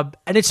nightclub,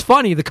 and it's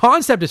funny, the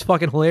concept is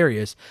fucking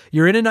hilarious.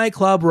 You're in a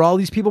nightclub where all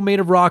these people made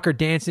of rock are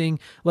dancing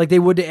like they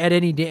would at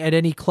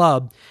any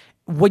club.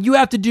 What you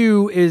have to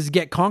do is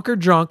get Conker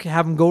drunk,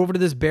 have him go over to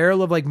this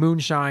barrel of like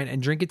moonshine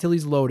and drink it till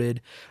he's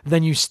loaded.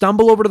 Then you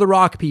stumble over to the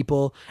rock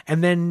people,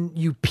 and then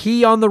you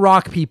pee on the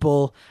rock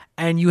people,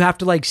 and you have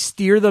to like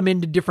steer them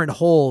into different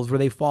holes where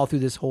they fall through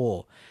this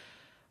hole.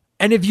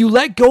 And if you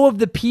let go of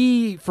the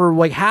pee for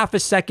like half a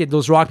second,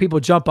 those rock people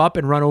jump up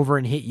and run over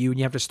and hit you, and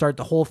you have to start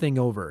the whole thing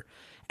over.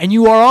 And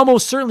you are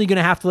almost certainly going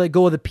to have to let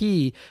go of the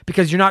pee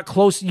because you're not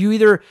close. You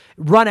either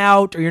run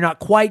out or you're not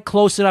quite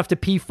close enough to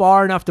pee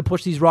far enough to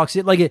push these rocks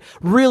in. Like, it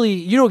really,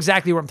 you know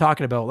exactly what I'm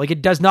talking about. Like,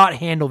 it does not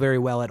handle very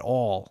well at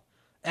all.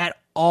 At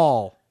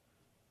all.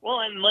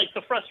 Well, and like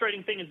the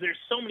frustrating thing is there's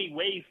so many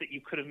ways that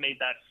you could have made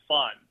that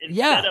fun.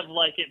 Instead of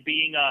like it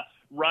being a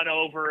run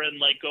over and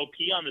like go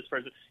pee on this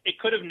person, it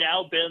could have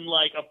now been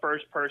like a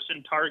first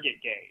person target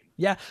game.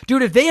 Yeah.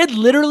 Dude, if they had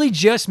literally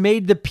just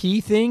made the pee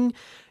thing,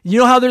 you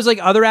know how there's like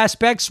other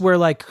aspects where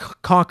like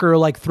Conker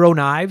like throw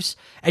knives,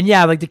 and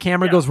like the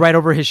camera goes right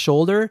over his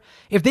shoulder.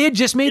 If they had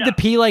just made the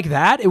pee like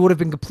that, it would have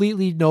been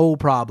completely no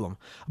problem.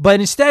 But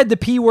instead, the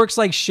pee works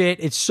like shit.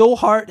 It's so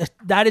hard.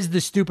 That is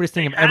the stupidest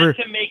thing I've ever.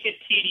 To make it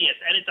tedious,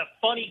 and it's a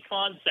funny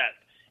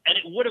concept, and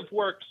it would have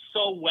worked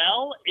so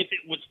well if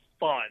it was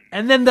fun.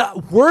 And then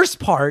the worst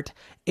part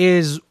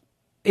is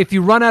if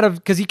you run out of,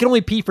 because he can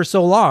only pee for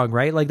so long,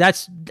 right? Like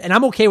and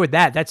I'm okay with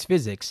that. That's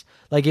physics.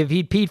 Like if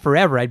he'd peed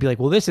forever, I'd be like,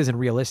 well, this isn't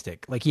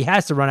realistic. Like he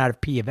has to run out of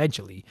pee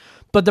eventually.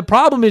 But the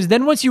problem is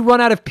then once you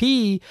run out of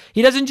pee,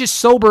 he doesn't just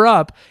sober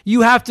up.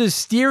 You have to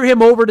steer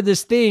him over to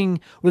this thing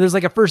where there's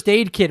like a first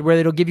aid kit where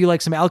it'll give you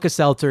like some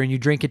Alka-Seltzer and you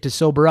drink it to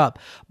sober up.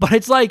 But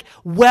it's like,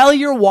 while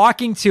you're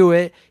walking to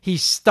it, he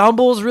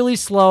stumbles really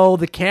slow.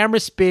 The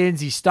camera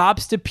spins. He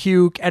stops to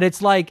puke. And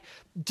it's like,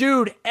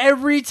 dude,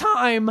 every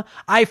time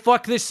I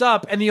fuck this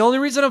up, and the only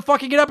reason I'm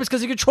fucking it up is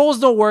because the controls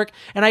don't work,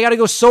 and I gotta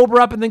go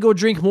sober up and then go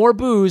drink more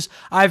booze,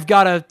 I've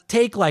gotta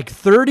take like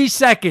 30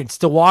 seconds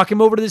to walk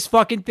him over to this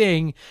fucking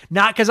thing,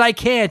 not because I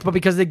can't, but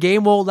because the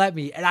game won't let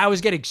me. And I was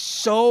getting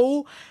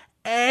so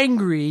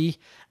angry.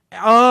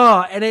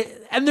 And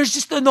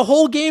the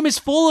whole game is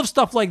full of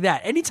stuff like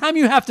that. Anytime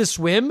you have to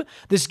swim,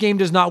 this game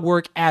does not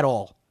work at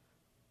all.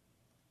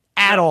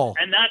 At all.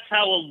 And that's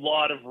how a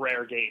lot of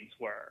Rare games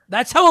were.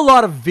 That's how a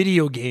lot of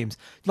video games.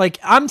 Like,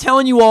 I'm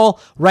telling you all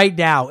right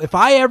now, if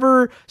I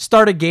ever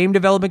start a game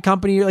development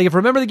company, like if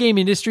Remember the Game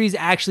Industries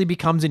actually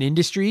becomes an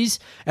industries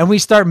and we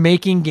start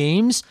making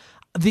games,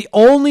 the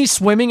only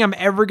swimming I'm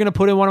ever going to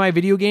put in one of my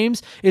video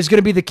games is going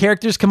to be the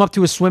characters come up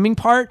to a swimming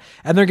part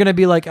and they're going to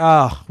be like,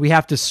 oh, we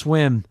have to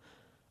swim.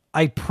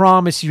 I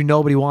promise you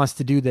nobody wants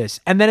to do this.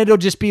 And then it'll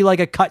just be like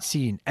a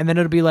cutscene. And then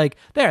it'll be like,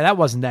 there, that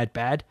wasn't that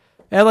bad.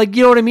 And like,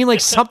 you know what I mean? Like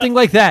something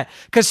like that.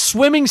 Because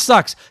swimming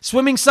sucks.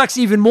 Swimming sucks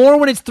even more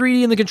when it's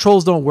 3D and the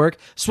controls don't work.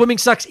 Swimming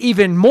sucks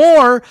even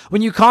more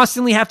when you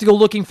constantly have to go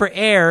looking for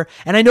air.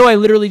 And I know I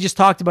literally just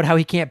talked about how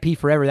he can't pee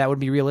forever. That would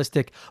be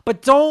realistic.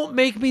 But don't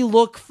make me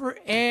look for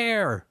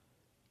air.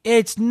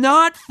 It's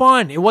not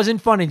fun. It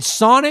wasn't fun in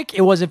Sonic.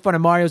 It wasn't fun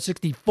in Mario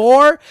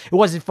 64. It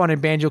wasn't fun in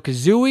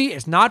Banjo-Kazooie.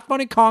 It's not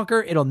fun in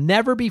Conker. It'll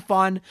never be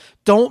fun.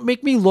 Don't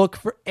make me look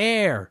for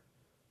air.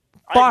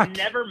 Fuck. I've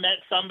never met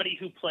somebody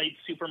who played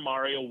Super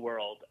Mario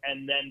World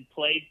and then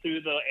played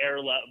through the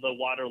the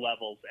water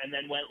levels and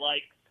then went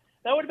like,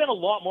 that would have been a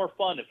lot more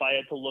fun if I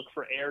had to look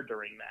for air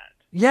during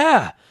that.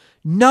 Yeah.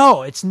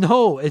 No, it's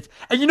and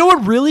you know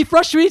what really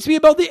frustrates me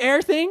about the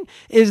air thing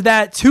is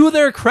that, to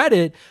their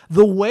credit,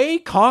 the way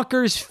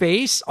Conker's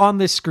face on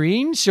the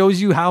screen shows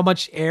you how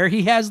much air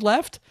he has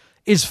left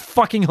is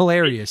fucking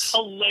hilarious.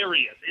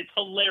 It's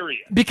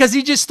hilarious. Because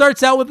he just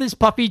starts out with his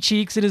puffy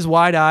cheeks and his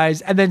wide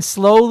eyes, and then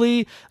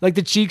slowly, like,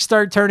 the cheeks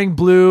start turning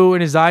blue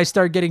and his eyes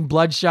start getting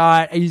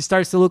bloodshot, and he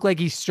starts to look like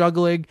he's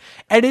struggling.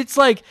 And it's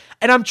like,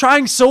 and I'm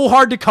trying so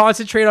hard to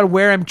concentrate on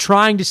where I'm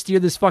trying to steer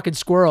this fucking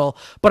squirrel,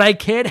 but I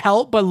can't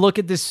help but look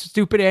at this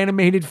stupid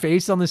animated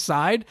face on the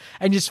side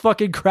and just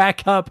fucking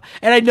crack up.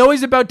 And I know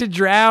he's about to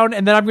drown,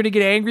 and then I'm going to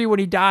get angry when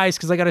he dies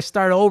because I got to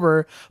start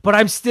over, but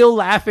I'm still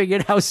laughing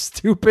at how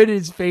stupid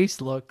his face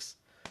looks.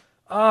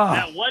 Oh.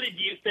 Now, what did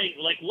you think?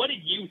 Like, what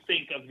did you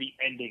think of the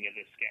ending of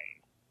this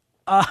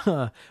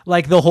game?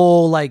 Like the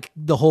whole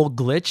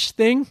glitch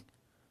thing.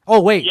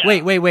 Oh wait.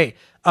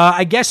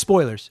 I guess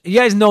spoilers. You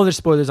guys know there's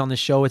spoilers on this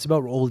show. It's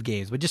about old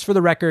games, but just for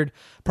the record,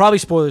 probably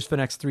spoilers for the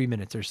next 3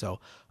 minutes or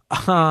so.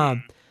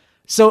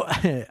 So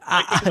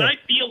I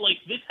feel like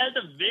this has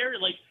a very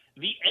like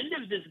the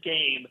end of this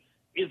game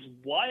is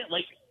why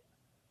like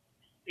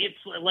it's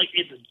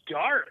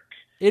dark.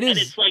 It is. And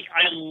it's like,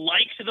 I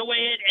liked the way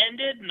it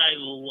ended, and I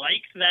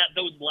liked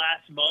those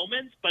last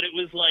moments, but it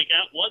was like,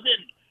 that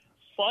wasn't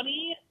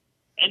funny,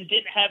 and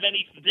didn't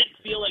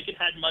feel like it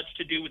had much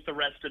to do with the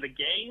rest of the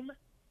game.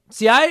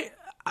 See,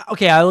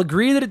 I'll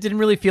agree that it didn't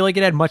really feel like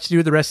it had much to do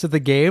with the rest of the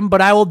game,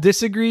 but I will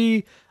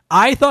disagree.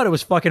 I thought it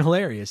was fucking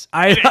hilarious.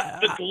 The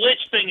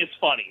glitch thing is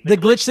funny. The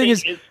glitch thing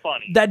is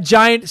funny. That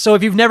giant, so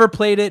if you've never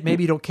played it,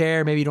 maybe you don't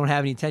care, maybe you don't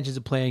have any intentions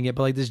of playing it,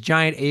 but like this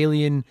giant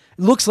alien,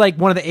 looks like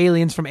one of the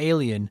aliens from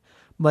Alien,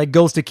 like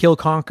goes to kill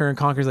Conker, and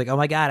Conker's like, oh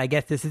my god, I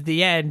guess this is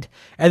the end.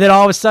 And then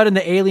all of a sudden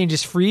the alien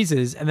just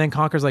freezes, and then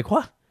Conker's like,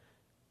 what?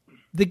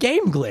 The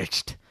game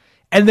glitched.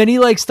 And then he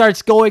like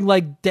starts going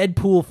like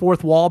Deadpool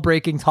fourth wall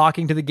breaking,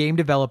 talking to the game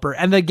developer,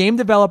 and the game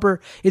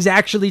developer is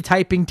actually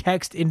typing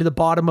text into the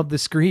bottom of the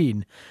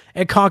screen.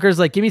 And Conker's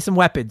like, give me some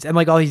weapons, and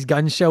like all these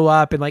guns show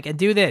up, and like, and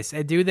do this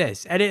and do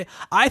this. And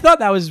I thought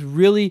that was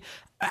really,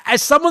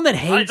 as someone that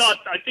hates,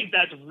 I think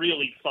that's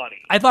really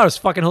funny. I thought it was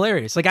fucking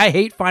hilarious. Like, I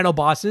hate final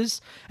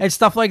bosses and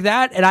stuff like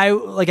that, and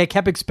I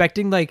kept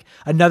expecting like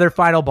another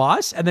final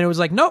boss, and then it was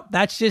like, nope,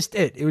 that's just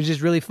it. It was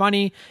just really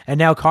funny, and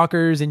now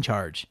Conker's in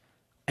charge.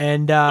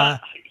 And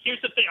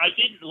here's the thing: I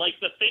didn't like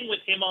the thing with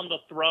him on the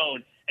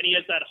throne, and he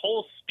has that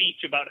whole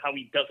speech about how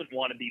he doesn't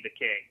want to be the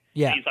king.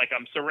 Yeah, and he's like,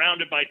 I'm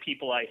surrounded by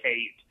people I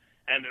hate.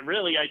 And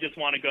really, I just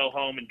want to go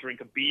home and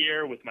drink a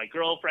beer with my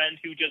girlfriend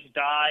who just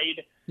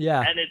died. Yeah.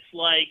 And it's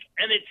like,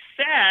 and it's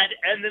sad,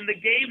 and then the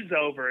game's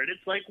over, and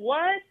it's like,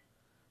 what?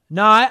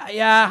 No,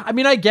 I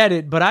mean, I get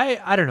it, but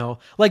I don't know.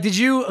 Like,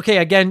 okay,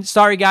 again,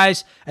 sorry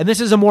guys, and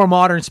this is a more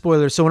modern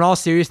spoiler, so in all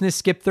seriousness,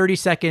 skip 30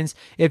 seconds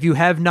if you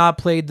have not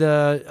played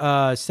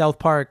the South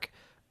Park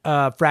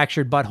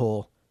Fractured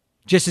Butthole.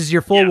 Just as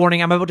your full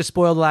warning, I'm about to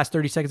spoil the last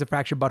 30 seconds of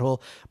Fractured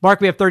Butthole.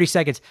 Mark, we have 30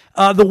 seconds.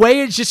 The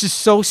way it just is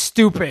so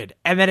stupid,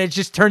 and then it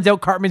just turns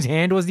out Cartman's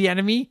hand was the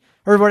enemy,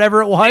 or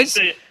whatever it was.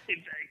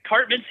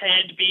 Cartman's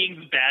hand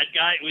being the bad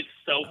guy, it was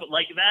so,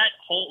 like,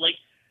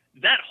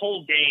 that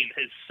whole game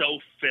is so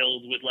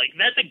filled with, like,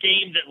 that's a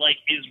game that, like,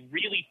 is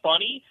really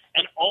funny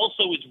and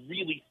also is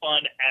really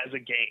fun as a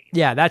game.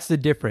 Yeah, that's the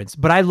difference.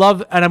 But I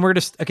love, and we're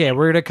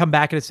going to come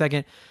back in a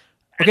second.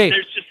 Okay. And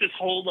there's just this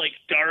whole, like,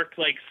 dark,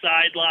 like,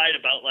 sideline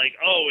about, like,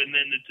 oh, and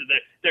then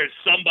there's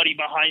somebody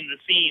behind the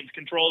scenes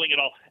controlling it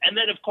all. And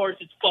then, of course,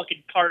 it's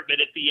fucking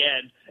Cartman at the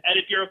end. And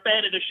if you're a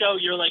fan of the show,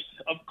 you're like,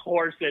 of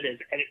course it is.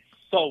 And it's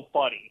so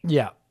funny.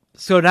 Yeah.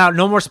 So now,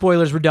 no more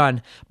spoilers, we're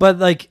done. But,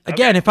 like,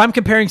 again, If I'm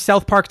comparing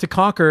South Park to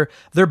Conker,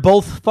 they're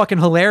both fucking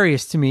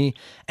hilarious to me.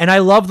 And I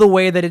love the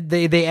way that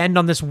they end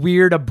on this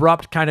weird,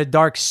 abrupt, kind of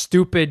dark,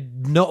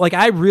 stupid note. Like,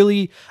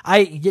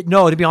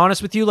 to be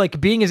honest with you, like,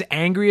 being as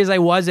angry as I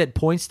was at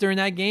points during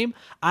that game,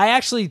 I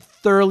actually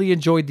thoroughly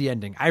enjoyed the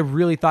ending. I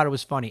really thought it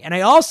was funny. And I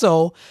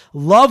also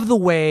love the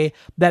way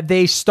that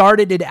they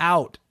started it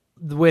out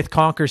with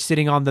Conker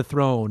sitting on the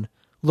throne,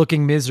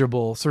 looking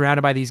miserable,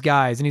 surrounded by these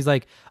guys. And he's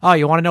like, oh,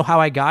 you want to know how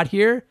I got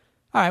here?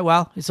 All right,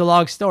 well, it's a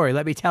long story.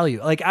 Let me tell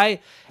you. Like, I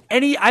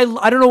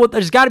don't know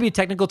there's got to be a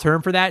technical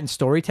term for that in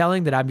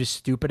storytelling that I'm just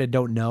stupid and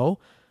don't know.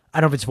 I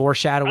don't know if it's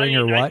foreshadowing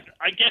or what.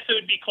 I guess it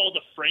would be called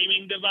a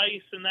framing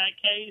device in that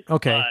case.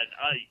 Okay.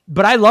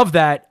 But I love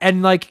that.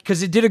 And like,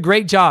 because it did a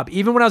great job.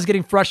 Even when I was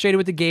getting frustrated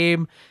with the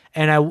game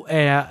and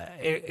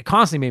it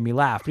constantly made me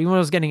laugh. But even when I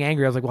was getting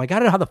angry, I was like, well, I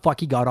gotta know how the fuck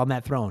he got on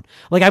that throne.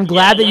 Like, I'm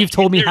glad that you've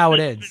told me how it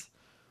ends.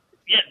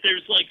 Yeah,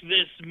 there's like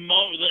this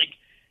like,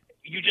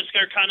 you just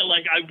are kind of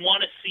like, I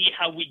want to see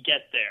how we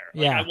get there.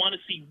 Like, I want to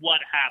see what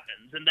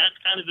happens. And that's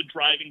kind of the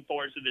driving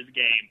force of this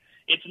game.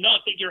 It's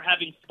not that you're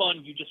having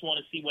fun. You just want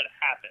to see what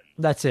happens.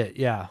 That's it.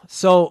 Yeah.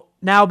 So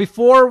now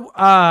before,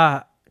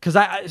 because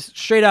I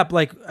straight up,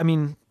 like, I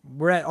mean,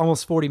 we're at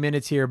almost 40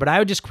 minutes here, but I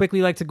would just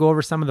quickly like to go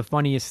over some of the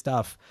funniest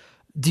stuff.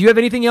 Do you have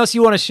anything else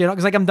you want to shit on?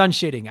 Because like I'm done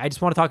shitting. I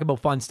just want to talk about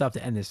fun stuff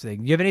to end this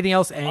thing. Do you have anything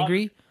else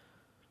angry?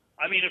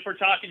 I mean, if we're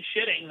talking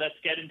shitting, let's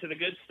get into the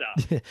good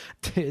stuff.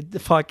 The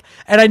fuck.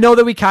 And I know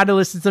that we kind of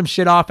listed some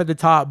shit off at the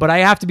top, but I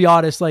have to be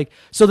honest. Like,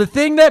 so the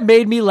thing that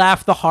made me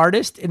laugh the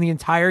hardest in the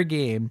entire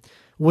game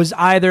was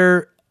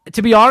either,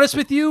 to be honest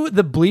with you,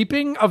 the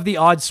bleeping of the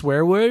odd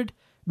swear word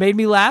made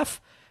me laugh.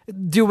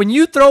 Dude, when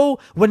you throw,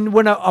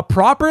 when a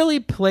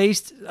properly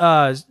placed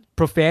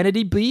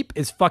profanity bleep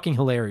is fucking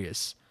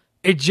hilarious.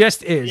 It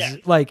just is. Yeah.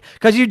 Like,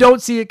 because you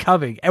don't see it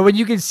coming. And when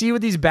you can see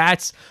with these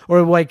bats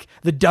or like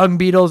the dung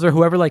beetles or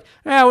whoever, like,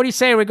 what do you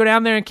say? We go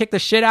down there and kick the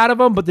shit out of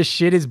them, but the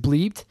shit is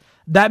bleeped.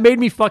 That made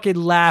me fucking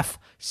laugh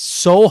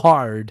so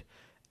hard.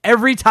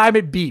 Every time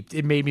it beeped,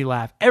 it made me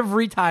laugh.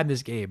 Every time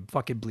this game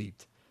fucking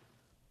bleeped.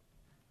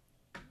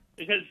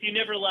 Because you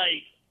never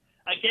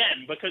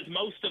because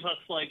most of us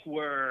like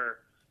were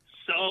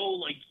so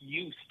like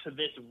used to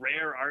this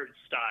rare art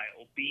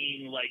style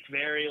being like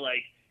very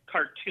like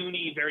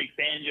cartoony, very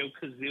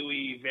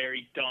Banjo-Kazooie,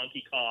 very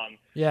Donkey Kong.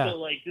 Yeah. So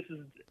like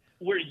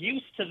we're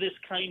used to this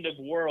kind of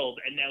world,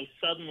 and now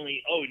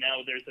suddenly,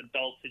 now there's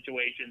adult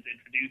situations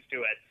introduced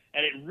to it,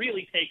 and it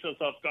really takes us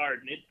off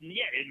guard, and it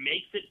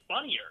makes it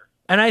funnier.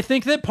 And I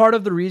think that part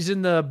of the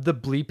reason the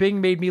bleeping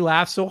made me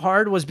laugh so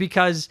hard was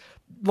because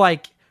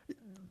like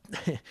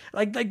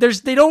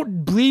they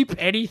don't bleep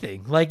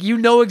anything. Like, you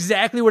know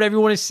exactly what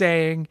everyone is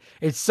saying.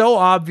 It's so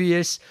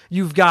obvious.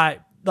 You've got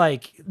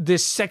like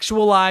this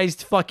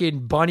sexualized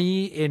fucking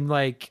bunny in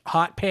like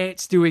hot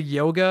pants doing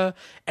yoga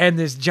and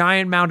this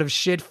giant mound of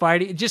shit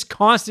fighting. Just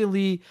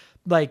constantly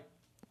like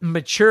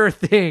mature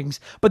things,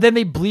 but then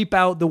they bleep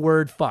out the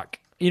word fuck.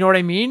 You know what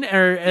I mean?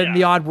 And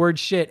the odd word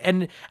shit.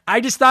 And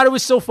I just thought it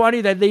was so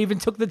funny that they even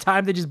took the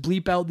time to just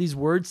bleep out these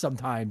words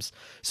sometimes.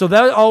 So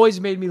that always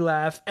made me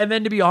laugh. And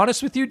then to be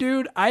honest with you,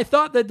 dude, I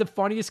thought that the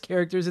funniest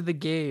characters in the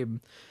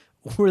game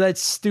were that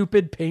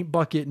stupid paint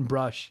bucket and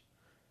brush.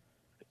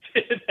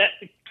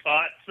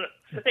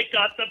 They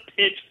got the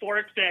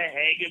pitchfork to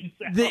hang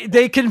himself.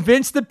 They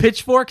convinced the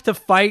pitchfork to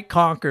fight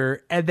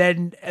Conker, and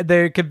then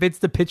they convinced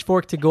the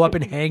pitchfork to go up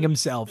and hang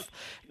himself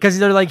because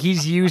they're like,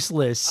 he's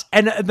useless.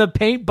 And the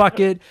paint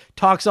bucket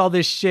talks all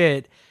this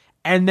shit,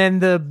 and then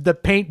the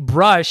paint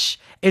brush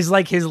is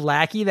like his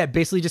lackey that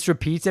basically just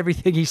repeats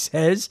everything he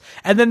says.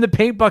 And then the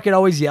paint bucket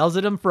always yells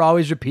at him for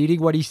always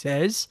repeating what he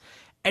says.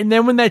 And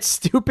then when that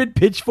stupid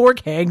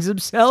pitchfork hangs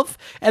himself,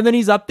 and then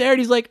he's up there and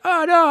he's like,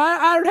 "Oh no,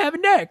 I don't have a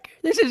neck.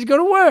 This is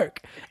gonna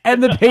work."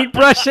 And the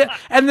paintbrush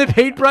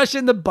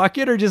and the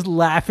bucket are just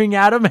laughing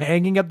at him,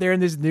 hanging up there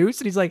in this noose.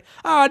 And he's like,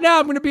 "Oh, now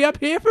I'm gonna be up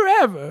here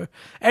forever."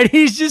 And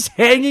he's just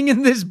hanging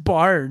in this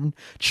barn,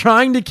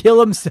 trying to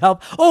kill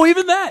himself. Oh,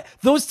 even that.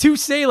 Those two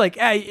say like,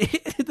 "Hey,"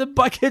 the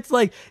bucket's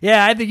like,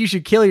 "Yeah, I think you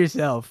should kill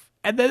yourself."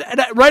 And then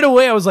right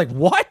away I was like,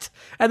 "What?"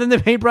 And then the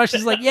paintbrush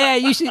is like, "Yeah,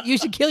 you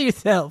should kill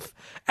yourself."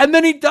 And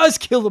then he does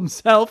kill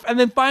himself, and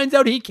then finds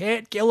out he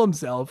can't kill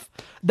himself.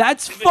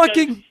 That's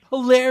fucking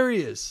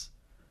hilarious.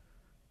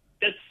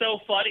 That's so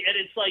funny, and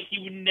it's like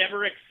you would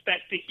never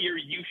expect to hear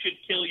 "you should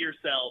kill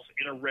yourself"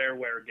 in a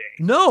Rareware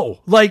game. No,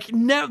 like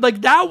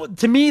that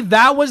to me,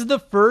 that was the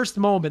first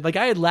moment. Like,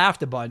 I had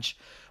laughed a bunch,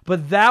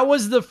 but that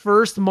was the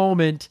first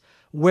moment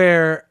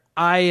where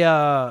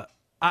I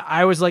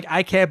was like,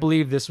 I can't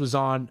believe this was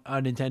on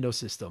a Nintendo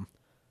system.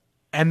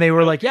 And they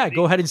were like, "Yeah,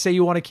 go ahead and say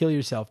you want to kill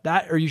yourself.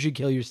 That, or you should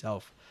kill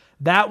yourself."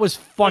 That was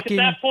fucking...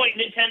 At that point,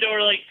 Nintendo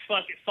were like,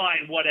 "Fuck it,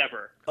 fine,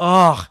 whatever."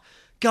 Oh,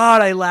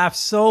 God, I laughed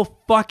so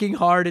fucking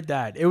hard at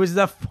that. It was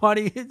the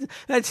funny...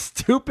 That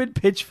stupid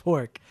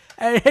pitchfork.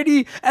 And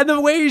the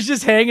way he's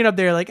just hanging up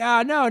there like,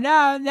 "Oh, no,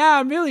 now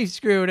I'm really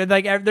screwed." And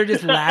like, they're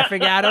just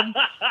laughing at him.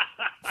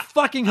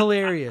 Fucking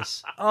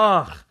hilarious.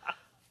 Oh,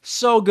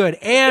 so good.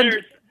 And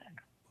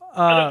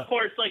of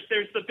course, like,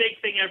 there's the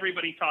big thing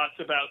everybody talks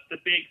about, the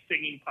big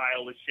singing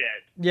pile of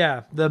shit.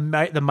 Yeah, the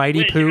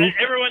Mighty Pooh.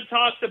 Everyone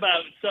talks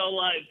about,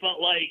 but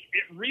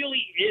it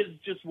really is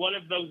just one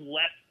of those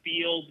left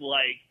field,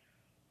 like,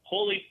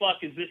 holy fuck,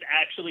 is this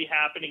actually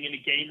happening in a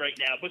game right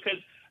now? Because,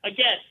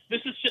 again,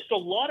 this is just a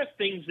lot of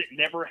things that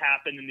never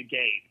happen in the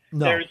game.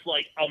 No. There's,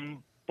 like, a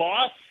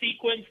boss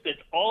sequence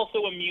that's also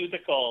a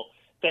musical,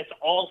 that's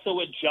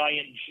also a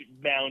giant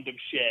mound of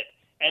shit.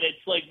 And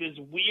it's, like, this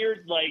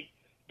weird, like,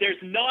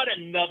 there's not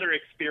another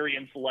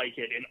experience like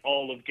it in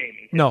all of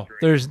gaming history. No,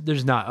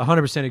 there's not.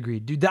 100%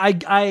 agreed, dude.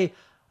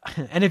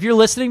 And if you're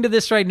listening to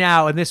this right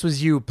now and this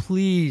was you,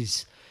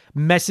 please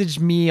message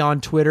me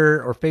on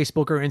Twitter or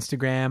Facebook or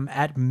Instagram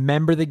at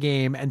Member the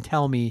Game and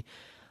tell me.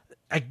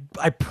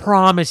 I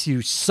promise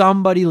you,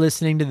 somebody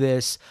listening to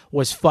this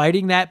was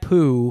fighting that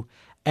poo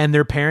and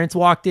their parents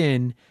walked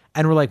in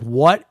and were like,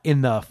 what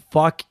in the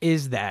fuck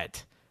is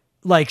that?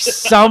 Like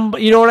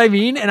you know what I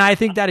mean? And I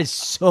think that is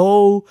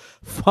so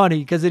funny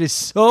because it is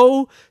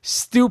so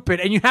stupid.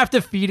 And you have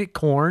to feed it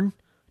corn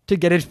to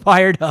get it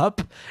fired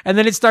up. And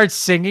then it starts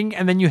singing.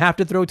 And then you have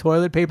to throw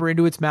toilet paper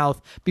into its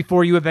mouth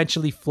before you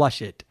eventually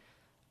flush it.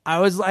 I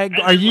was like,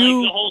 and are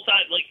you... Like, the whole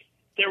time, like,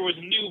 there was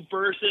new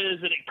verses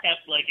and it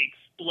kept, like,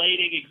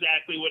 explaining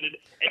exactly what it...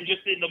 And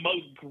just in the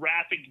most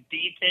graphic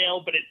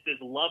detail, but it's this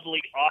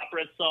lovely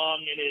opera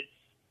song and it's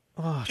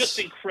just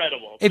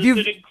incredible. It's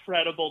an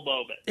incredible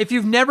moment. If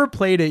you've never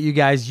played it, you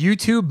guys,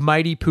 YouTube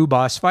Mighty Pooh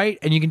boss fight,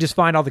 and you can just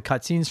find all the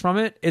cutscenes from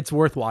it. It's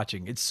worth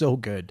watching. It's so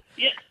good.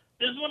 Yeah,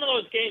 this is one of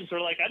those games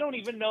where, like, I don't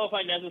even know if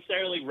I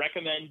necessarily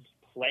recommend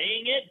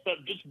playing it, but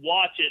just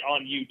watch it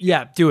on YouTube.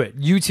 Yeah, do it.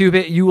 YouTube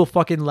it. You will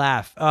fucking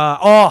laugh.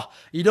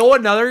 You know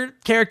another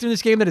character in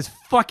this game that is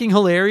fucking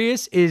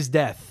hilarious is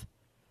Death.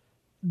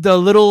 The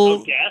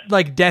little,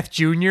 like, Death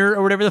Jr.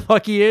 or whatever the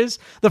fuck he is.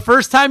 The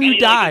first time you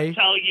die... Like,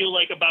 tell you,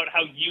 like, about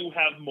how you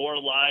have more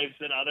lives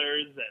than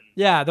others. And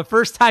yeah, the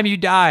first time you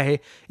die,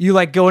 you,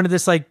 like, go into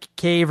this, like,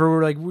 cave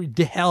or, like,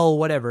 hell,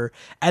 whatever.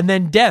 And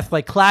then Death,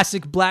 like,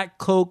 classic black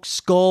cloak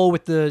skull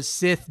with the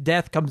Sith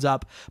Death comes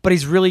up. But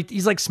he's,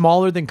 like,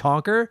 smaller than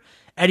Conker.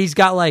 And he's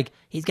got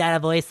a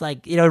voice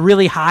like, you know,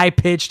 really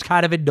high-pitched,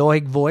 kind of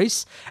annoying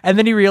voice. And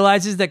then he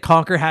realizes that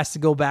Conker has to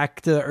go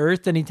back to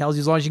Earth, and he tells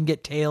you as long as you can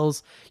get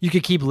tails, you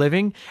can keep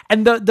living.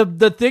 And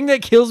the thing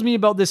that kills me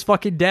about this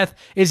fucking Death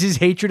is his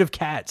hatred of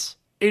cats.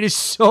 It is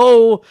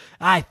so...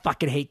 I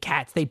fucking hate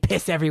cats. They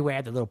piss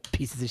everywhere, the little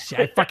pieces of shit.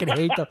 I fucking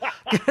hate them.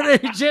 They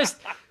just...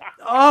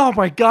 Oh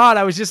my God,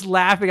 I was just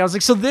laughing. I was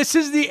like, so this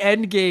is the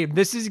end game.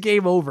 This is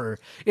game over.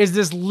 Is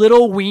this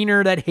little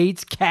wiener that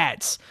hates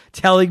cats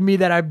telling me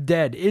that I'm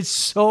dead. It's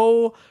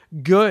so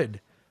good.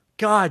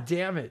 God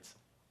damn it.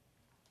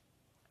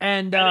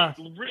 And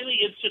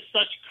it's just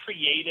such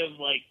creative,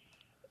 like,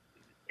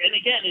 and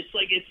again, it's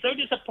like, it's so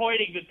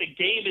disappointing that the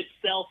game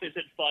itself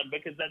isn't fun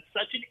because that's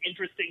such an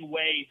interesting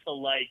way to,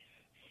 like,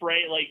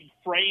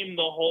 frame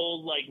the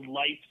whole, like,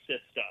 life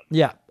system.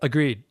 Yeah,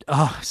 agreed.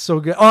 Oh,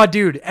 so good. Oh,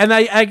 dude. And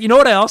I you know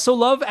what I also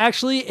love,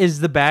 actually, is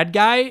the bad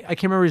guy. I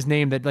can't remember his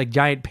name, that, like,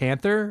 giant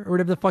panther or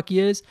whatever the fuck he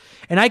is.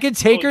 And I could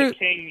take her... The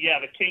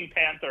King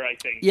Panther, I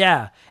think.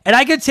 Yeah. And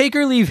I could take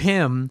or leave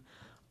him,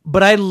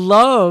 but I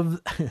love...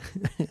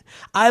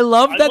 I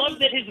love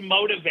that his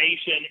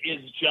motivation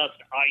is just,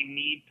 I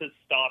need to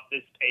stop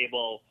this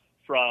table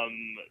from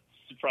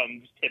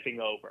tipping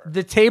over.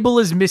 The table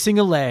is missing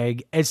a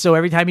leg, and so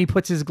every time he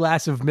puts his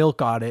glass of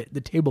milk on it, the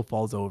table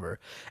falls over.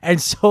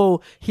 And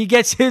so he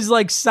gets his,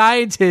 like,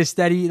 scientist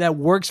that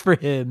works for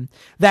him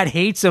that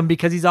hates him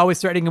because he's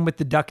always threatening him with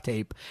the duct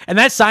tape. And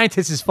that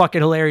scientist is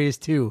fucking hilarious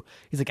too.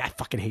 He's like, I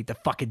fucking hate the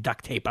fucking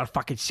duct tape. I'll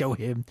fucking show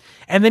him.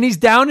 And then he's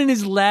down in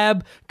his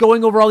lab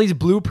going over all these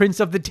blueprints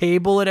of the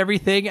table and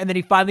everything, and then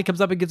he finally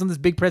comes up and gives him this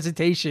big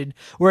presentation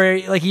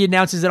where, like, he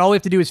announces that all we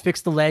have to do is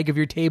fix the leg of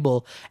your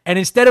table. And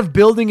instead of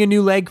building a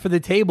new leg for the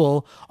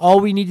table,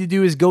 all we need to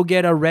do is go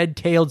get a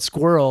red-tailed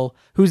squirrel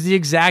who's the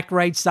exact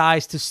right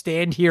size to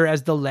stand here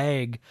as the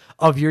leg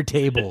of your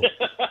table.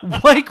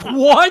 Like,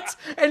 what?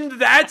 And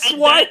that's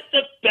what...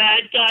 That's the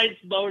bad guy's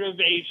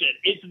motivation.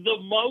 It's the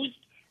most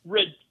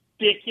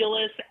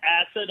ridiculous,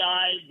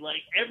 acidine,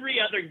 like,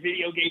 every other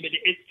video game in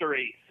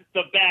history,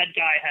 the bad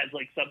guy has,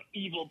 like, some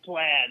evil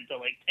plan to,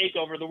 like, take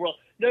over the world.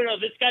 No,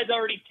 this guy's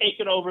already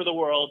taken over the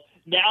world.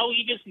 Now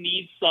he just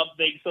needs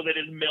something so that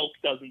his milk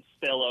doesn't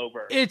spill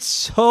over. It's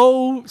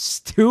so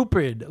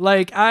stupid.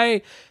 Like,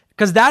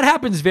 because that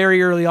happens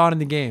very early on in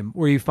the game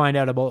where you find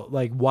out about,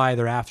 like, why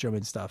they're after him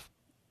and stuff.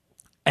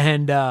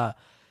 And I'm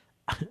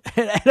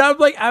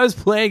like, I was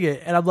playing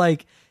it and I'm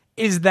like,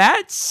 is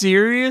that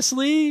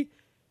seriously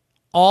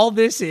all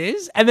this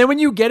is? And then when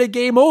you get a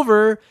game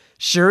over,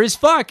 sure as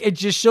fuck, it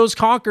just shows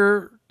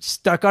Conker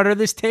stuck under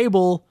this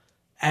table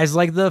as,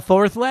 like, the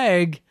fourth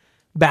leg,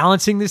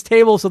 balancing this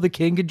table so the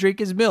king could drink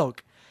his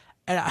milk.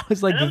 And I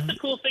was like... And that's the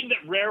cool thing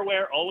that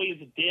Rareware always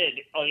did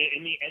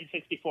in the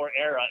N64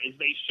 era, is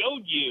they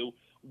showed you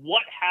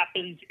what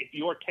happens if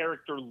your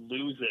character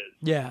loses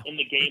in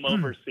the game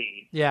over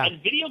scene. Yeah.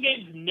 And video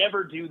games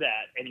never do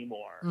that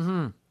anymore.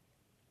 Mm-hmm.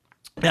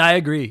 Yeah, I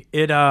agree.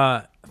 It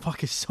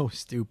fuck is so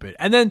stupid.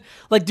 And then,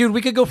 like, dude,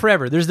 we could go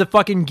forever. There's the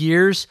fucking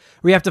gears.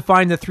 We have to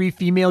find the 3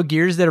 female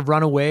gears that have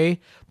run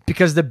away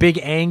because the big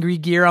angry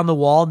gear on the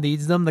wall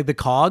needs them, like the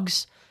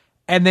cogs.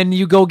 And then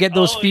you go get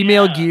those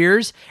female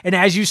gears, and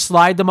as you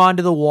slide them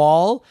onto the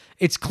wall,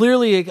 it's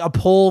clearly a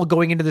pole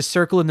going into the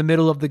circle in the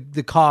middle of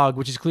the cog,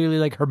 which is clearly,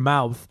 like, her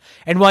mouth.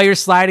 And while you're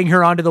sliding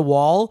her onto the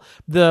wall,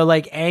 the,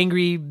 like,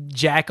 angry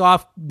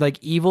jack-off, like,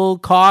 evil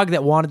cog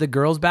that wanted the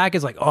girls back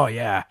is like, oh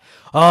yeah.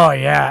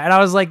 And I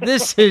was like,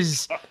 this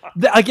is,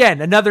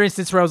 again, another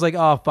instance where I was like,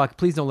 oh fuck,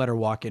 please don't let her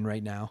walk in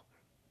right now.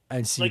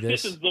 and see like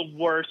this. this is the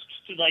worst.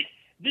 Like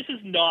this is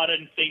not a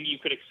thing you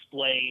could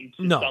explain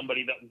to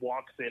somebody that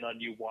walks in on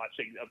you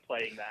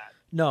playing that.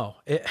 No,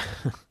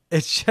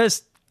 it's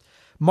just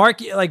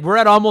Mark. Like we're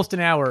at almost an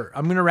hour.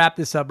 I'm gonna wrap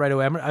this up right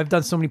away. I've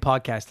done so many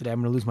podcasts today.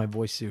 I'm gonna lose my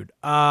voice soon.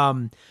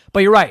 But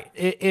you're right.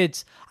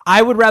 It's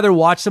I would rather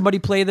watch somebody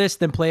play this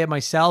than play it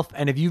myself.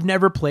 And if you've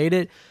never played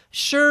it,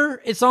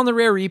 sure, it's on the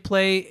Rare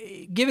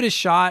Replay. Give it a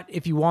shot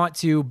if you want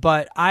to.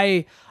 But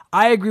I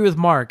agree with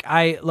Mark.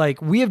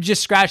 We have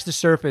just scratched the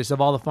surface of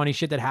all the funny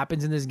shit that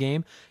happens in this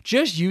game.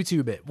 Just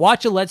YouTube it.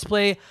 Watch a Let's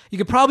Play. You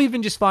could probably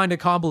even just find a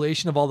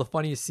compilation of all the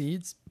funniest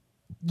scenes.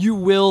 You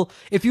will,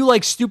 if you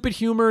like stupid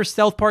humor,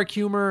 South Park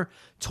humor,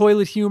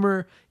 toilet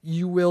humor,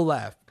 you will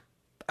laugh.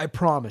 I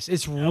promise.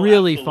 It's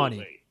really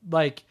funny.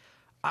 Like,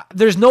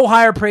 there's no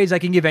higher praise I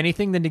can give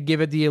anything than to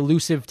give it the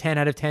elusive 10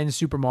 out of 10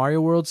 Super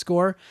Mario World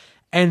score.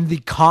 And the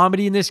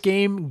comedy in this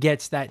game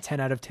gets that 10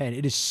 out of 10.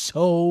 It is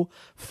so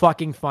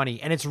fucking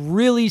funny. And it's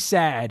really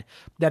sad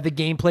that the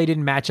gameplay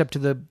didn't match up to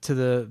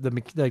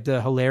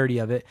the hilarity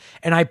of it.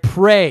 And I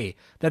pray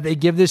that they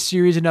give this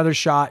series another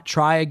shot,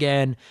 try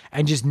again,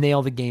 and just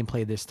nail the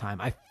gameplay this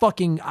time.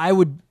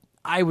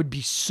 I would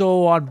be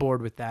so on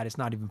board with that. It's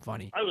not even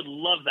funny. I would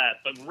love that,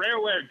 but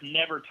Rareware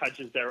never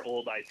touches their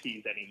old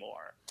IPs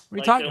anymore.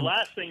 The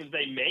last things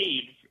they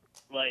made,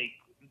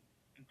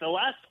 the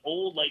last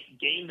old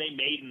game they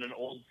made in an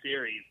old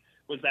series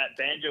was that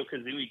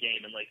Banjo-Kazooie game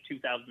in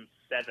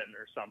 2007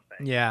 or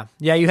something. Yeah.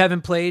 You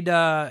haven't played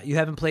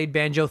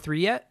Banjo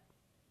 3 yet?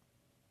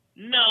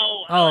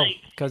 No.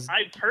 Because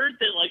I've heard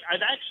that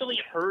I've actually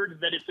heard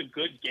that it's a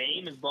good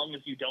game as long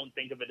as you don't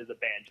think of it as a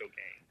Banjo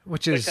game.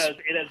 Because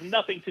it has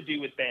nothing to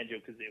do with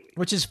Banjo-Kazooie.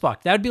 Which is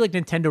fucked. That would be like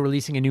Nintendo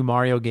releasing a new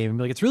Mario game and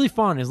be like, it's really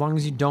fun as long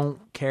as you don't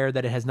care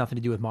that it has nothing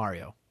to do with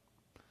Mario.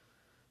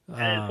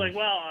 And it's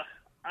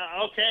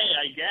okay,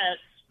 I guess.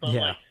 But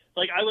yeah.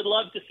 I would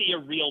love to see a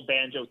real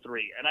Banjo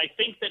 3. And I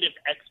think that if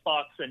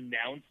Xbox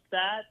announced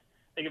that,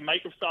 if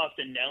Microsoft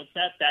announced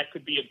that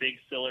could be a big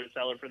seller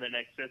for the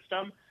next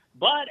system.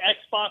 But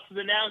Xbox has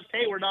announced,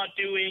 hey, we're not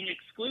doing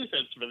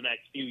exclusives for the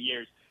next few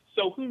years.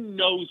 So who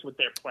knows what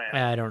they're planning?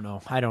 I don't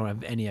know. I don't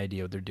have any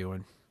idea what they're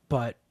doing.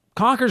 But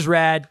Conker's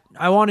rad.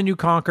 I want a new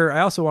Conker. I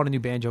also want a new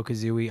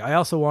Banjo-Kazooie. I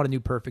also want a new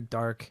Perfect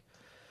Dark.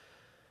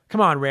 Come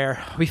on,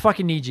 Rare. We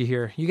fucking need you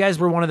here. You guys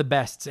were one of the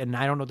best, and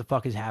I don't know what the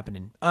fuck is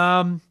happening.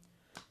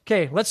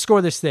 Okay, let's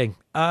score this thing.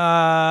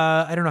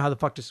 I don't know how the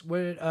fuck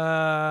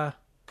to...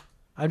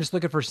 I'm just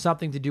looking for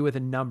something to do with a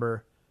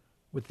number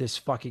with this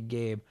fucking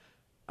game.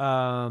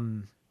 How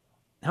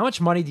much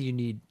money do you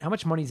need? How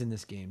much money's in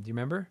this game? Do you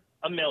remember?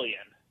 $1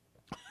 million.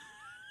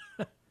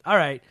 All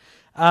right.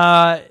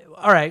 All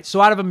right.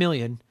 So out of $1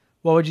 million,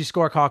 what would you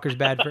score Conker's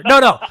Bad Fur?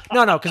 No,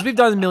 because we've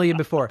done $1 million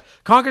before.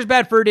 Conker's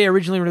Bad Fur Day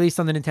originally released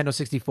on the Nintendo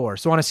 64.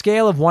 So on a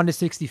scale of 1 to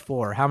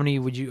 64, how many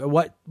would you?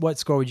 What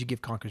score would you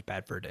give Conker's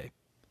Bad Fur Day?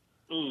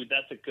 Ooh,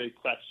 that's a good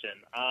question.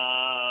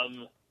 I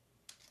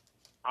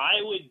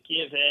would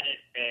give it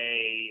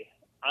a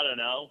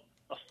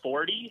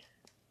 40.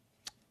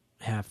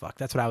 Yeah, fuck.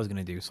 That's what I was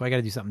gonna do. So I got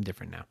to do something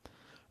different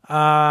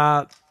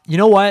now. You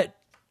know what?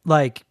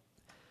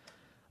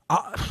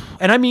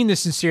 And I mean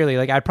this sincerely.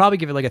 I'd probably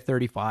give it a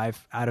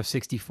 35 out of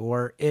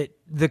 64.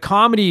 The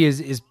comedy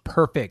is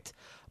perfect,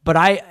 but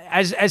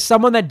as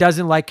someone that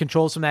doesn't like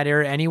controls from that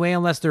era anyway,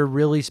 unless they're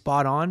really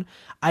spot on,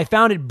 I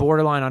found it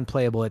borderline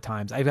unplayable at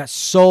times. I got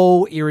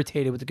so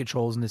irritated with the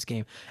controls in this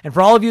game. And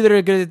for all of you that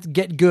are gonna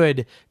get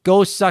good,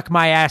 go suck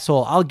my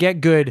asshole. I'll get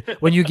good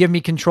when you give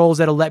me controls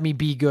that'll let me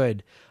be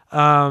good.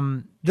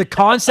 The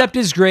concept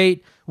is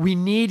great. We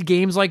need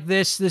games like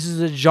this. This is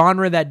a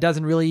genre that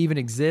doesn't really even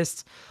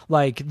exist.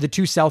 The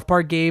two South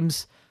Park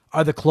games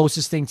are the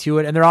closest thing to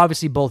it, and they're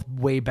obviously both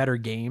way better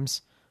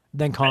games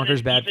than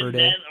Conker's Bad Fur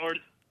Day.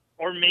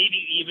 Or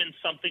maybe even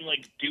something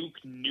like Duke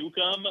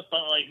Nukem, but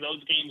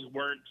those games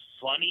weren't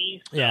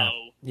funny. So.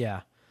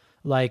 Yeah.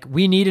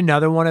 We need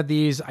another one of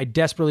these. I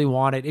desperately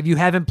want it. If you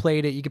haven't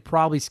played it, you could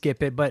probably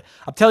skip it, but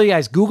I'll tell you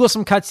guys, Google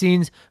some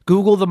cutscenes,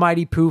 Google the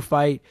Mighty Pooh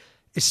fight.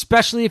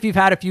 Especially if you've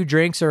had a few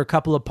drinks or a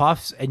couple of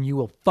puffs, and you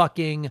will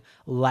fucking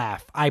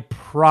laugh. I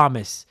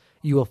promise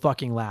you will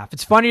fucking laugh.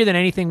 It's funnier than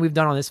anything we've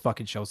done on this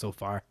fucking show so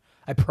far.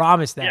 I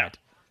promise that. Yeah.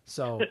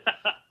 So,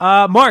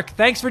 Mark,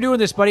 thanks for doing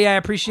this, buddy. I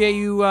appreciate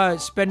you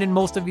spending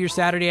most of your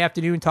Saturday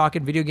afternoon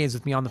talking video games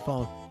with me on the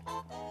phone.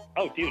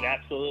 Oh, dude,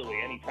 absolutely.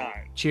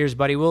 Anytime. Cheers,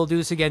 buddy. We'll do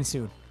this again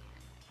soon.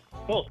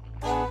 Cool.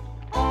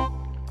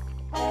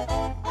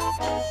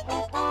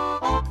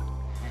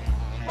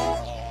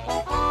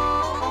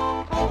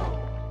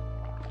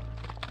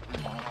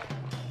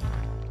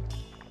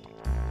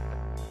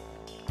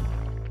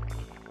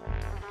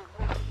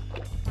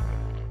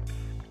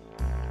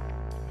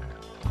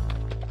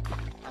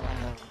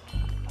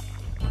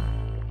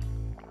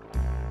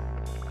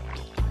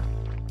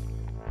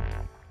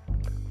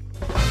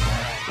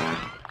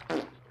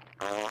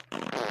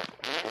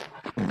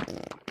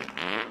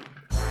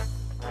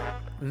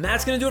 And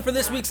that's going to do it for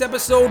this week's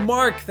episode.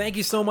 Mark, thank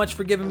you so much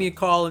for giving me a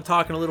call and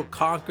talking a little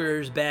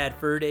Conker's Bad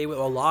Fur Day, with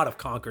a lot of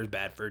Conker's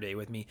Bad Fur Day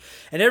with me.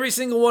 And every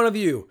single one of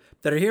you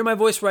that are hearing my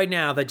voice right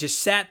now, that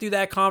just sat through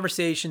that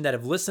conversation, that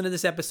have listened to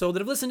this episode, that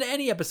have listened to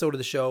any episode of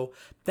the show,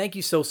 thank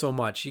you so, so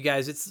much. You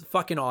guys, it's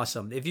fucking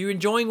awesome. If you're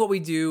enjoying what we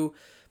do,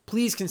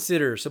 please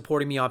consider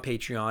supporting me on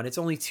Patreon. It's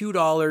only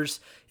 $2.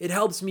 It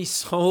helps me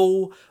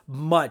so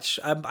much.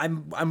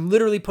 I'm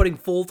literally putting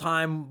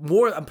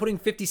I'm putting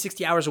 50,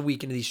 60 hours a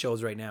week into these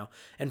shows right now.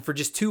 And for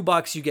just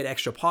 $2, you get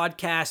extra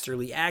podcasts,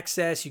 early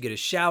access, you get a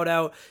shout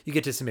out, you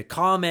get to submit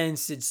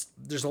comments.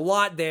 There's a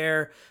lot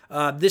there.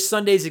 This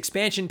Sunday's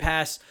expansion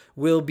pass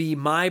will be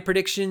my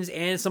predictions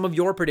and some of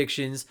your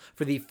predictions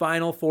for the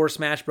final 4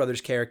 Smash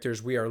Brothers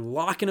characters. We are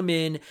locking them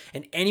in,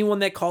 and anyone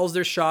that calls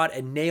their shot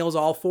and nails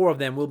all 4 of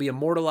them will be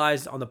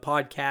immortalized on the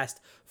podcast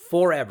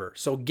forever.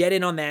 So get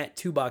in on that.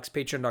 $2,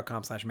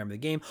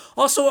 patreon.com/rememberthegame.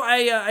 Also,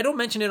 I don't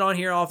mention it on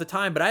here all the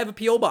time, but I have a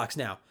P.O. box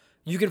now.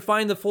 You can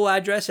find the full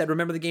address at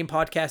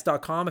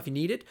rememberthegamepodcast.com if you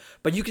need it,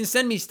 but you can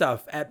send me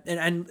stuff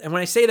and when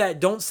I say that,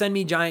 don't send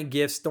me giant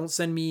gifts, don't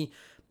send me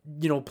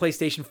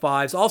PlayStation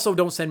 5s. Also,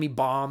 don't send me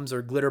bombs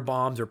or glitter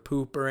bombs or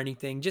poop or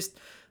anything. Just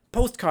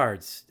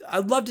postcards.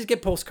 I'd love to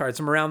get postcards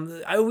from around.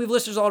 We have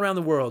listeners all around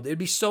the world. It'd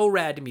be so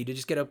rad to me to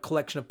just get a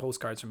collection of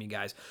postcards from you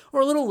guys,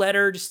 or a little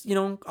letter. Just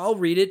I'll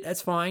read it.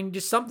 That's fine.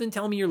 Just something.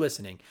 Tell me you're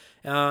listening.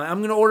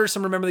 I'm gonna order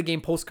some Remember the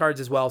Game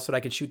postcards as well, so that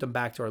I can shoot them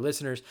back to our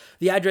listeners.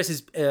 The address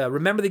is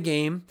Remember the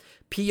Game,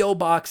 P.O.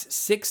 Box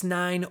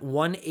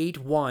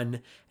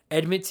 69181,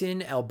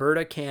 Edmonton,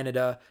 Alberta,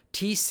 Canada.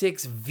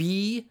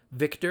 T6V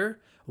Victor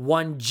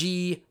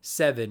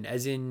 1G7,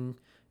 as in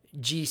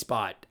G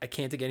spot. I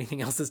can't think of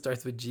anything else that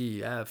starts with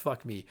G.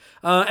 Fuck me.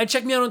 And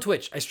check me out on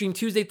Twitch. I stream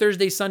Tuesday,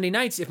 Thursday, Sunday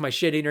nights if my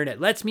shit internet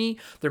lets me.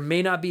 There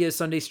may not be a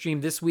Sunday stream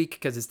this week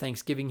because it's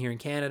Thanksgiving here in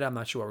Canada. I'm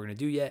not sure what we're going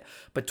to do yet.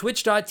 But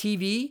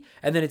twitch.tv,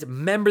 and then it's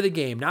Member the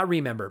Game, not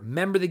Remember.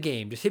 Member the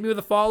Game. Just hit me with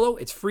a follow.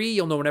 It's free.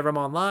 You'll know whenever I'm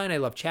online. I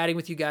love chatting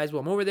with you guys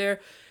while I'm over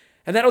there.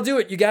 And that'll do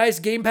it, you guys.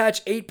 Game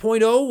Patch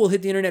 8.0 will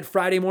hit the internet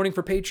Friday morning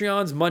for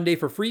Patreons, Monday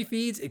for free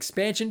feeds.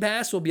 Expansion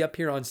Pass will be up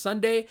here on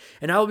Sunday.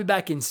 And I will be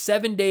back in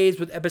 7 days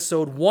with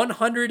episode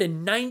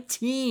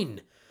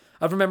 119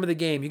 of Remember the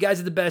Game. You guys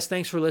are the best.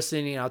 Thanks for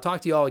listening. I'll talk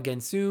to you all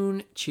again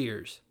soon.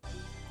 Cheers.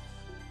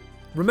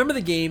 Remember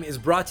the Game is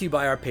brought to you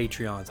by our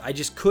Patreons. I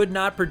just could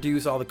not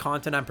produce all the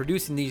content I'm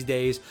producing these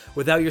days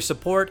without your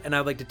support, and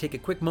I'd like to take a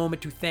quick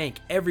moment to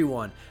thank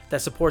everyone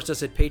that supports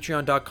us at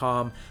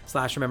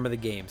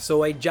patreon.com/rememberthegame.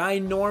 So a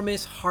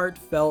ginormous,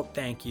 heartfelt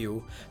thank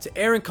you to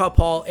Aaron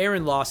Cuphall,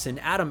 Aaron Lawson,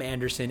 Adam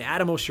Anderson,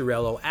 Adam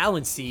Oshirello,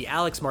 Alan C.,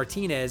 Alex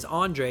Martinez,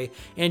 Andre,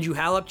 Andrew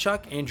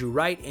Halupchuk, Andrew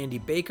Wright, Andy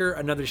Baker,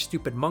 Another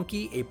Stupid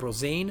Monkey, April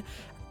Zane,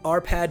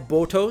 Arpad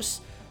Botos,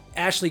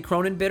 Ashley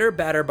Cronenbitter,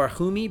 Bader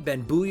Barhumi,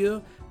 Ben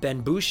Bouya,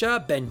 Ben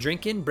Busha, Ben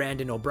Drinkin,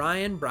 Brandon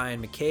O'Brien,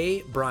 Brian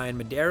McKay,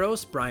 Brian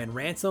Medeiros, Brian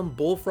Ransom,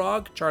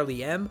 Bullfrog,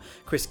 Charlie M,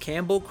 Chris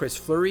Campbell, Chris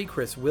Fleury,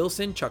 Chris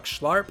Wilson, Chuck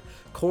Schlarp,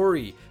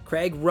 Corey,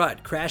 Craig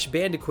Rutt, Crash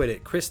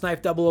Bandicoot, Chris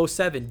Knife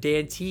 007,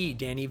 Dan T,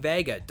 Danny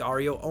Vega,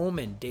 Dario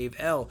Omen, Dave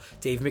L,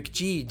 Dave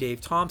McGee, Dave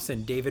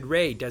Thompson, David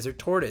Ray, Desert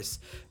Tortoise,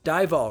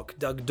 Divalk,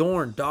 Doug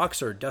Dorn,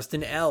 Doxer,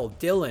 Dustin L,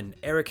 Dylan,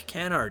 Eric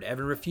Cannard,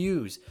 Evan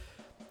Refuse,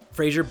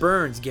 Fraser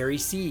Burns, Gary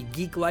C,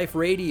 Geek Life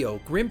Radio,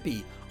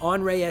 Grimpy,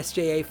 Onray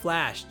SJA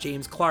Flash,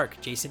 James Clark,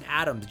 Jason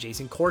Adams,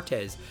 Jason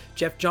Cortez,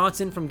 Jeff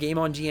Johnson from Game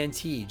on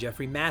GNT,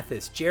 Jeffrey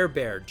Mathis, Jer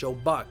Bear, Joe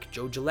Buck,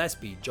 Joe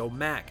Gillespie, Joe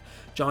Mack,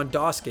 John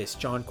Doskis,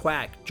 John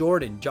Quack,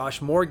 Jordan,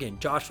 Josh Morgan,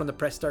 Josh from the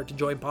Press Start to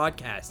Join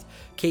podcast,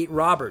 Kate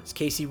Roberts,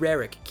 Casey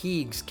Rarick,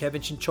 Keegs,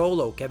 Kevin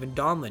Chincholo, Kevin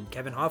Donlin,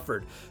 Kevin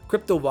Hufford,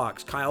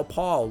 Cryptovox, Kyle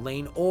Paul,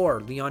 Lane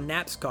Orr, Leon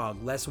Knapskog,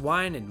 Les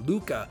Winan,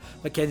 Luca,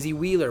 Mackenzie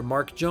Wheeler,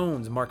 Mark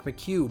Jones, Mark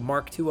McHugh,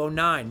 Mark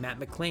 209, Matt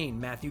McLean,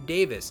 Matthew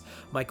Davis,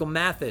 Michael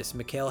Mathis,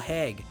 Mikhail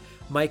Haig,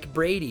 Mike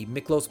Brady,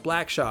 Miklos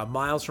Blackshaw,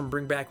 Miles from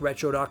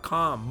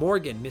BringBackRetro.com,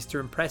 Morgan, Mr.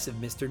 Impressive,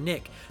 Mr.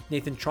 Nick,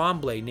 Nathan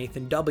Tremblay,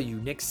 Nathan W,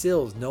 Nick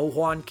Sills, No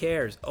Juan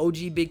Cares,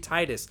 OG Big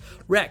Titus,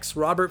 Rex,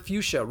 Robert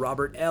Fuchsia,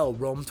 Robert L,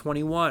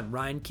 Rome21,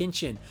 Ryan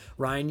Kinchin,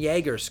 Ryan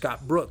Yeager,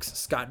 Scott Brooks,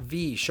 Scott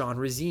V, Sean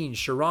Razine,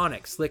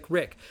 Sharonic, Slick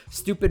Rick,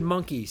 Stupid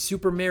Monkey,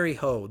 Super Mary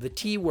Ho, The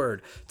T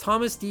Word,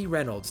 Thomas D.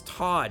 Reynolds,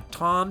 Todd,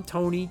 Tom,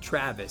 Tony,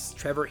 Travis,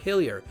 Trevor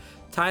Hillier,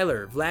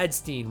 Tyler,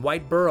 Vladstein,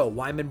 White Burrow,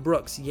 Wyman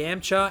Brooks,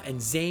 Yamcha, and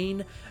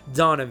Zane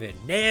Donovan.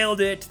 Nailed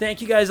it.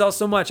 Thank you guys all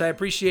so much. I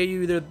appreciate you.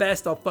 You're the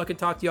best. I'll fucking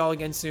talk to you all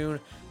again soon.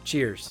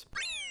 Cheers.